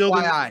 And FYI. still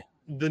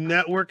the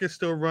network is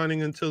still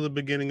running until the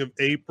beginning of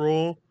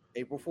April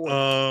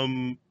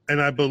 4th.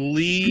 And I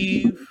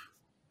believe,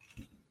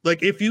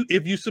 like, if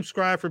you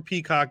subscribe for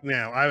Peacock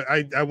now,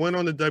 I went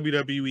on the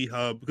WWE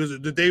Hub because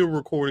the day we're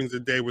recording is the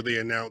day where they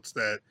announced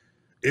that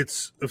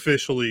it's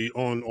officially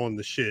on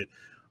the shit.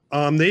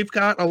 They've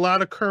got a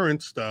lot of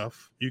current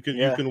stuff. You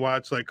can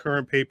watch like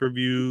current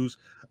pay-per-views,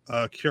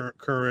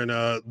 current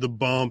The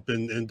Bump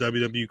and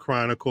WWE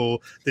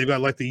Chronicle. They've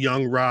got like the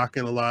Young Rock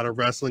and a lot of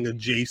wrestling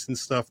adjacent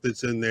stuff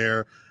that's in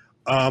there.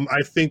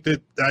 I think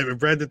that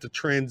I've read that the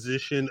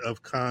transition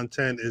of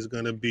content is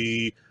going to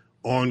be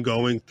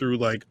ongoing through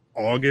like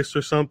August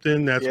or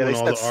something. That's when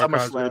all the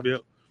archives are going to be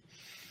up.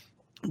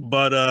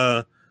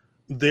 But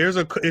there's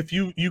if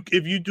you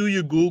do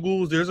your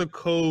Googles, there's a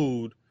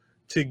code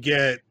to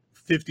get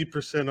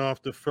 50%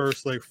 off the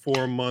first like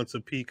 4 months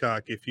of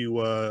Peacock if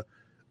you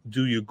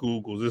do your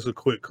Googles. There's a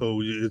quick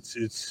code.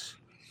 It's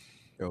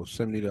yo,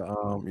 send me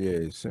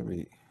the send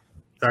me.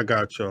 I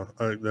got y'all.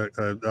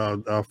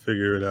 I'll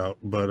figure it out.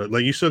 But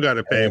like you still got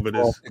to pay. But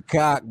it's the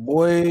cock,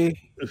 boy.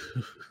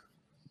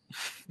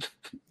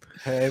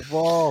 Half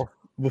off.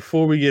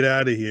 Before we get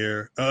out of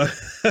here,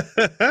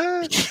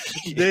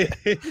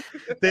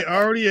 they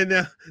already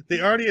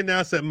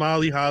announced that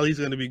Molly Holly's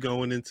going to be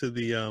going into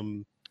the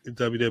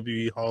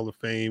WWE Hall of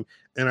Fame,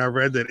 and I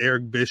read that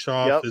Eric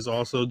Bischoff is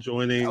also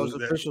joining. That was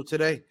official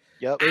today.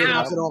 Yep. They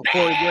announced it on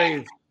Corey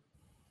Graves.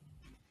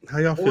 How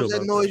y'all feel? What was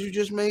that noise that? You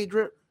just made,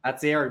 Drip?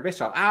 That's the Eric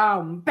Bischoff.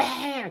 I'm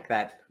back.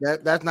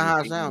 That's not how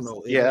it sounds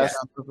though. Yeah.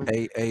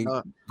 Hey,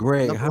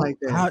 Greg,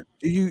 how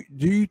do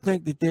you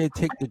think that they'd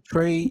take the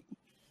trade?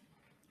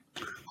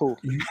 Who?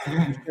 You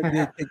think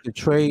they'd take the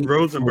trade?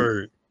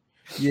 Rosenberg.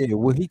 Yeah,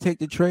 will he take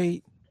the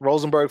trade?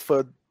 Rosenberg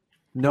for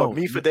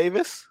me for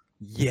Davis?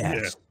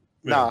 Yes.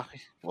 Yeah. Nah,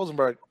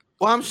 Rosenberg.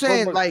 Well, I'm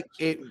saying like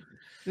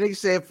nigga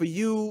said for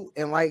you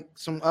and like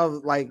some other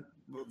like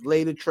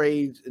later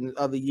trades in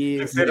other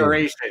years.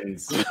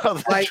 Considerations.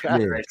 Like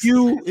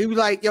you, he was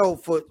like, yo,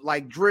 for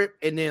like Drip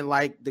and then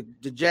like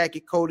the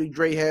jacket Cody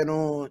Dre had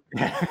on.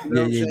 You know what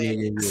I'm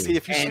saying? See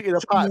if you sweeten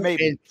the pot,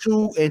 maybe. And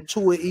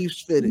two of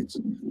Eve's fitteds.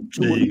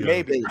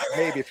 Maybe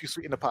if you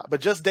sweeten the pot.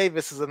 But just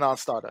Davis is a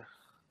non-starter.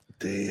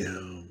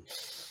 Damn.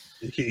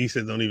 He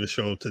said don't even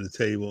show up to the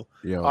table.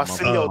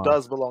 Arsenio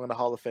does belong in the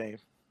Hall of Fame.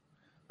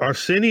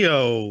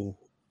 Arsenio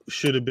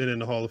should have been in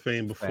the Hall of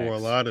Fame before a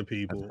lot of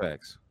people. That's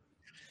facts.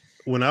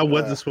 When I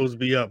wasn't supposed to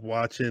be up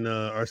watching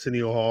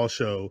Arsenio Hall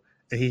show,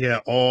 and he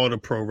had all the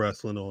pro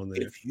wrestling on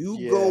there. If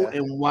you go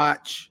and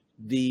watch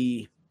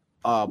the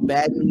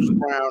Bad News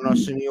Brown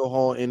Arsenio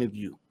Hall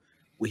interview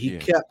where he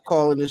kept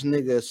calling this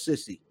nigga a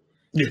sissy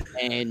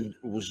and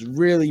was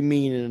really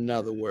meaning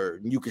another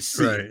word. And you could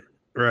see it.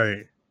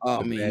 Right.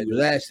 I mean, he was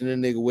asking the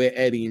nigga where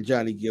Eddie and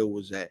Johnny Gill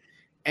was at.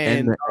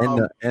 And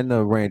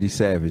the Randy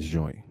Savage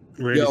joint.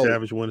 Randy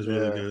Savage one is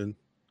really good.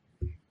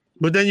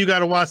 But then you got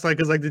to watch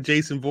because the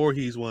Jason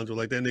Voorhees ones were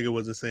that nigga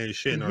wasn't saying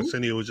shit and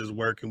Arsenio was just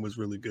working was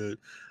really good.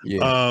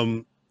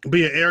 Yeah. But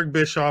yeah, Eric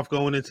Bischoff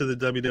going into the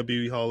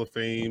WWE Hall of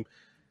Fame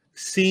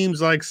seems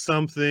like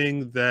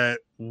something that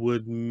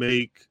would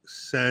make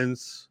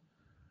sense.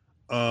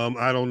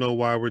 I don't know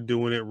why we're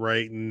doing it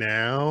right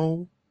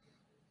now.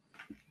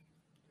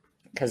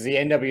 Because the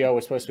NWO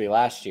was supposed to be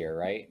last year,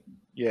 right?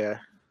 Yeah.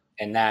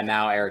 And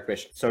now Eric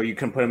Bischoff. So you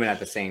can put them in at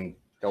the same.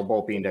 They'll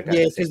both be inducted.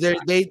 Yeah, because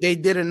they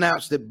did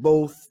announce that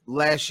both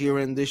last year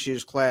and this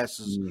year's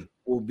classes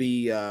will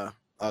be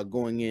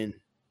going in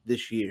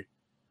this year.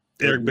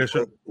 Eric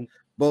Bishop.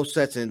 Both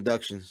sets of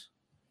inductions.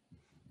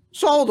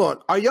 So hold on.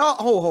 Are y'all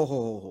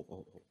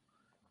hold.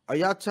 Are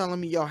y'all telling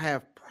me y'all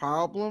have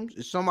problems?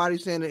 Is somebody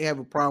saying they have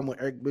a problem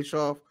with Eric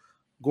Bischoff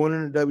going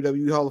into the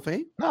WWE Hall of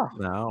Fame? No,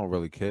 I don't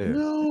really care.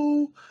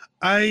 No.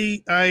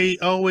 I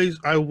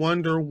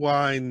wonder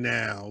why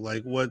now.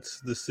 Like,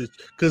 what's the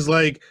because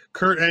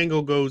Kurt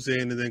Angle goes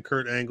in and then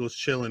Kurt Angle's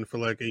chilling for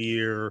a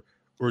year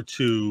or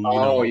two.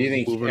 You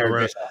think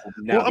Eric Bischoff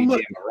would now be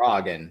Jim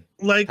Morgan?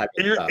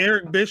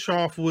 Eric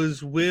Bischoff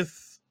was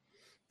with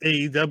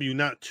AEW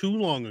not too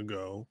long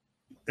ago,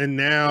 and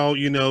now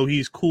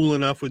he's cool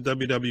enough with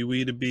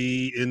WWE to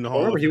be in the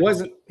Hall. Remember,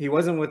 he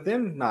wasn't with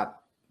them a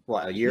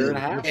year and a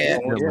half? Yeah,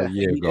 a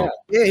year ago.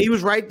 Yeah, he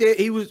was right there.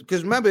 He was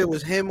because remember it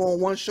was him on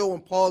one show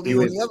and Paul Lee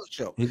on the other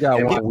show. He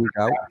got 1 week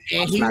out,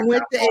 and he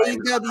went to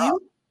AEW.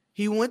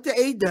 He went to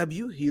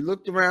AEW. He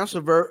looked around,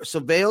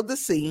 surveilled the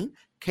scene,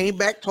 came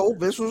back,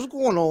 told Vince what was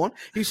going on.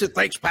 He said,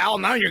 "Thanks, pal.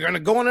 Now you're going to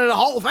go into the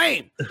Hall of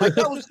Fame." Like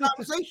that was the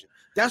conversation.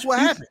 That's what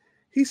happened.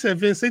 He said,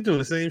 "Vince, they doing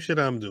the same shit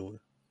I'm doing."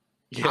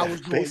 Yeah, I was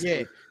doing.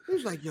 Yeah. He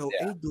was like, "Yo,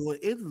 they doing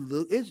it.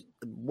 It's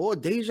more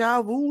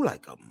deja vu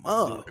like a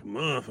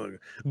motherfucker."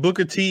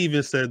 Booker T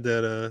even said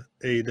that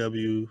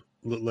AEW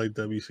looked like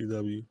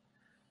WCW.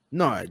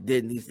 No, I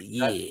didn't. He said,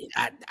 "Yeah,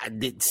 I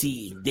didn't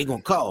see. They're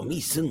gonna call me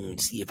soon,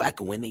 see if I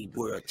can win a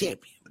world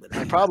champion." But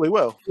I probably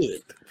will.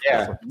 Good.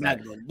 Yeah, I'm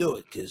not gonna do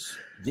it because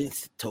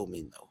Vince told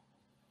me no.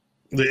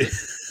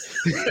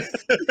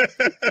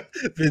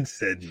 Vince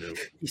said no.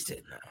 He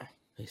said no.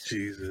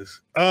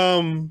 Jesus.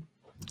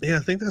 Yeah,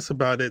 I think that's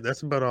about it.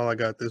 That's about all I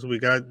got this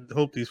week. I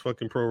hope these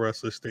fucking pro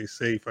wrestlers stay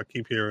safe. I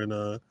keep hearing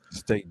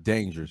stay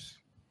dangerous.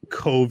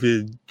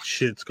 COVID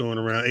shit's going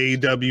around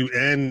AEW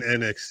and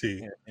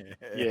NXT.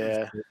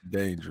 Yeah,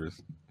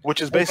 dangerous. Which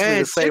is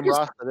basically the same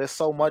roster. There's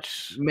so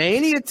much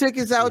Mania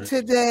tickets out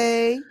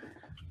today.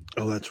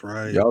 Oh, that's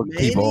right. Y'all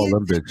keep all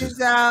them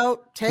bitches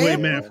out. Tampa. Wait,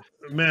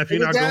 man, if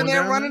you're not down going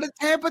there down running to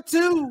Tampa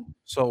too.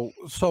 So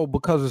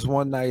because it's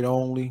one night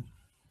only.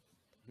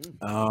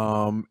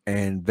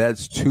 And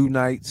that's 2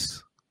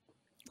 nights.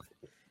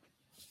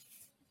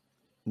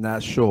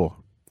 Not sure.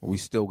 We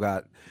still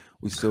got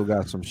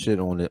some shit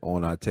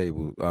on our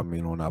table. I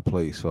mean, on our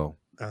plate. So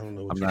I don't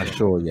know. I'm not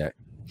sure yet.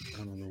 I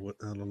don't know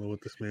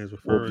what this man's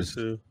referring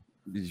to.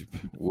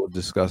 We'll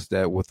discuss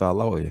that with our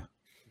lawyer.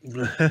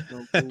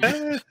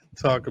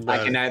 Talk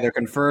about. I can neither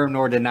confirm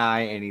nor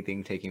deny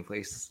anything taking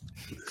place.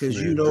 Because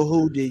you know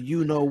who did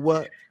you know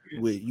what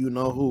with you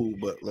know who,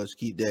 but let's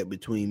keep that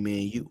between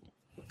me and you.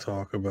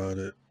 Talk about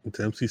it.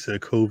 Dempsey said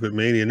COVID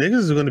mania.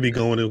 Niggas are going to be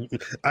going to.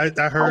 I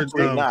heard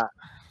not.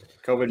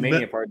 COVID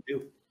mania part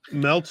 2.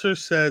 Meltzer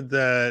said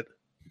that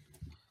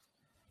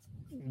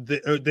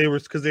they were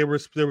because there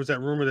was that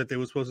rumor that they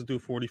were supposed to do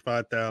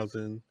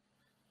 45,000,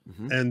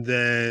 and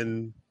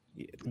then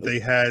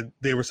tickets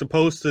were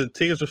supposed to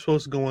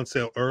go on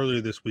sale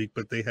earlier this week,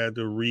 but they had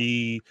to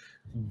redo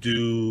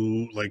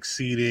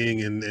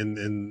seating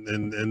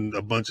and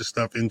a bunch of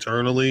stuff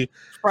internally.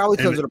 It's probably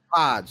because of the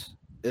pods.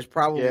 It's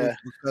probably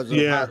because of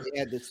how they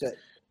had to set.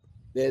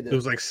 It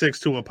was 6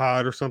 to a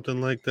pod or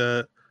something like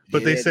that.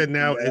 But they said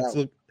now it's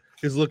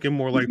looking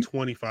more like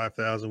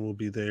 25,000 will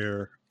be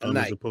there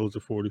as opposed to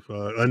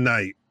 45 a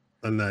night,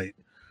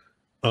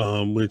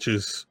 which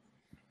is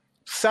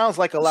sounds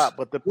like a lot.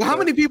 But how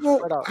many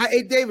people?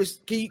 Hey,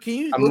 Davis, can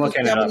you? I'm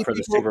looking it up for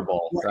the Super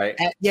Bowl, right?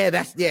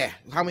 That's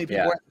How many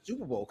people were at the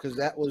Super Bowl? Because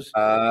that was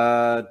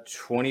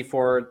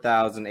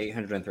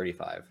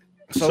 24,835.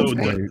 So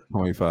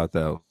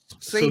 25,000.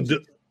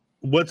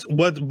 But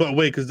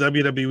wait, because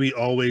WWE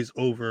always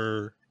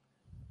over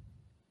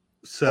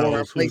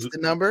sells the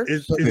number.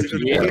 It's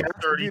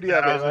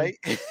 30,000, right?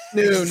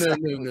 No.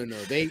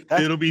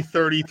 It'll be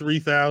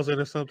 33,000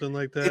 or something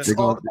like that.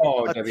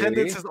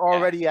 Attendance is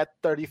already at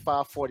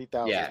 35,000,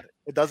 40,000. Yeah,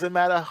 it doesn't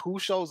matter who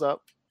shows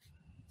up.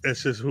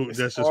 That's just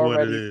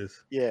what it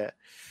is. Yeah.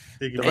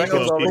 Do we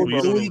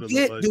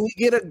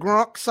get a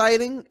Gronk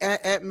sighting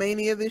at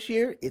Mania this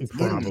year? It's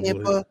in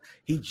Tampa.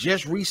 He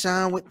just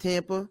re-signed with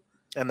Tampa.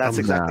 And that's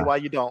exactly why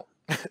you don't.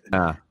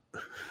 Nah.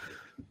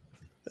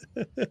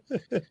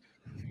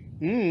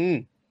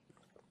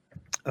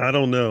 I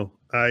don't know.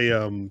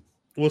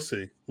 We'll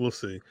see.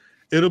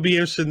 It'll be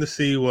interesting to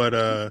see what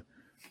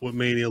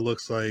Mania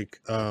looks like.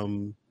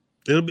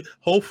 It'll be,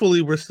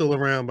 hopefully we're still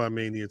around by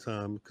Mania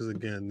time, because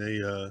again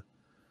they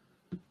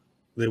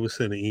were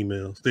sending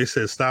emails. They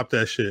said stop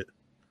that shit.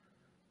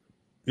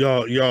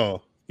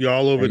 Y'all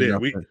over there.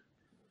 We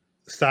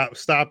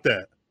stop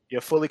that.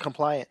 You're fully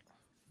compliant.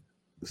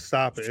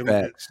 Stop it.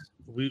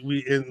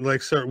 We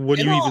like, sir, what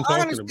are you even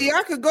talking about?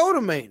 I could go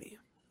to Mania.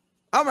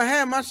 I'm gonna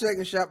have my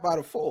second shot by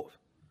the 4th.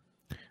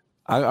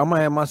 I'm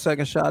gonna have my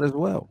second shot as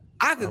well.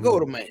 I could go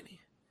to Mania.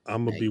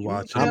 I'm gonna be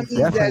watching. I'm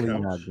definitely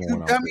not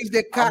going. Dummies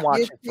that I'm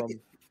watching from.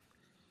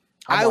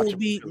 I will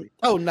be.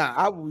 Oh no,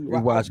 I will be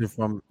watching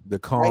from the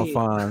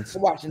confines.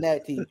 I'm watching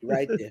that TV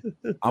right there.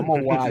 I'm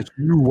gonna watch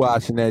you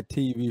watching that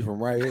TV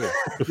from right here.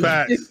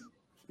 Facts.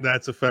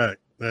 That's a fact.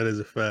 That is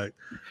a fact.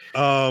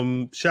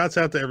 Shouts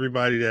out to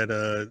everybody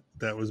that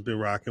was been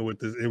rocking with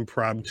this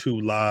impromptu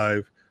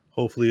live.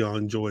 Hopefully y'all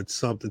enjoyed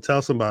something.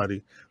 Tell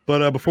somebody.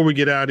 But before we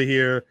get out of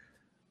here,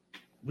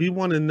 we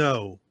want to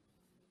know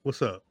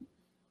what's up.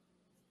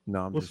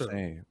 No, I'm just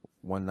saying,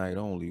 one night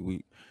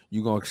only.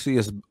 You gonna see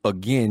us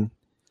again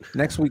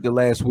next week.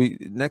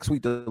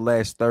 The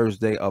last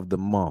Thursday of the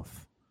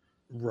month.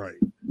 Right.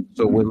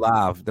 So we're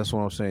live. That's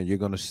what I'm saying. You're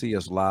gonna see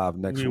us live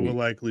next week. We will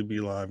likely be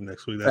live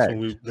next week.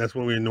 That's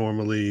when we're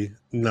normally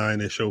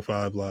 9-ish,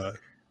 05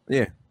 live.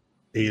 Yeah.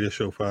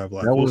 8-ish, 05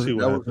 live. That was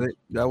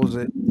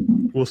it.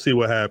 We'll see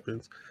what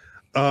happens.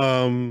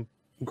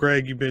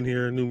 Greg, you've been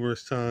here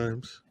numerous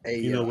times.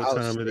 Hey, you know what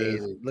time it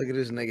is. Look at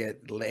this nigga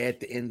at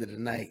the end of the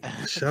night.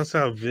 Shouts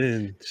out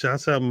Vin.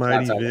 Shouts out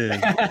Mighty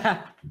Vin.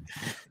 I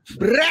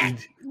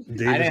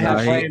didn't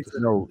have plans.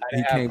 No,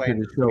 he came to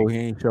the show. He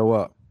ain't show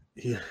up.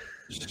 Yeah.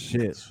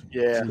 Shit.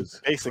 Yeah,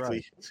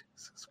 basically.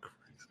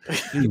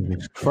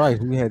 Jesus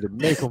Christ, we had to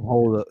make him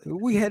hold up.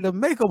 We had to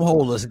make him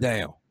hold us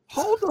down.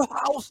 Hold the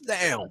house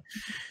down.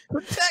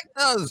 Protect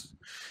us.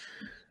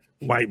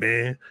 White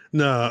man.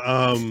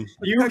 No,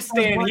 you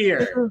stand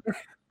here. Nigga.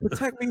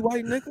 Protect me,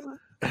 white nigga.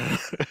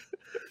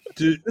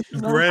 Dude,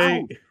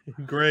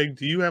 Greg,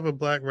 do you have a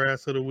black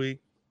rass of the week?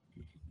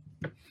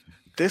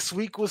 This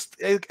week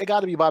it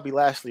got to be Bobby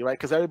Lashley, right?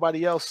 Because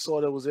everybody else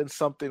sort of was in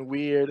something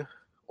weird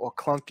or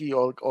clunky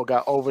or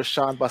got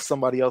overshone by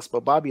somebody else.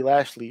 But Bobby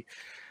Lashley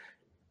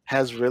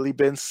has really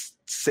been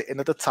sitting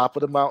at the top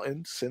of the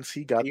mountain since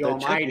he got the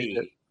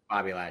almighty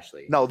Bobby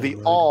Lashley. No, the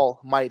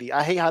almighty.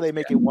 I hate how they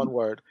make it one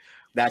word.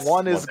 That's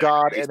one is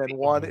God, and then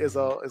one is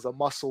a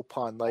muscle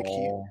pun. Like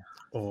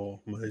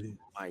almighty.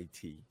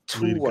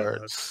 Two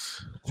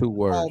words.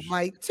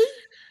 Almighty.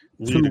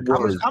 Two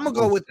words. I'm gonna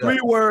go with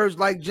 3 words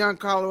like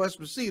Giancarlo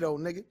Esposito,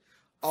 nigga.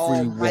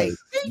 Almighty.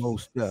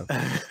 Most stuff.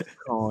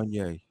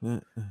 Kanye.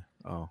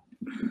 Oh.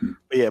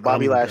 But yeah,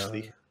 Bobby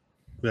Lashley.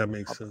 That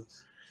makes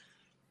sense.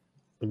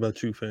 What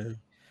about you, fam?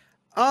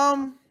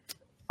 You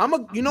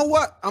know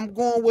what? I'm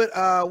going with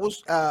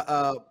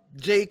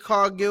Jade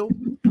Cargill.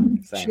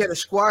 Same. She had a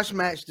squash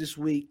match this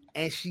week,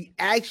 and she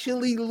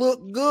actually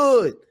looked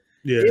good.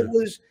 Yeah, it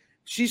was.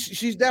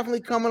 She's definitely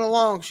coming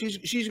along.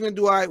 She's gonna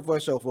do all right for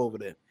herself over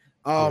there.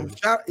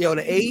 The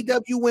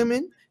AEW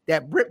women,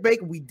 that Britt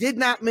Baker. We did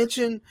not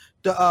mention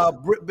the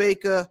Britt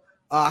Baker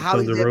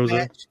Holly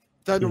match.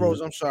 Thunder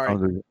Rosa. I'm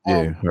sorry.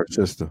 Her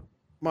sister.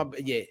 We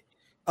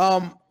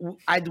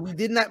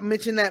did not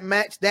mention that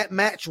match. That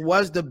match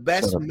was the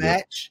best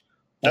match.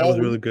 That was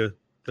really good.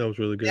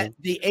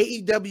 The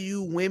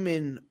AEW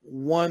women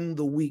won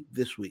the week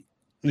this week.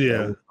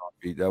 Yeah,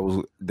 I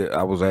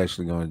was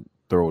actually going to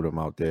throw them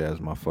out there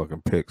as my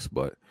fucking picks,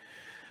 but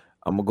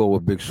I'm gonna go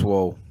with Big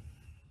Swole.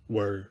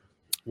 Word.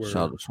 Shout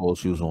out to Swole.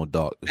 She was on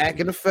dark. Back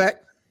in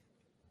effect.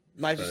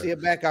 Nice to see her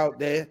back out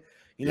there.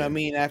 You know what I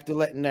mean? After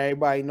letting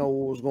everybody know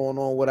what was going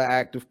on with her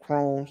active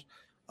Crohn's.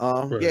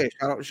 Yeah,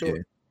 shout out to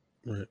Short.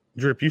 Yeah. Right.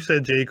 Drip, you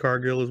said Jade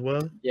Cargill as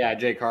well? Yeah,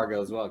 Jade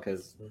Cargill as well,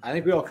 because I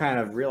think we all kind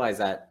of realize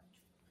that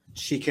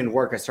she can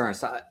work a certain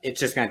style. It's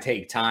just going to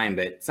take time,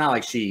 but it's not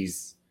like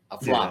she's a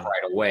flop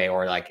right away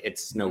or like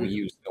it's no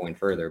use going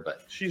further.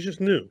 But she's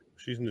just new.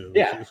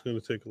 Yeah, it's going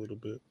to take a little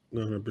bit.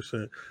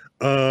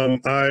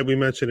 100%. We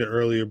mentioned it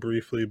earlier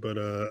briefly, but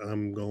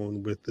I'm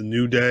going with the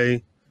New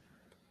Day.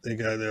 They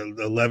got the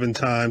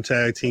 11-time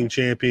tag team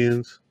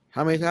champions.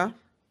 How many times?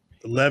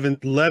 11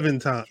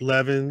 times.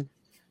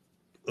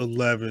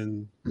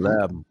 11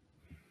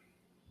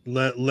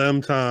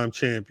 time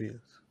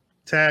champions.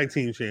 Tag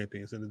team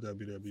champions in the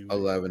WWE.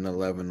 11.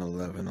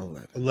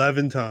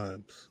 11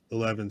 times.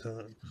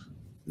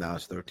 Now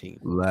it's 13.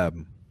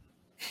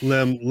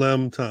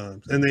 11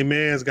 times. And they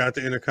man's got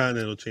the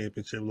Intercontinental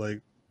Championship,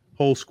 like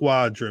whole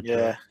squad drip.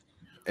 Yeah.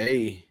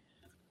 Hey.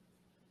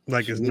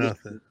 Like it's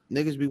nothing.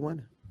 Niggas be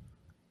winning.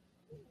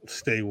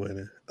 Stay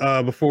winning.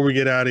 Before we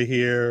get out of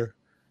here,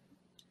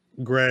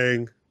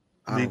 Greg,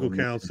 legal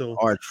counsel.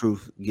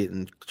 R-Truth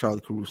getting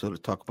Charlie Caruso to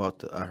talk about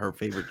her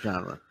favorite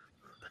genre.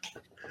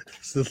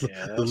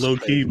 The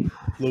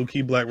low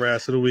key black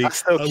rass of the week. I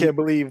still can't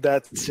believe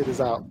that shit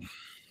is out.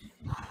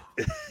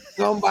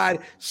 Somebody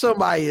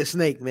a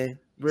snake, man.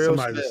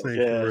 Somebody's a snake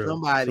for real.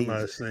 Somebody's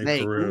a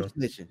snake for real.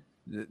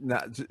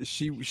 Not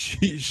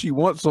she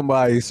wants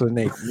somebody, so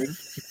Nate.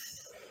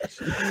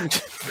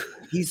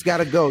 He's got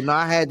to go. No,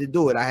 I had to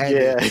do it. I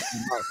had to.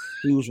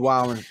 He was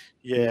wilding.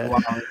 Yeah.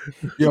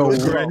 Yo,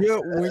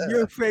 when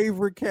your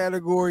favorite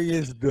category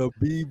is the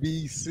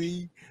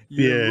BBC,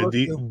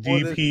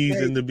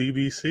 DPs in the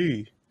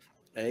BBC.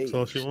 Hey. That's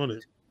all she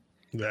wanted.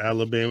 The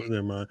Alabama,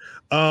 never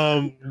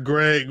mind.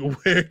 Greg,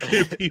 where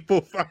can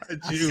people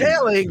find you?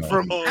 Sailing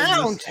from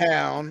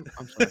downtown.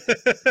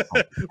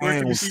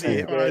 Where can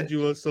people find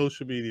you on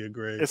social media,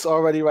 Greg? It's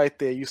already right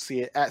there. You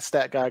see it at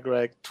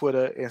StatGuyGreg,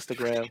 Twitter,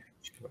 Instagram.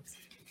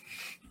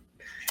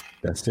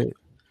 That's it.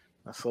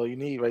 That's all you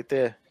need right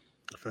there.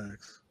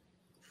 Facts.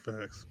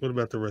 What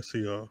about the rest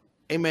of y'all?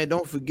 Hey man,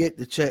 don't forget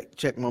to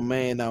check my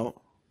man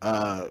out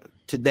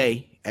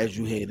today, as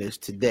you hear this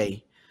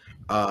today,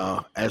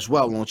 as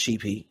well on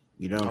Cheap Heat.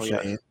 You know what I'm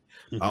saying?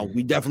 Mm-hmm.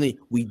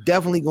 We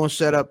definitely gonna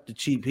set up the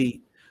Cheap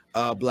Heat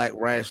Black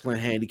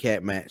Wrestling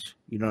handicap match.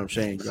 You know what I'm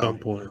saying? At some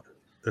point.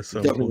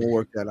 Definitely gonna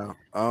work that out.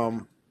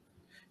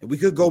 And we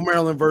could go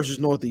Maryland versus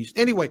Northeast.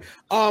 Anyway,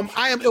 I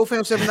am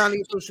IlFam79 on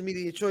your social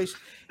media choice,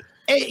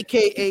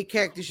 aka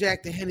Cactus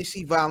Jack, the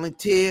Hennessy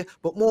volunteer,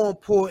 but more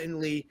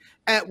importantly,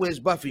 at Wiz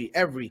Buffy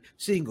every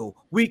single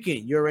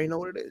weekend. You already know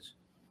what it is.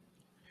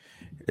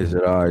 Is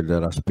it all right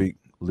that I speak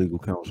legal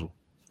counsel?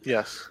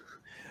 Yes.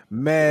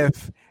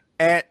 Math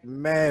at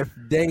Math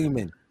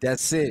Damon.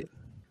 That's it.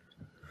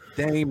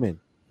 Damon.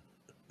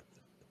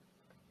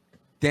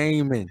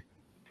 Thank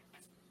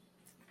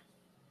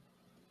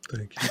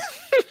you.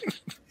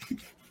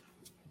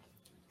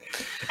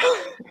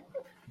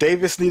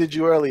 Davis needed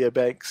you earlier,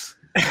 Banks.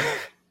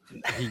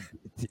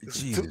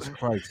 Jesus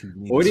Christ.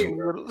 What do you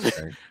mean?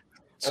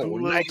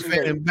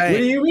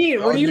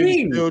 What do you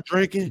mean? Still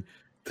drinking?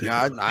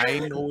 Yeah, I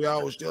ain't know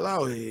y'all was still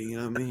out here. You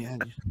know what I mean?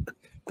 And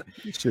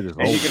you can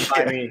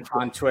find me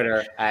on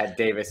Twitter at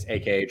Davis,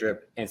 aka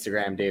Drip,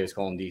 Instagram Davis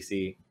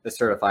DC, the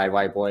certified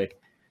white boy,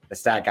 the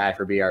stat guy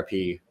for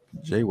BRP.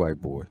 J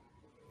White Boy.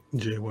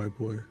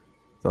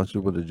 Thought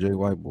you were the J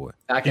White Boy.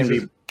 That can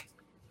be.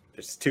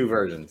 There's two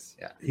versions.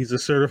 Yeah. He's a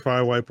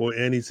certified white boy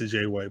and he's a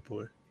J White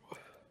Boy.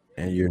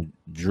 And you're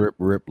Drip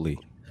Ripley.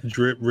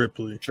 Drip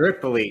Ripley. Rhea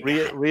Dripley.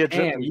 Rhea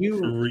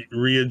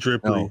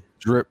Dripley. No,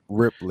 Drip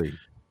Ripley.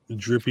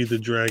 Drippy the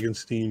Dragon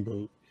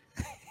Steamboat.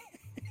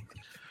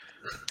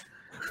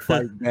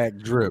 Fight back,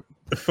 Drip.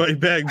 Fight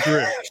back,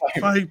 Drip.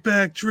 Fight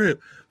back,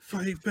 Drip.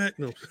 Fight back.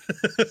 No.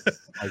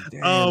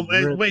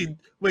 And wait,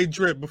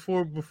 Drip.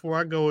 Before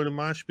I go into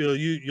my spiel,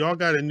 y'all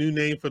got a new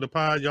name for the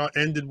pod. Y'all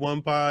ended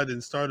one pod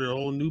and started a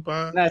whole new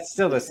pod. That's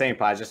still the same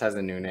pod, just has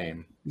a new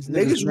name.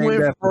 Niggas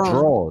went from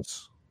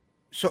draws.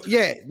 So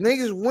yeah,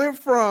 niggas went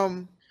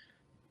from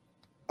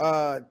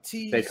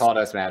They called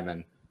us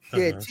madmen.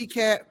 Yeah,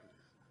 T-Cat.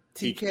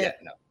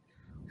 No.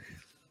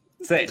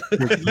 Say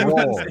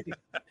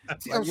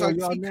I'm sorry,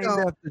 y'all named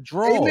T-Cum. after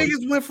draws. They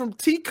niggas went from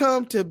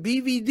T-Cum to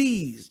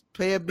BVDs.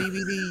 Pair of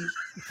BVDs.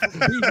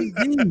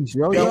 BVDs,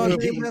 yo. Y'all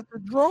named after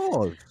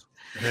draws.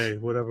 Hey,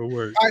 whatever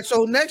works. All right,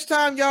 so next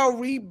time y'all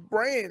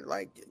rebrand,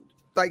 like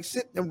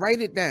sit and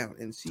write it down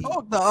and see.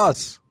 Talk to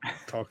us.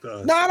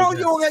 No,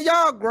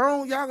 y'all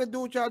grown. Y'all can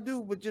do what y'all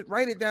do, but just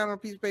write it down on a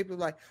piece of paper.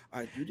 Like,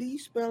 all right, do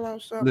these spell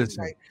out something?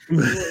 Listen, like,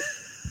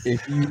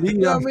 if you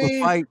need us to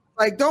fight,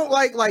 like don't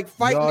like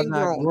fighting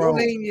grown. grown. Don't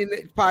name your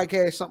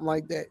podcast something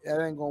like that.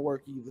 That ain't gonna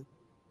work either.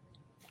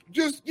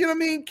 Just you know what I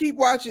mean. Keep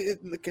watching.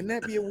 Can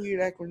that be a weird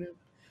acronym?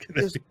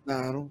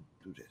 No, don't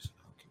do this.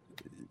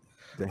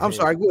 Okay. I'm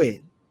sorry. Go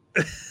ahead.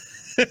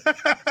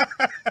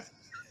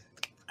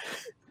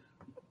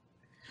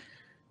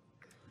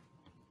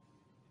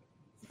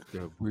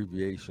 The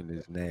abbreviation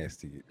is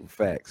nasty.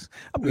 Facts.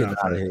 I'm getting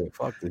out of here.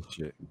 Fuck this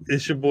shit.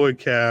 It's your boy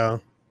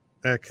Cal,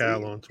 at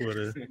Cal on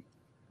Twitter,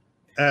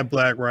 at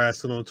Black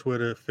Wrestling on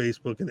Twitter,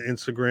 Facebook, and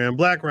Instagram.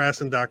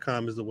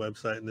 BlackWrestling.com is the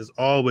website, and as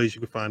always,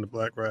 you can find the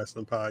Black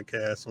Wrestling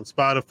Podcast on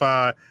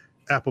Spotify,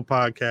 Apple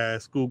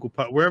Podcasts, Google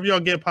wherever y'all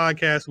get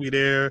podcasts. We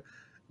there.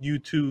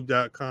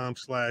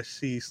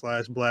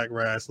 YouTube.com/C/Black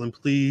Wrestling.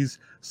 Please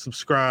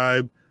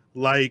subscribe,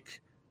 like,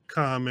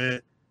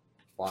 comment,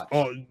 watch.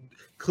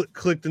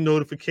 Click the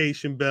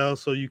notification bell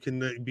so you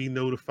can be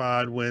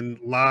notified when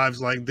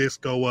lives like this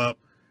go up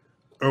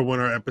or when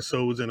our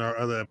episodes and our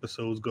other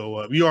episodes go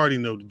up. You already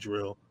know the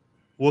drill.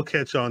 We'll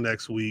catch y'all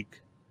next week.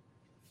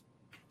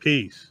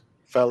 Peace.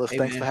 Fellas,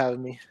 thanks for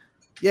having me.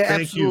 Yeah,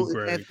 Thank absolutely. you,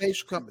 Greg. And thanks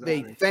for coming.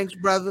 Hey, thanks,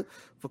 brother,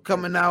 for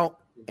coming out.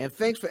 And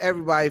thanks for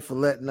everybody for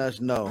letting us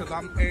know. Because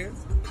I'm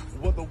asked,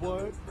 what the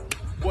what?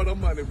 What a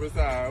money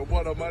reside?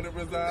 What a money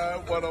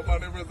reside? What a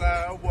money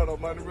reside? What a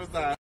money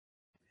reside?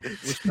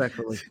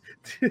 Respectfully.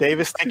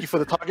 Davis, thank you for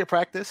the target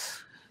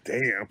practice.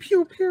 Damn.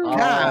 Pew, pew.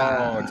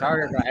 Oh,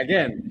 target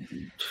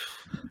again.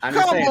 I'm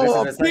just Come saying,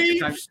 on, this is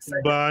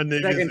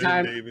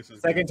the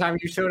second time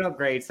you showed up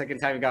great. Second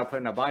time you got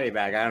put in a body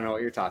bag. I don't know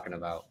what you're talking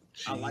about.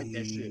 I like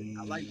that shit.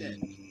 I like that.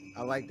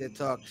 I like that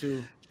talk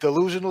too.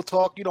 Delusional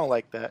talk. You don't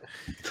like that.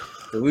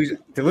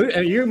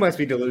 You must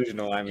be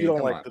delusional. I mean, You don't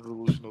come like on. the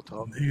delusional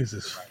talk. Niggas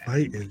is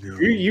fighting, yo.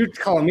 You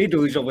calling me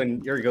delusional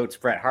when your goat's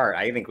Bret Hart.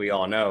 I think we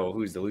all know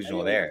who's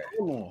delusional there.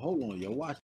 Hold on, yo. Watch